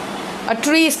person. A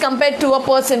tree is compared to a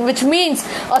person, which means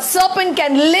a serpent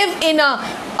can live in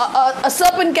a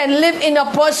serpent can live in a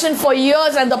person for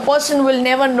years and the person will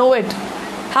never know it.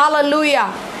 Hallelujah.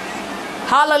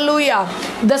 Hallelujah.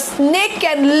 The snake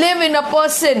can live in a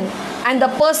person and the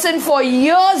person for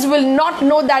years will not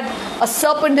know that a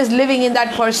serpent is living in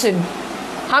that person.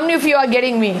 How many of you are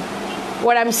getting me?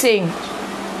 What I'm saying?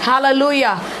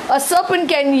 Hallelujah. A serpent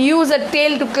can use a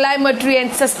tail to climb a tree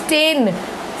and sustain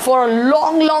for a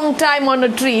long time on a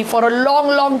tree. For a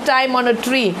long time on a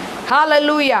tree.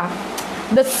 Hallelujah.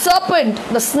 The serpent,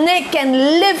 the snake can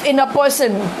live in a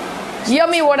person. Hear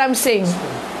me what I'm saying.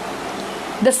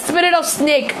 The spirit of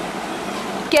snake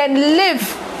can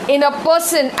live in a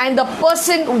person and the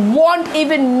person won't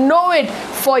even know it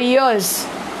for years.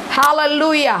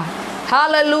 Hallelujah.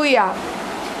 Hallelujah.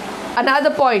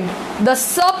 Another point. The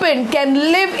serpent can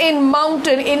live in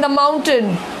the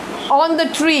mountain, on the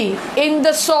tree, in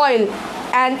the soil,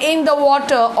 and in the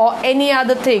water or any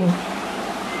other thing.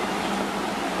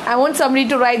 I want somebody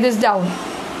to write this down.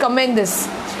 Comment this.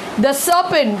 The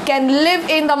serpent can live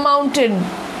in the mountain,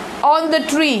 on the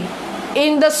tree,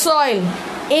 in the soil,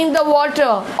 in the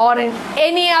water, or in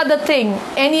any other thing.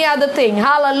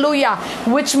 Hallelujah.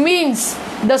 Which means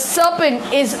the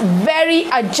serpent is very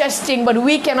adjusting, but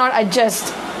we cannot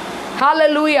adjust.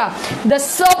 Hallelujah. The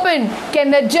serpent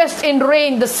can adjust in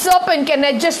rain. The serpent can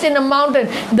adjust in a mountain.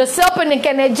 The serpent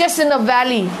can adjust in a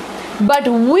valley. But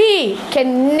we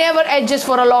can never adjust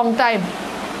for a long time.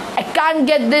 I can't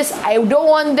get this. I don't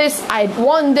want this. I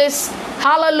want this.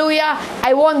 Hallelujah.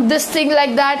 I want this thing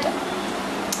like that.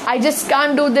 I just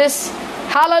can't do this.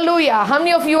 Hallelujah. How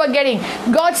many of you are getting?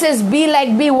 God says,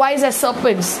 be wise as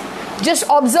serpents. Just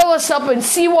observe a serpent.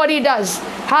 See what he does.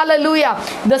 Hallelujah.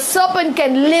 The serpent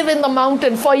can live in the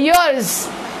mountain for years.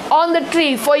 On the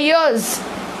tree for years.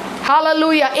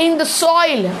 Hallelujah. In the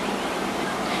soil.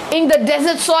 In the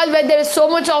desert soil where there is so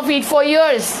much of it for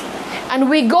years. And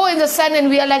we go in the sun and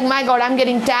we are like, my God, I'm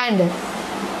getting tanned.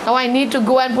 Now I need to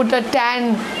go and put a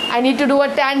tan. I need to do a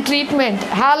tan treatment.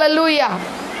 Hallelujah.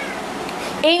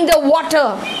 In the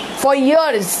water for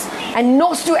years and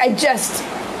knows to adjust.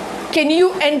 Can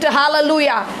you enter?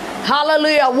 Hallelujah.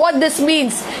 Hallelujah. What this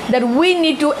means that we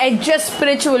need to adjust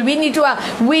spiritual. We need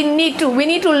to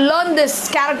learn this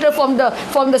character from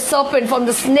the serpent, from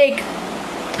the snake.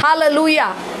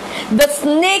 Hallelujah. The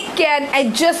snake can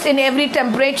adjust in every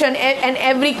temperature and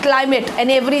every climate and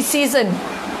every season.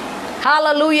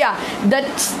 Hallelujah.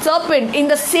 The serpent, in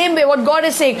the same way, what God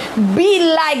is saying,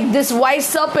 be like this wise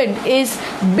serpent is,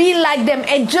 be like them,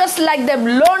 adjust like them,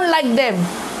 learn like them.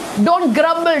 Don't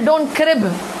grumble, don't crib.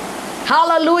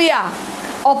 Hallelujah.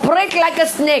 Operate like a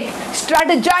snake,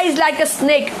 strategize like a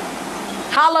snake.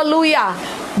 Hallelujah.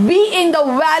 Be in the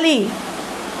valley.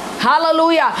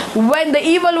 Hallelujah. When the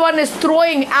evil one is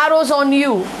throwing arrows on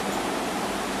you.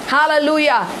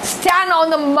 Hallelujah. Stand on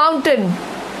the mountain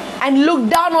and look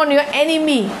down on your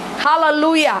enemy.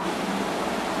 Hallelujah.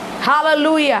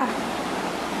 Hallelujah.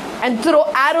 And throw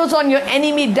arrows on your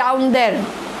enemy down there.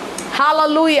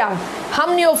 Hallelujah. How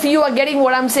many of you are getting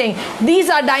what I'm saying? These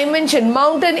are dimension.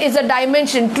 Mountain is a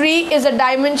dimension. Tree is a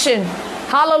dimension.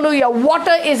 Hallelujah.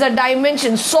 Water is a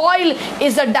dimension. Soil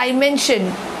is a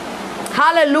dimension.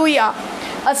 Hallelujah.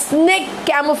 A snake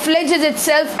camouflages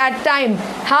itself at time.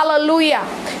 Hallelujah.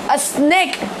 A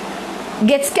snake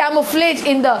gets camouflaged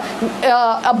in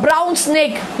a brown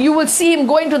snake. You will see him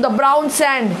going to the brown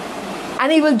sand.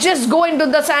 And he will just go into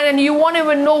the sand and you won't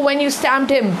even know when you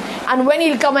stamped him and when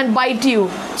he'll come and bite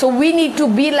you. So we need to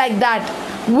be like that.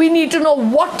 We need to know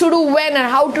what to do when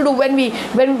and how to do when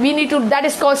we need to. That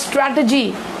is called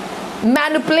strategy.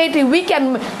 Manipulating. We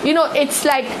can, it's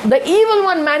like the evil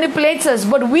one manipulates us,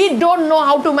 but we don't know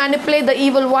how to manipulate the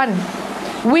evil one.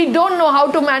 We don't know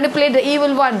how to manipulate the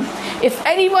evil one. If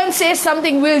anyone says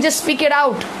something, we'll just speak it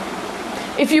out.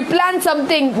 If you plan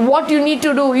something, what you need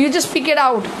to do, you just speak it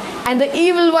out. And the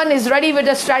evil one is ready with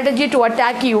a strategy to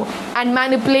attack you and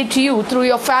manipulate you through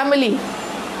your family.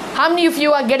 How many of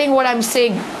you are getting what I'm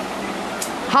saying?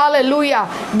 Hallelujah.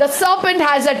 The serpent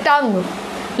has a tongue.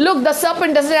 Look, the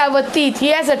serpent doesn't have a teeth. He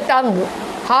has a tongue.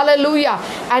 Hallelujah.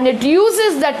 And it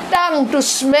uses the tongue to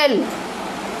smell.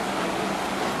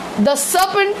 The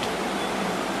serpent,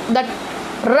 the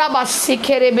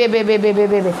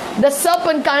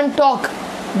serpent can't talk,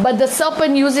 but the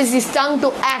serpent uses his tongue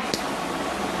to act.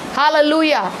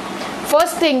 Hallelujah.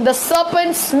 First thing, the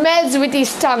serpent smells with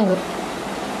his tongue.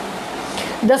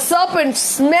 The serpent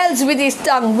smells with his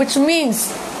tongue, which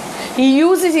means he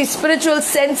uses his spiritual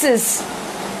senses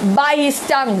by his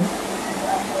tongue.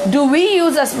 Do we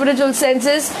use our spiritual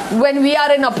senses when we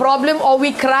are in a problem, or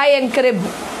we cry and crib?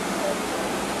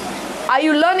 Are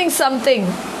you learning something?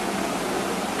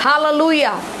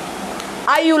 Hallelujah.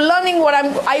 Are you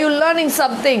learning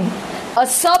something? A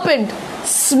serpent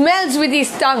smells with his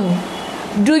tongue.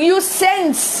 Do you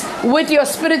sense with your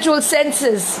spiritual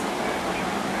senses?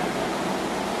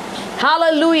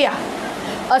 Hallelujah.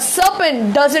 A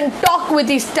serpent doesn't talk with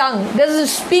his tongue, doesn't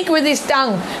speak with his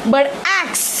tongue, but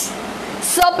acts.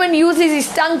 Serpent uses his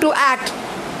tongue to act.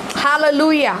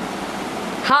 Hallelujah.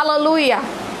 Hallelujah.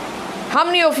 How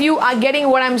many of you are getting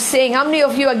what I'm saying? How many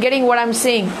of you are getting what I'm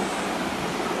saying?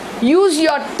 Use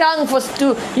your tongue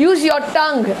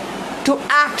to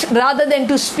act rather than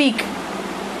to speak.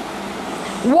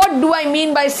 What do I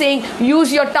mean by saying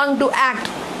use your tongue to act?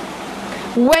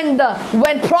 When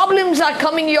problems are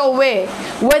coming your way,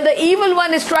 when the evil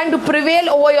one is trying to prevail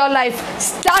over your life,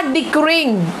 start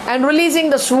decreeing and releasing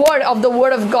the sword of the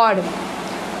word of God.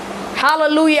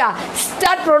 Hallelujah.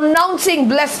 Start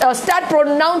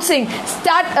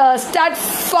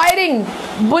firing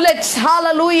bullets,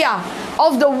 hallelujah,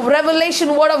 of the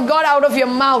revelation word of God out of your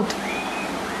mouth.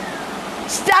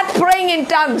 Start praying in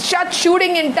tongues, start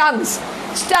shooting in tongues,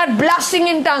 start blasting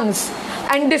in tongues,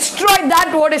 and destroy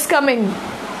that what is coming.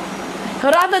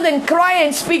 Rather than cry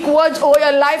and speak words over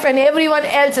your life and everyone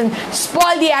else and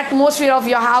spoil the atmosphere of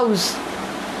your house.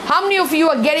 How many of you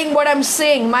are getting what I'm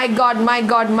saying? My God, my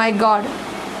God, my God.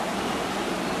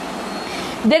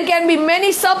 There can be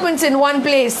many serpents in one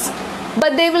place,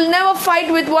 but they will never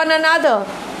fight with one another.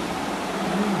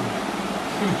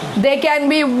 There can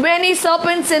be many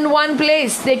serpents in one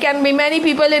place. There can be many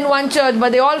people in one church,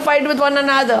 but they all fight with one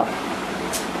another.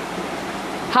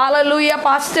 Hallelujah.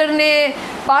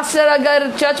 Pastor अगर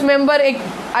church member एक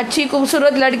अच्छी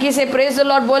खूबसूरत लड़की से praise the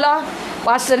Lord बोला,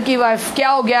 pastor की wife, क्या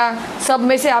हो गया? सब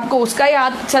में से आपको उसका ही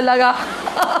हाथ अच्छा लगा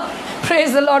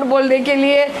प्रेज द लॉर्ड बोलने के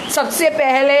लिए सबसे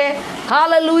पहले?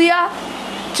 हालेलुया.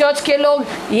 चर्च के लोग,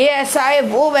 ये ऐसा है,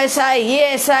 वो वैसा है, ये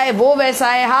ऐसा है, वो वैसा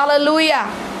है. Hallelujah.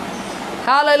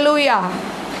 Hallelujah.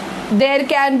 There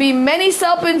can be many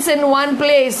serpents in one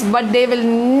place, but they will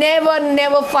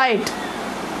never fight.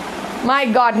 My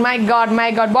God, my God,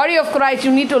 my God. Body of Christ,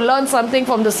 you need to learn something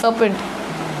from the serpent.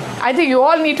 I think you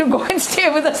all need to go and stay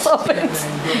with the serpents.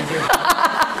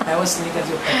 Have a snake as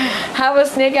your pet. Have a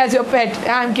snake as your pet.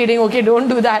 I'm kidding. Okay, don't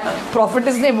do that.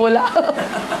 Prophetess ne bola.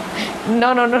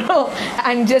 No.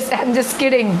 I'm just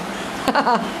kidding.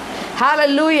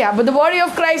 Hallelujah. But the body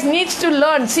of Christ needs to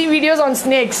learn. See videos on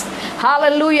snakes.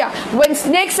 Hallelujah. When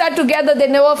snakes are together, they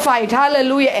never fight.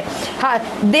 Hallelujah.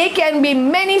 There can be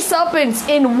many serpents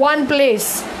in one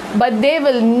place, but they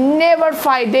will never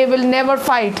fight. They will never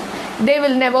fight. They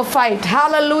will never fight.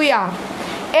 Hallelujah.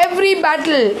 Every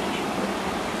battle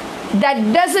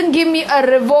that doesn't give me a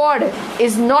reward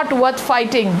is not worth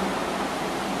fighting.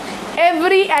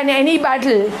 Every and any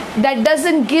battle that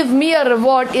doesn't give me a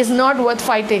reward is not worth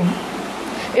fighting.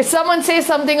 If someone says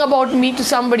something about me to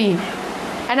somebody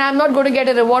and I'm not going to get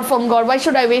a reward from God, why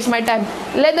should I waste my time?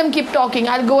 Let them keep talking.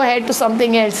 I'll go ahead to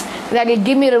something else that will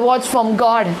give me rewards from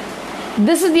God.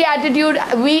 This is the attitude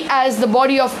we as the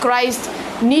body of Christ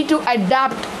need to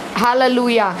adapt.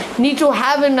 Hallelujah. Need to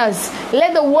have in us.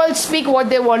 Let the world speak what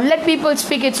they want. Let people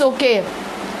speak. It's okay.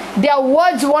 Their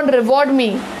words won't reward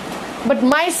me. But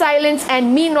my silence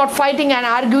and me not fighting and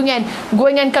arguing and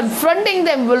going and confronting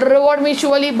them will reward me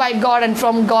surely by God and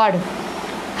from God.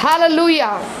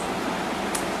 Hallelujah.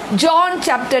 John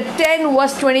chapter 10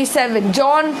 verse 27.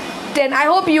 John 10. I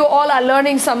hope you all are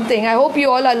learning something. I hope you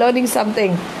all are learning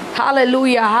something.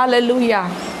 Hallelujah. Hallelujah.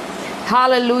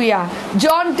 Hallelujah.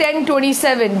 John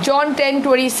 10:27. John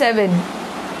 10:27.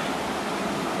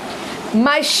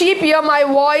 My sheep hear my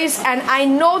voice and I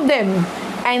know them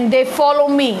and they follow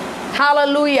me.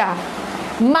 Hallelujah.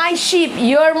 My sheep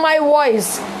hear my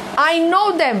voice. I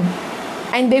know them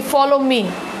and they follow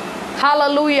me.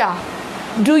 Hallelujah.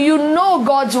 Do you know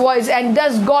God's voice, and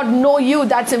does God know you?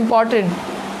 That's important.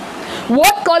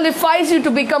 What qualifies you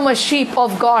to become a sheep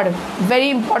of God? Very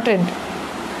important.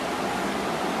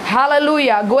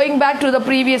 Hallelujah. Going back to the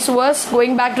previous verse.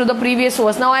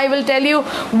 Now I will tell you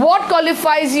what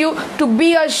qualifies you to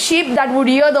be a sheep that would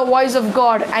hear the voice of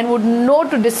God and would know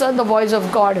to discern the voice of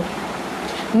God.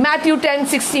 Matthew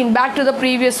 10:16. Back to the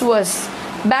previous verse.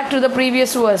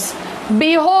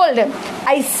 Behold,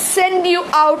 I send you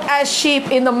out as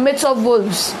sheep in the midst of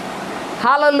wolves.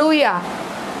 Hallelujah.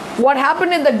 What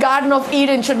happened in the Garden of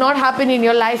Eden should not happen in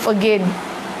your life again.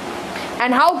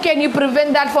 And how can you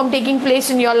prevent that from taking place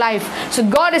in your life? So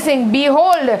God is saying,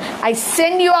 behold, I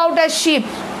send you out as sheep.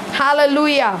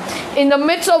 Hallelujah. In the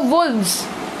midst of wolves.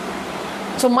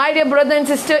 So my dear brother and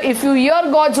sister, if you hear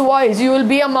God's voice, you will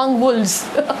be among wolves.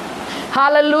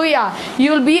 Hallelujah.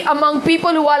 You will be among people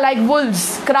who are like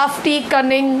wolves, crafty,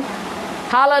 cunning.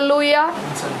 Hallelujah.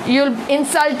 You'll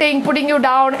insulting, putting you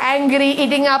down, angry,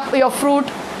 eating up your fruit.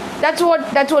 That's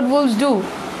what wolves do.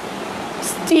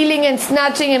 Stealing and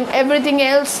snatching and everything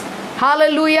else.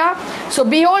 Hallelujah. So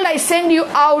behold, I send you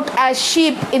out as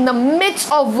sheep in the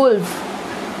midst of wolves.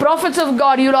 Prophets of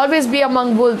God, you'll always be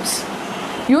among wolves.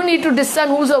 You need to discern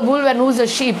who's a wolf and who's a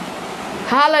sheep.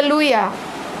 Hallelujah.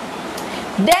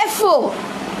 Therefore,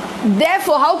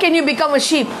 how can you become a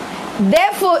sheep?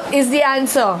 Therefore is the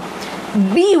answer.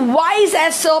 Be wise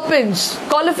as serpents.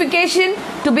 Qualification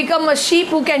to become a sheep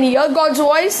who can hear God's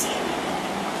voice.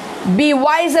 Be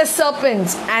wise as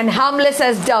serpents and harmless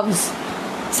as doves.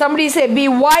 Somebody say, be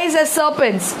wise as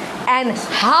serpents and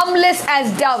harmless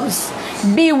as doves.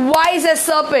 Be wise as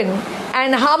serpent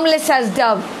and harmless as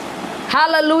dove.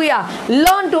 Hallelujah.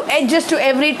 Learn to adjust to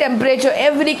every temperature,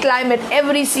 every climate,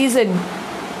 every season.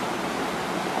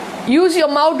 Use your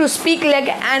mouth to speak like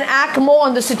and act more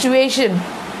on the situation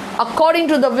according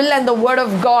to the will and the word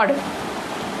of God.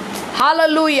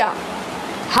 Hallelujah.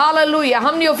 Hallelujah.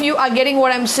 How many of you are getting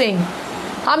what I'm saying?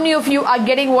 How many of you are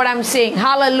getting what I'm saying?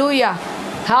 Hallelujah.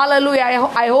 Hallelujah.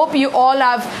 I hope you all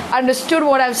have understood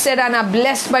what I've said and are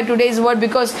blessed by today's word,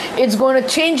 because it's going to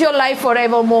change your life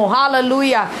forevermore.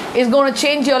 Hallelujah. It's going to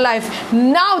change your life.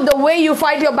 Now the way you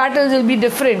fight your battles will be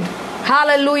different.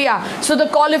 Hallelujah. So the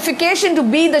qualification to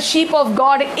be the sheep of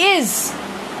God is,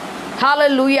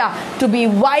 hallelujah, to be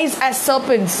wise as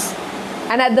serpents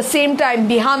and at the same time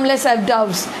be harmless as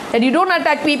doves. That you don't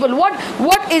attack people.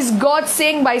 What is God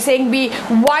saying by saying be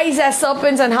wise as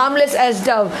serpents and harmless as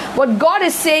dove? What God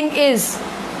is saying is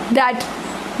that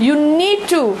you need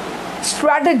to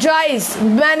strategize,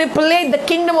 manipulate the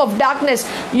kingdom of darkness.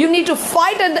 You need to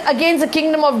fight against the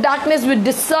kingdom of darkness with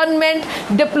discernment,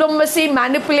 diplomacy,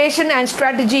 manipulation and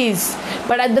strategies.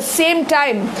 But at the same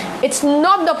time, it's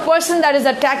not the person that is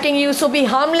attacking you, so be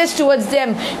harmless towards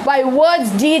them by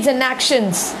words, deeds and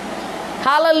actions.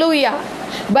 Hallelujah.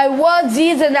 By words,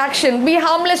 deeds and action, be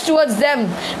harmless towards them,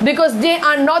 because they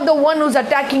are not the one who's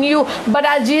attacking you. But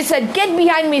as Jesus said, get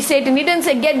behind me, Satan. He didn't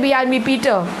say get behind me,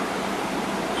 Peter.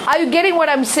 Are you getting what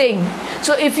I'm saying?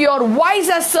 So if you're wise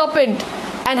as serpent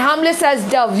and harmless as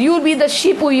doves, you will be the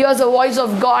sheep who hears the voice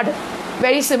of God.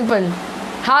 Very simple.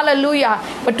 Hallelujah.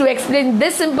 But to explain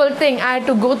this simple thing, I had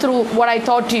to go through what I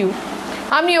taught you.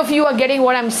 How many of you are getting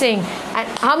what I'm saying? And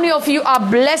how many of you are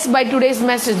blessed by today's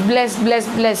message? Blessed,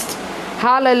 blessed, blessed.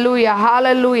 Hallelujah,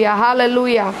 hallelujah,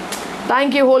 hallelujah.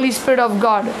 Thank you, Holy Spirit of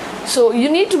God. So you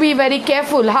need to be very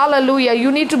careful. Hallelujah.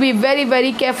 You need to be very,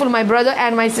 very careful, my brother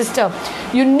and my sister.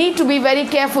 You need to be very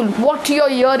careful what you're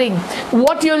hearing,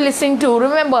 what you're listening to.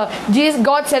 Remember,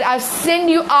 God said, I've sent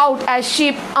you out as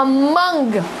sheep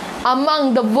among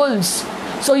the wolves.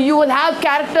 So you will have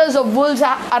characters of wolves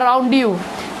around you.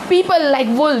 People like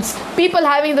wolves. People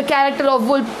having the character of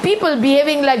wolves. People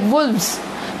behaving like wolves.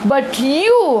 But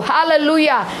you,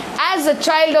 hallelujah, as a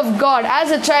child of God,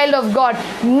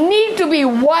 need to be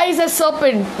wise as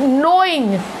serpent,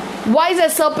 knowing, wise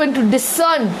as serpent to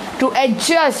discern, to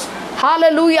adjust,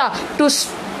 hallelujah,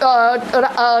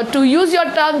 to use your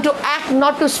tongue to act,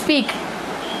 not to speak,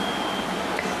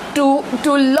 to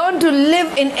learn to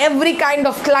live in every kind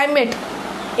of climate,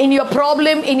 in your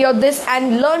problem, in your this,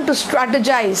 and learn to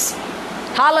strategize.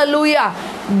 Hallelujah.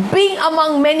 Being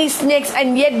among many snakes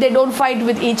and yet they don't fight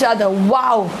with each other.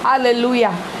 Wow.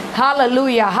 Hallelujah.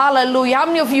 Hallelujah. Hallelujah. How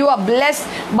many of you are blessed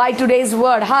by today's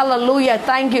word? Hallelujah.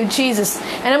 Thank you, Jesus.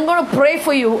 And I'm going to pray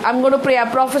for you. I'm going to pray. I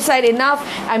prophesied enough.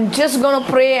 I'm just going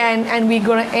to pray and we're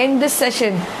going to end this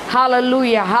session.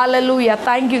 Hallelujah. Hallelujah.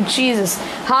 Thank you, Jesus.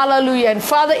 Hallelujah. And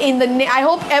Father, in the name, I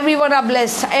hope everyone are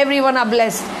blessed. Everyone are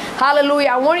blessed. Hallelujah.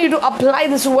 I want you to apply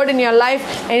this word in your life,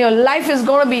 and your life is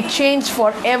going to be changed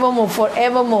forevermore.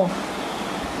 Forevermore.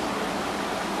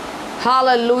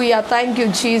 Hallelujah. Thank you,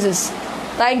 Jesus.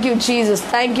 Thank you, Jesus.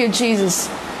 Thank you, Jesus.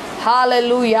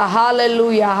 Hallelujah.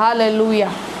 Hallelujah.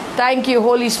 Hallelujah. Thank you,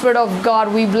 Holy Spirit of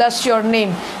God. We bless your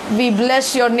name. We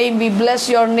bless your name. We bless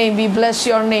your name. We bless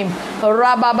your name.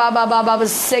 Rabba baba baba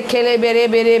sekele bere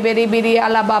bere bere bere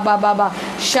ala baba baba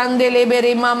shandele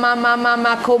bere mama mama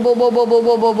mako bo bo bo bo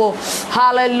bo bo bo.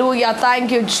 Hallelujah.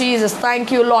 Thank you, Jesus.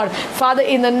 Thank you, Lord. Father,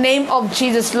 in the name of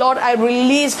Jesus, Lord, I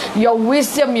release your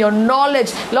wisdom, your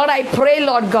knowledge. Lord, I pray,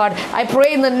 Lord God, I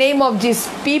pray in the name of these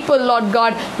people, Lord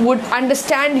God, would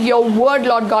understand your word,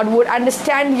 Lord God, would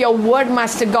understand your word,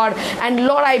 Master God. And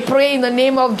Lord, I pray in the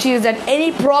name of Jesus that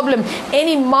any problem,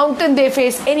 any mountain they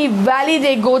face, any valley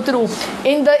they go through,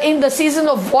 in the season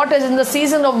of waters, in the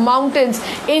season of mountains,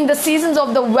 in the seasons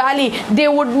of the valley, they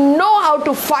would know how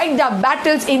to fight their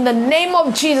battles in the name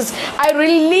of Jesus. I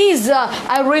release,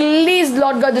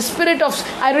 Lord God, the spirit of,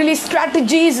 I release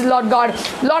strategies, Lord God.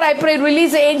 Lord, I pray,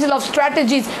 release the angel of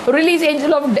strategies, release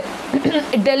angel of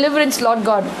deliverance, Lord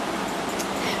God.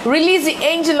 Release the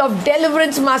angel of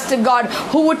deliverance, Master God,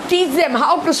 who would teach them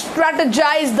how to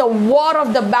strategize the war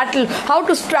of the battle, how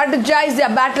to strategize their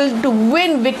battle to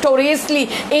win victoriously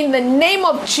in the name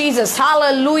of Jesus.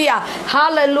 Hallelujah.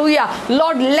 Hallelujah.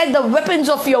 Lord, let the weapons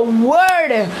of your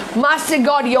word, Master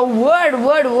God, your word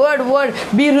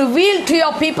be revealed to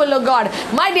your people, O God.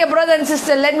 My dear brother and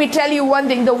sister, let me tell you one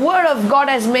thing. The word of God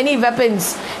has many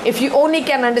weapons if you only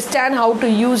can understand how to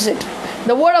use it.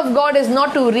 The word of God is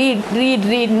not to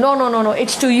read. No.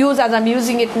 It's to use as I'm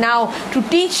using it now, to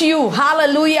teach you.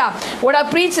 Hallelujah. What I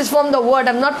preach is from the word.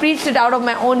 I'm not preached it out of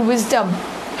my own wisdom.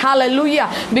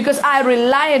 Hallelujah. Because I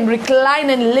rely and recline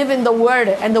and live in the word,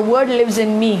 and the word lives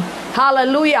in me.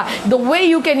 Hallelujah. The way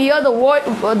you can hear the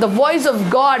voice of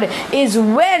God is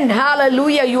when,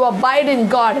 hallelujah, you abide in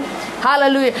God.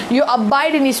 Hallelujah. You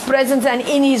abide in His presence and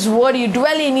in His word. You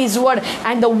dwell in His word,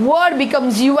 and the word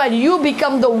becomes you and you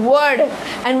become the word.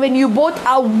 And when you both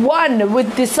are one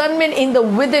with discernment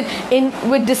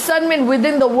with discernment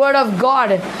within the word of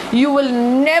God, you will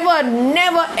never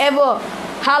ever,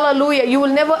 hallelujah, you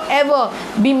will never ever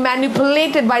be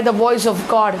manipulated by the voice of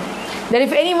God. That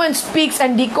if anyone speaks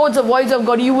and decodes the voice of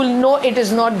God, you will know it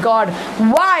is not God.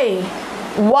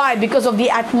 Why? Because of the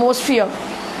atmosphere.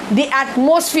 The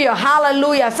atmosphere.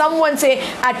 Hallelujah. Someone say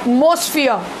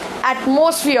atmosphere.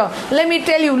 Atmosphere. Let me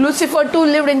tell you, Lucifer too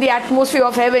lived in the atmosphere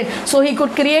of heaven, so he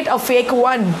could create a fake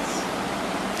one.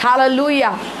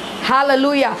 Hallelujah.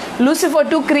 Hallelujah. Lucifer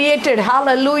too created.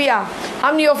 Hallelujah.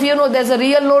 How many of you know there's a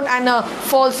real note and a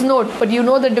false note, but you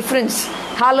know the difference?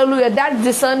 Hallelujah. That's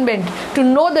discernment. To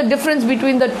know the difference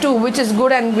between the two, which is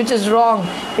good and which is wrong,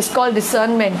 is called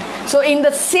discernment. So in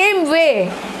the same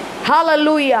way,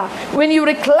 hallelujah, when you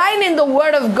recline in the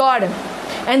word of God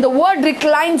and the word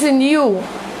reclines in you,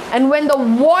 and when the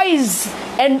voice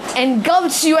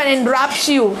engulfs you and enwraps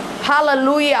you,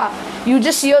 hallelujah, you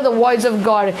just hear the voice of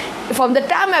God. From the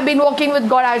time I've been walking with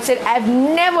God, I've said I've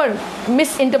never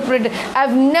misinterpreted,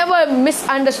 I've never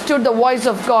misunderstood the voice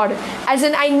of God. As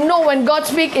in, I know when God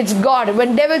speaks, it's God.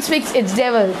 When devil speaks, it's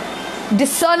devil.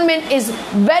 Discernment is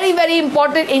very, very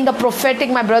important in the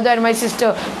prophetic, my brother and my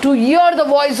sister, to hear the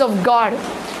voice of God.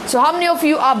 So how many of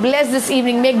you are blessed this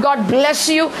evening? May God bless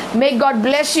you. May God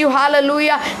bless you.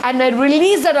 Hallelujah. And I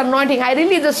release that anointing. I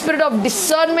release the spirit of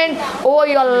discernment over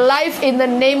your life in the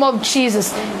name of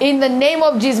Jesus. In the name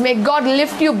of Jesus. May God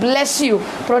lift you, bless you,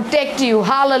 protect you.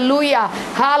 Hallelujah.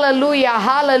 Hallelujah.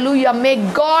 Hallelujah.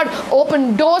 May God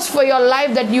open doors for your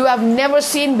life that you have never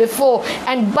seen before.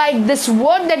 And by this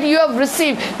word that you have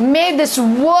received, may this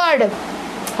word,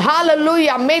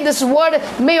 hallelujah, may this word,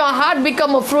 may your heart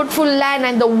become a fruitful land,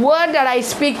 and the word that I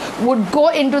speak would go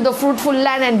into the fruitful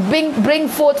land and bring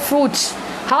forth fruits.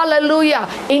 Hallelujah.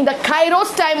 In the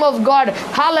Kairos time of God,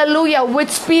 hallelujah, with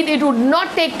speed. It would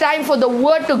not take time for the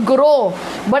word to grow,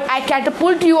 but I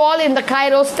catapult you all in the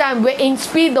Kairos time, where in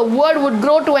speed the word would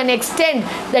grow to an extent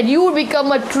that you would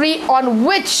become a tree on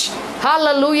which,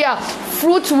 hallelujah,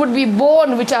 fruits would be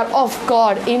born which are of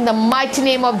God, in the mighty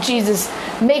name of Jesus.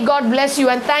 May God bless you,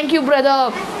 and thank you,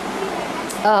 brother.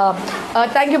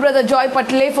 Thank you, Brother Joy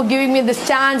Patle, for giving me this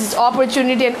chance, this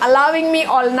opportunity, and allowing me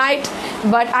all night.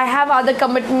 But I have other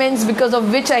commitments because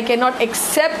of which I cannot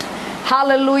accept,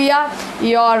 hallelujah,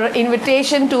 your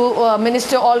invitation to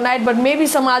minister all night. But maybe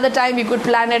some other time you could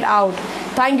plan it out.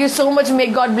 Thank you so much. May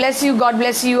God bless you. God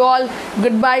bless you all.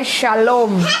 Goodbye.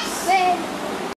 Shalom.